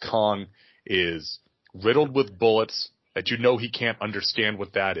thus Kong is riddled with bullets that he can't understand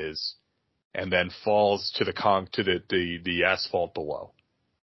what that is, and then falls to the asphalt below.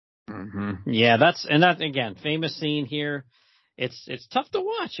 Yeah, that's again, famous scene here. It's tough to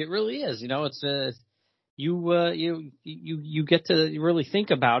watch. It really is. It's you get to really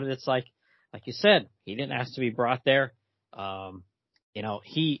think about it. It's like you said, he didn't ask to be brought there.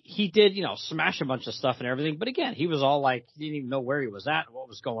 He did, smash a bunch of stuff and everything. But again, he was all like, he didn't even know where he was at and what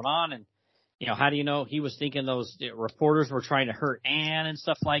was going on. And, how do you know he was thinking those reporters were trying to hurt Anne and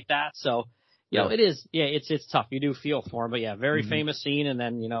stuff like that? So, it is, it's tough. You do feel for him. But yeah, very famous scene. And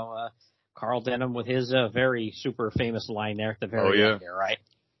then, Carl Denham with his very super famous line there at the very end there, right?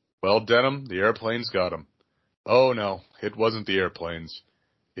 Well, Denham, the airplanes got him. Oh, no, it wasn't the airplanes.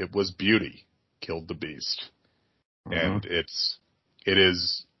 It was beauty killed the beast. And it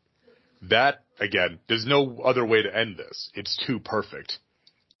is that, again, there's no other way to end this. It's too perfect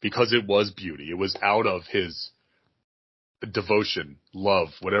because it was beauty. It was out of his devotion, love,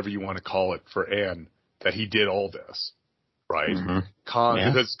 whatever you want to call it, for Anne that he did all this, right?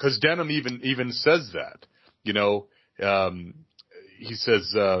 Because Denham even says that, he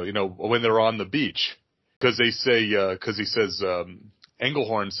says, when they're on the beach, because he says,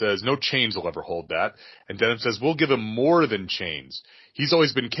 Engelhorn says, no chains will ever hold that. And Denham says, we'll give him more than chains. He's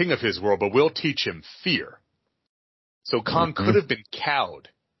always been king of his world, but we'll teach him fear. So Kong could have been cowed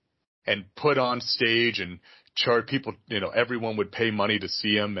and put on stage and charge people, everyone would pay money to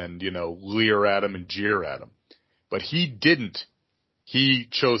see him and, leer at him and jeer at him. But he didn't. He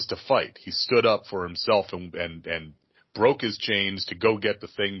chose to fight. He stood up for himself and broke his chains to go get the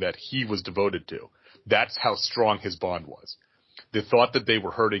thing that he was devoted to. That's how strong his bond was. The thought that they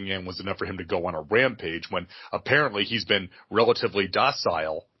were hurting him was enough for him to go on a rampage when apparently he's been relatively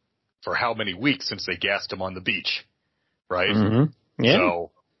docile for how many weeks since they gassed him on the beach, right? Yeah.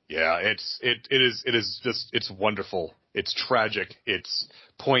 So yeah, it is just, it's wonderful. It's tragic. It's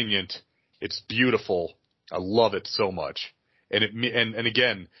poignant. It's beautiful. I love it so much. And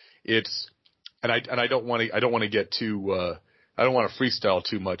again, it's, and I don't want to get too, I don't want to freestyle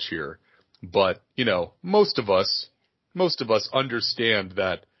too much here, but most of us understand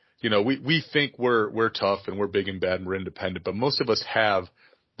that, we think we're tough and we're big and bad and we're independent, but most of us have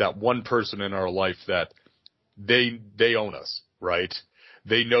that one person in our life that they own us, right?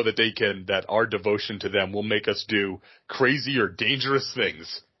 They know that that our devotion to them will make us do crazy or dangerous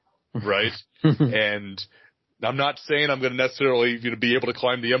things, right? And I'm not saying I'm going to necessarily be able to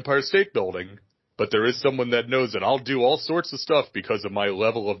climb the Empire State Building, but there is someone that knows that I'll do all sorts of stuff because of my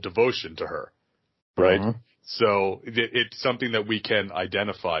level of devotion to her, right? So it's something that we can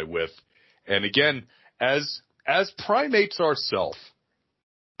identify with. And again, as primates ourselves,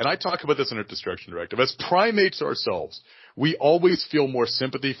 and I talk about this in our Destruction Directive, as primates ourselves, we always feel more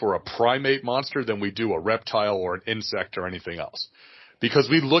sympathy for a primate monster than we do a reptile or an insect or anything else. Because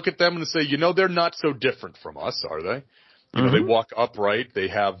we look at them and say, they're not so different from us, are they? They walk upright, they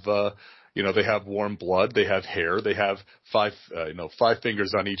have, they have warm blood, they have hair, they have five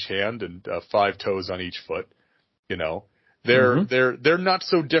fingers on each hand and 5 toes on each foot. They're not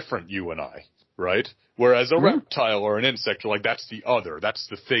so different, you and I, right? Whereas a reptile or an insect, that's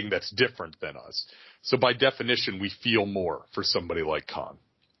the thing that's different than us. So by definition, we feel more for somebody like Kong.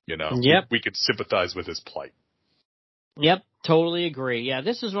 Yep. We could sympathize with his plight. Yep, totally agree. Yeah,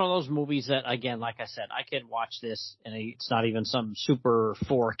 this is one of those movies that, again, like I said, I could watch this and it's not even some super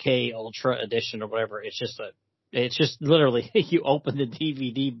 4K Ultra edition or whatever. It's just literally you open the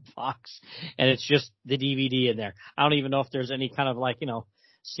DVD box and it's just the DVD in there. I don't even know if there's any kind of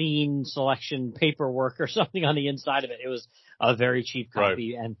scene selection paperwork or something on the inside of it. It was a very cheap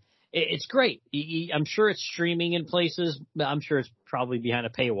copy and it's great. I'm sure it's streaming in places. I'm sure it's probably behind a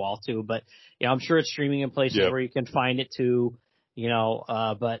paywall too, but I'm sure it's streaming in places where you can find it too.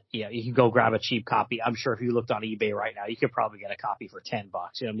 But yeah, you can go grab a cheap copy. I'm sure if you looked on eBay right now, you could probably get a copy for $10.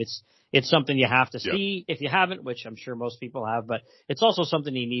 It's something you have to see if you haven't, which I'm sure most people have, but it's also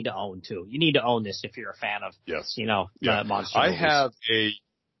something you need to own too. You need to own this if you're a fan of, monster movies.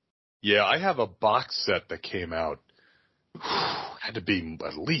 I have a box set that came out, had to be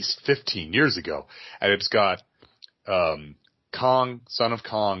at least 15 years ago, and it's got, Kong, Son of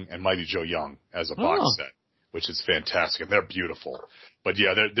Kong, and Mighty Joe Young as a box set, which is fantastic, and they're beautiful. But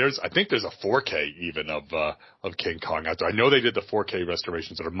yeah, I think there's a 4K even of King Kong out there. I know they did the 4K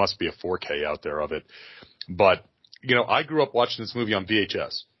restorations, so there must be a 4K out there of it. But, I grew up watching this movie on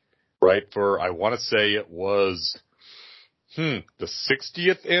VHS, right? For, I want to say it was The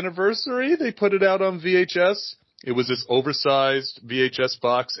 60th anniversary, they put it out on VHS. It was this oversized VHS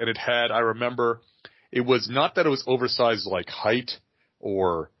box, and it had, I remember, it was not that it was oversized like height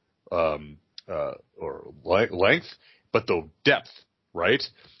or length, but the depth, right?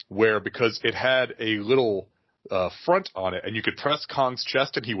 Where, because it had a little front on it, and you could press Kong's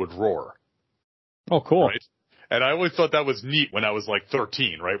chest and he would roar. Oh, cool. Right? And I always thought that was neat when I was like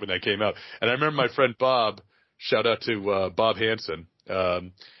 13, right, when that came out. And I remember my friend Bob, shout out to Bob Hansen,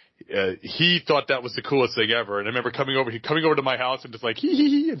 he thought that was the coolest thing ever. And I remember coming over to my house and just like, hee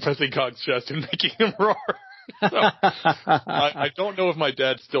hee hee, and pressing Kong's chest and making him roar. So, I don't know if my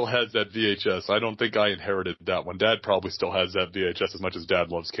dad still has that VHS. I don't think I inherited that one. Dad probably still has that VHS as much as Dad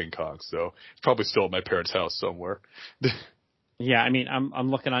loves King Kong. So it's probably still at my parents' house somewhere. Yeah, I mean,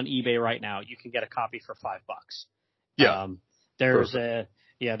 I'm looking on eBay right now. You can get a copy for $5. Yeah. There's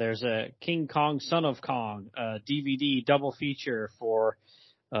a King Kong, Son of Kong, DVD double feature for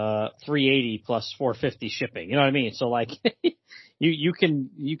 $380 plus $450 shipping. You know what I mean? So like, you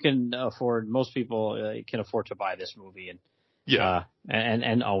can afford. Most people can afford to buy this movie and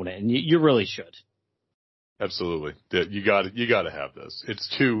own it, and you really should. Absolutely, you got to have this. It's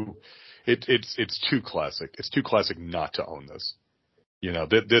too classic. It's too classic not to own this. You know,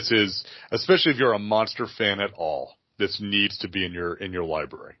 this is, especially if you're a monster fan at all, this needs to be in your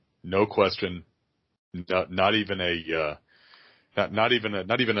library. No question. Not even a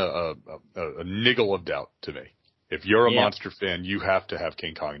niggle of doubt to me. If you're a monster fan, you have to have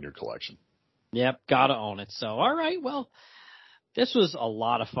King Kong in your collection. Yep, gotta own it. So, all right, well, this was a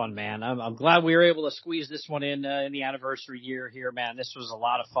lot of fun, man. I'm glad we were able to squeeze this one in the anniversary year here, man. This was a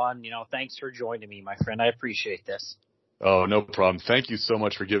lot of fun. You know, thanks for joining me, my friend. I appreciate this. Oh, no problem. Thank you so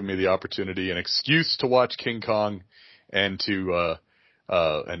much for giving me the opportunity, an excuse to watch King Kong, and to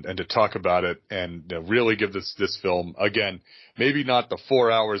talk about it, and really give this film, again, maybe not the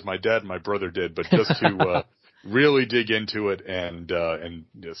 4 hours my dad and my brother did, but just to really dig into it and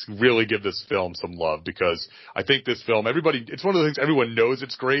just really give this film some love, because I think this film, it's one of the things everyone knows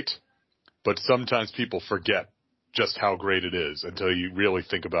it's great, but sometimes people forget just how great it is until you really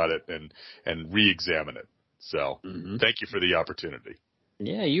think about it and re-examine it. So Thank you for the opportunity.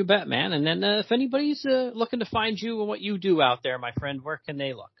 Yeah, you bet, man. And then if anybody's looking to find you and what you do out there, my friend, where can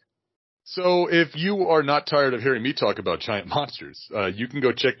they look? So if you are not tired of hearing me talk about giant monsters, you can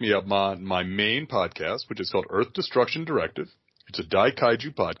go check me out on my main podcast, which is called Earth Destruction Directive. It's a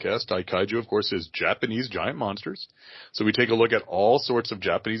Daikaiju podcast. Daikaiju, of course, is Japanese giant monsters. So we take a look at all sorts of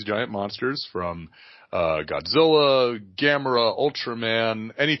Japanese giant monsters, from Godzilla, Gamera,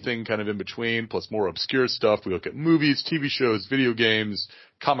 Ultraman, anything kind of in between, plus more obscure stuff. We look at movies, TV shows, video games,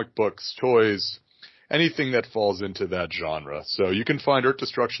 comic books, toys, anything that falls into that genre. So you can find Earth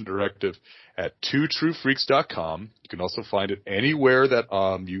Destruction Directive at twotruefreaks.com. You can also find it anywhere that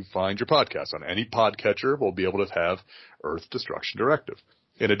you find your podcast. On any podcatcher, we'll be able to have Earth Destruction Directive.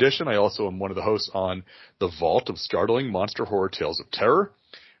 In addition, I also am one of the hosts on The Vault of Startling Monster Horror Tales of Terror,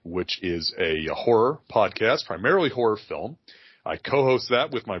 which is a horror podcast, primarily horror film. I co-host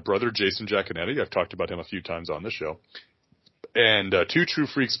that with my brother, Jason Jaconetti. I've talked about him a few times on the show. And Two True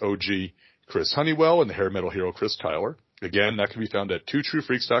Freaks OG, Chris Honeywell, and the hair metal hero, Chris Tyler. Again, that can be found at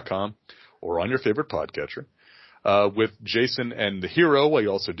twotruefreaks.com or on your favorite podcatcher. With Jason and the hero, I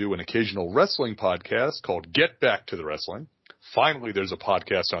also do an occasional wrestling podcast called Get Back to the Wrestling. Finally, there's a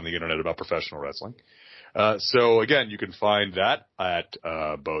podcast on the internet about professional wrestling. So again, you can find that at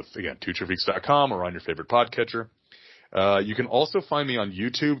both, again, twotruefreaks.com or on your favorite podcatcher. You can also find me on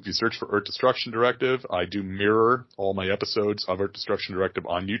YouTube. If you search for Earth Destruction Directive, I do mirror all my episodes of Earth Destruction Directive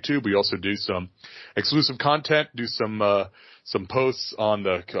on YouTube. We also do some exclusive content, do some posts on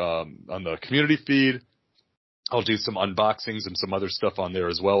the community feed. I'll do some unboxings and some other stuff on there,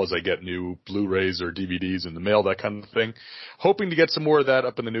 as well as I get new Blu-rays or DVDs in the mail, that kind of thing. Hoping to get some more of that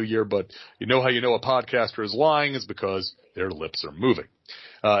up in the new year, but you know how you know a podcaster is lying is because their lips are moving.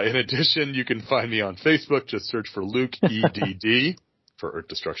 In addition, you can find me on Facebook. Just search for Luke EDD for Earth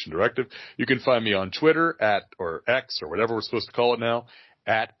Destruction Directive. You can find me on Twitter or X or whatever we're supposed to call it now,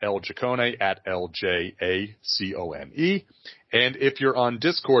 at LJacone, at LJACONE. And if you're on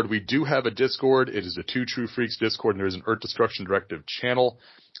Discord, we do have a Discord. It is a Two True Freaks Discord, and there is an Earth Destruction Directive channel.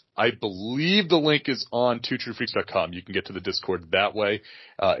 I believe the link is on twotruefreaks.com. You can get to the Discord that way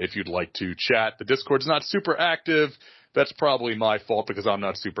if you'd like to chat. The Discord's not super active. That's probably my fault because I'm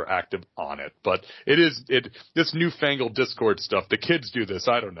not super active on it. But this newfangled Discord stuff, the kids do this.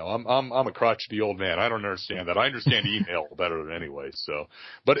 I don't know. I'm a crotchety old man. I don't understand that. I understand email better than anyway. So,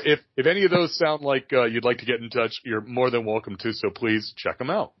 but if any of those sound like you'd like to get in touch, you're more than welcome to. So please check them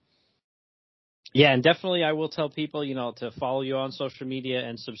out. Yeah, and definitely I will tell people, to follow you on social media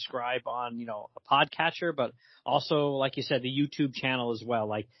and subscribe on, a podcatcher, but also, like you said, the YouTube channel as well.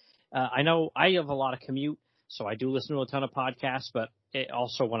 Like, I know I have a lot of commute, so I do listen to a ton of podcasts, but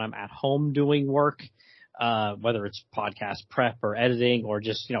also when I'm at home doing work, whether it's podcast prep or editing or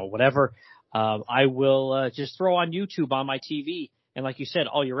just, whatever, I will just throw on YouTube on my TV. And like you said,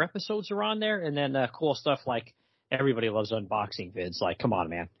 all your episodes are on there, and then cool stuff like everybody loves unboxing vids. Like, come on,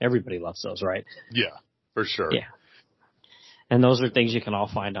 man. Everybody loves those, right? Yeah, for sure. Yeah. And those are things you can all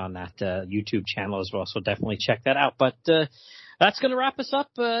find on that YouTube channel as well. So definitely check that out. But that's going to wrap us up.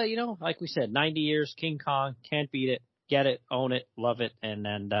 Like we said, 90 years, King Kong, can't beat it. Get it, own it, love it. And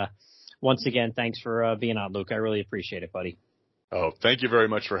then once again, thanks for being on, Luke. I really appreciate it, buddy. Oh, thank you very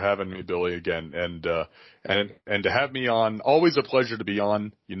much for having me, Billy, again. And to have me on, always a pleasure to be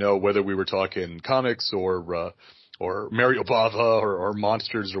on, whether we were talking comics or Mario Bava or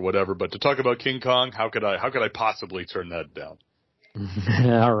monsters or whatever, but to talk about King Kong, how could I possibly turn that down?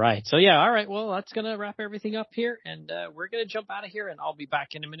 All right. So yeah, all right. Well, that's going to wrap everything up here, and we're going to jump out of here, and I'll be back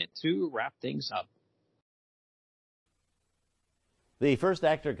in a minute to wrap things up. The first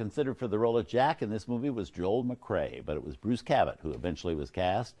actor considered for the role of Jack in this movie was Joel McCrea, but it was Bruce Cabot who eventually was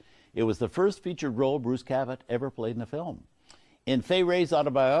cast. It was the first featured role Bruce Cabot ever played in a film. In Fay Wray's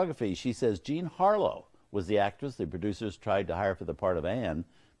autobiography, she says Jean Harlow was the actress the producers tried to hire for the part of Anne,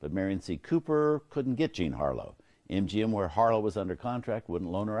 but Marion C. Cooper couldn't get Jean Harlow. MGM, where Harlow was under contract, wouldn't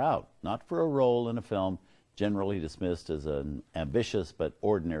loan her out, not for a role in a film generally dismissed as an ambitious but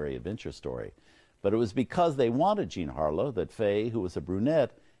ordinary adventure story. But it was because they wanted Jean Harlow that Fay, who was a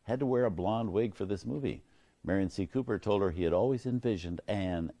brunette, had to wear a blonde wig for this movie. Marion C. Cooper told her he had always envisioned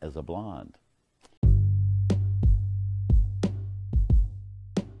Anne as a blonde.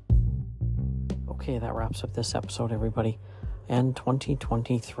 Okay, that wraps up this episode, everybody. And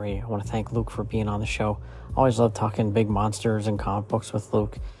 2023. I want to thank Luke for being on the show. Always love talking big monsters and comic books with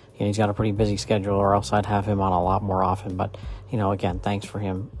Luke. He's got a pretty busy schedule, or else I'd have him on a lot more often. But, again, thanks for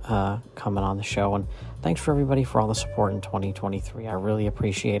him coming on the show. And thanks for everybody for all the support in 2023. I really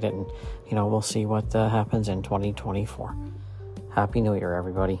appreciate it. And, we'll see what happens in 2024. Happy New Year,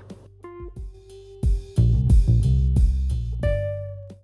 everybody.